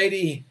 Daniel,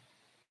 Fady,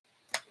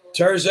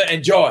 Terza,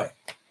 and Joy.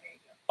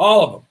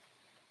 All of them.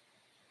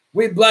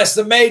 We bless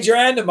the major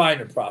and the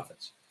minor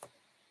prophets.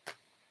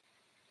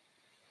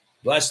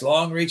 Bless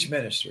Long Reach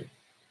Ministry.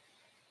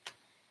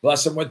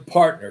 Bless them with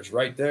partners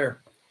right there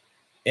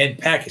in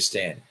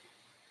Pakistan.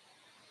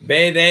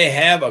 May they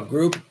have a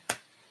group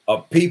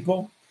of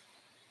people,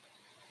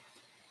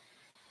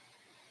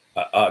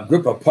 a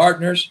group of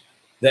partners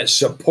that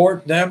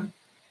support them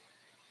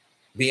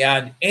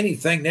beyond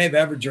anything they've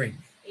ever dreamed.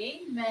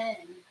 Amen.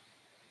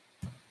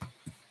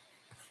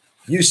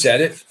 You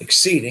said it,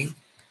 exceeding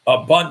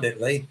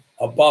abundantly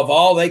above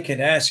all they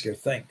can ask or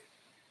think.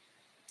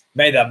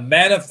 May the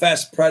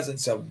manifest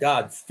presence of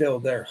God fill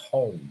their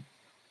home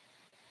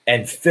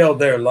and fill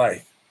their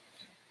life.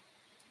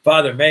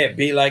 Father, may it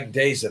be like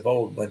days of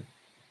old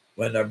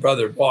when our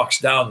brother walks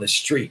down the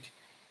street,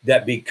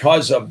 that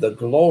because of the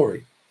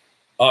glory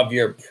of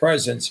your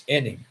presence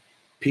in him,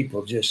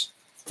 people just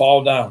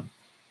fall down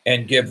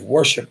and give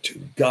worship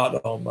to God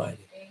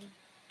Almighty.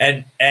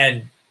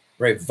 And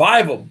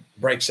revival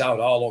breaks out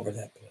all over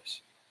that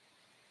place.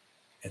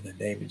 In the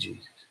name of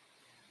Jesus.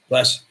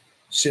 Bless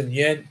Sun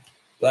Yin.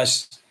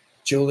 Bless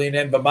Julian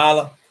and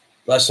Bamala.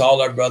 Bless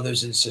all our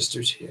brothers and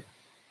sisters here.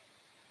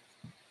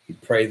 We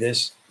pray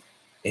this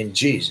in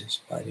Jesus'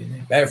 mighty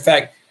name. Matter of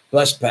fact,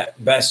 bless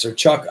Pastor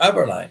Chuck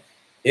Eberline.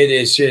 It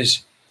is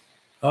his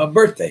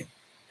birthday.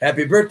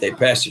 Happy birthday,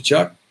 Pastor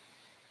Chuck.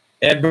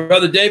 And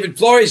Brother David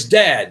Flory's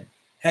dad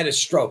had a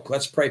stroke.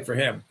 Let's pray for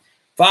him.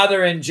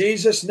 Father, in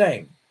Jesus'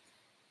 name,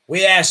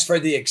 we ask for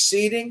the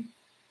exceeding,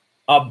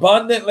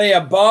 abundantly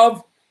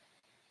above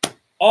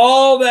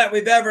all that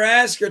we've ever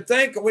asked or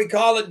think, and we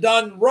call it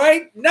done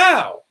right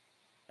now.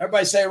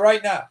 Everybody say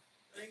right now.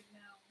 Right now.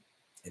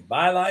 In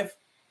my life,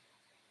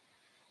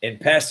 in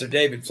Pastor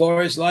David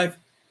Flory's life,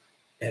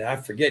 and I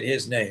forget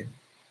his name.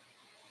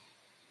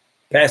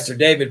 Pastor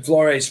David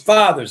Flory's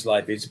father's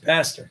life. He's a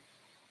pastor.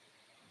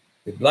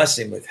 We bless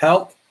him with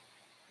health.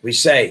 We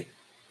say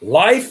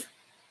life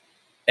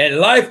and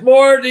life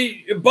more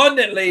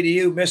abundantly to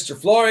you, Mr.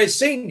 Flory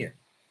Sr.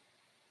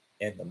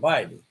 In the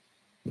mighty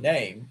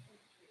name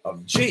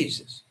of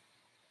Jesus.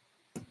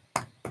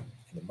 In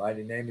the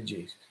mighty name of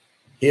Jesus.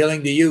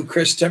 Healing to you,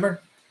 Chris Timmer.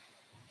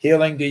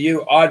 Healing to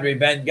you, Audrey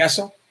Van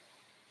Gessel.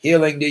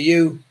 Healing to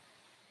you,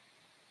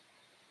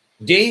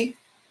 Dee.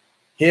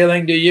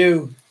 Healing to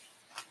you,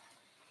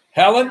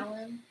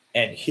 Helen.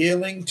 And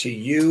healing to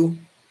you,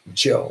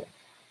 Joe.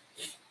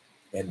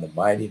 In the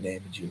mighty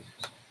name of Jesus.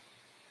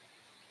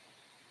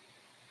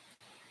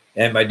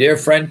 And my dear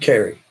friend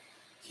Carrie,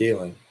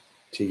 healing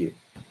to you.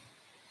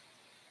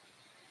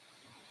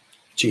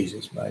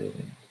 Jesus' mighty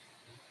name.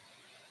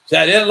 Is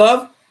that it,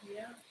 love?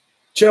 Yeah.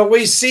 Till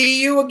we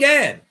see you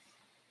again,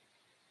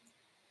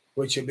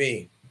 which will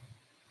be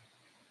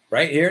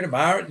right here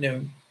tomorrow at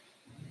noon.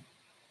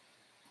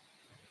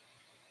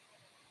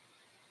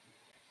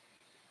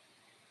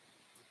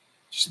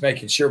 Just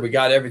making sure we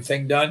got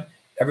everything done.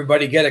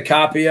 Everybody get a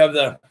copy of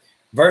the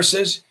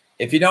verses.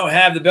 If you don't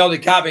have the ability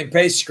to copy and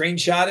paste,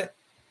 screenshot it.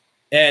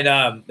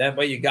 And that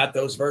way you got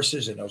those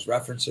verses and those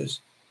references.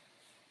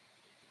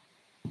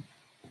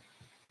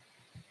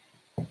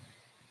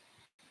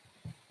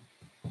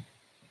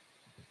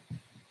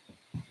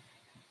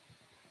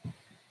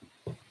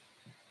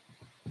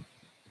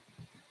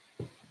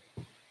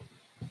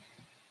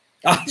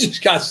 I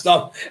just got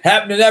stuff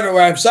happening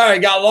everywhere. I'm sorry, I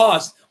got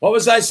lost. What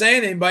was I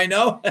saying? Anybody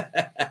know? We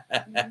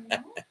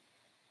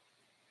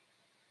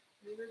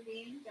were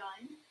being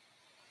done.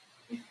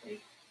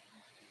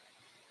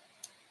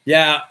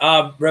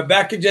 Yeah,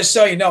 Rebecca, just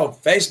so you know,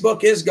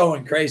 Facebook is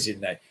going crazy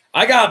tonight.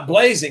 I got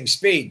blazing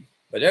speed,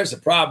 but there's a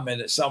problem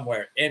in it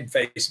somewhere in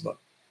Facebook.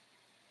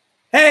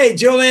 Hey,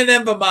 Julian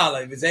and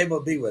Bamala was able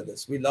to be with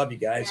us. We love you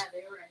guys. Yeah,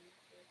 they were in.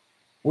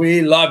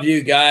 We love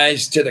you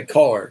guys to the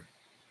core.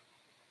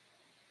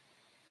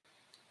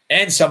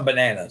 And some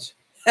bananas.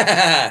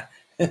 Thank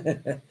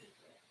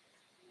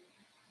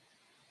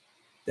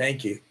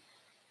you.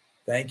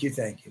 Thank you.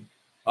 Thank you.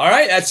 All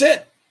right, that's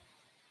it.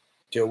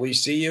 Till we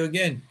see you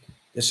again.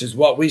 This is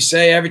what we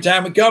say every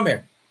time we come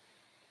here.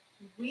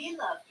 We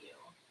love you.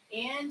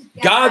 And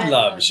God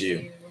loves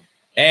you.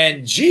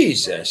 And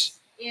Jesus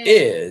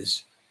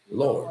is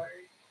Lord.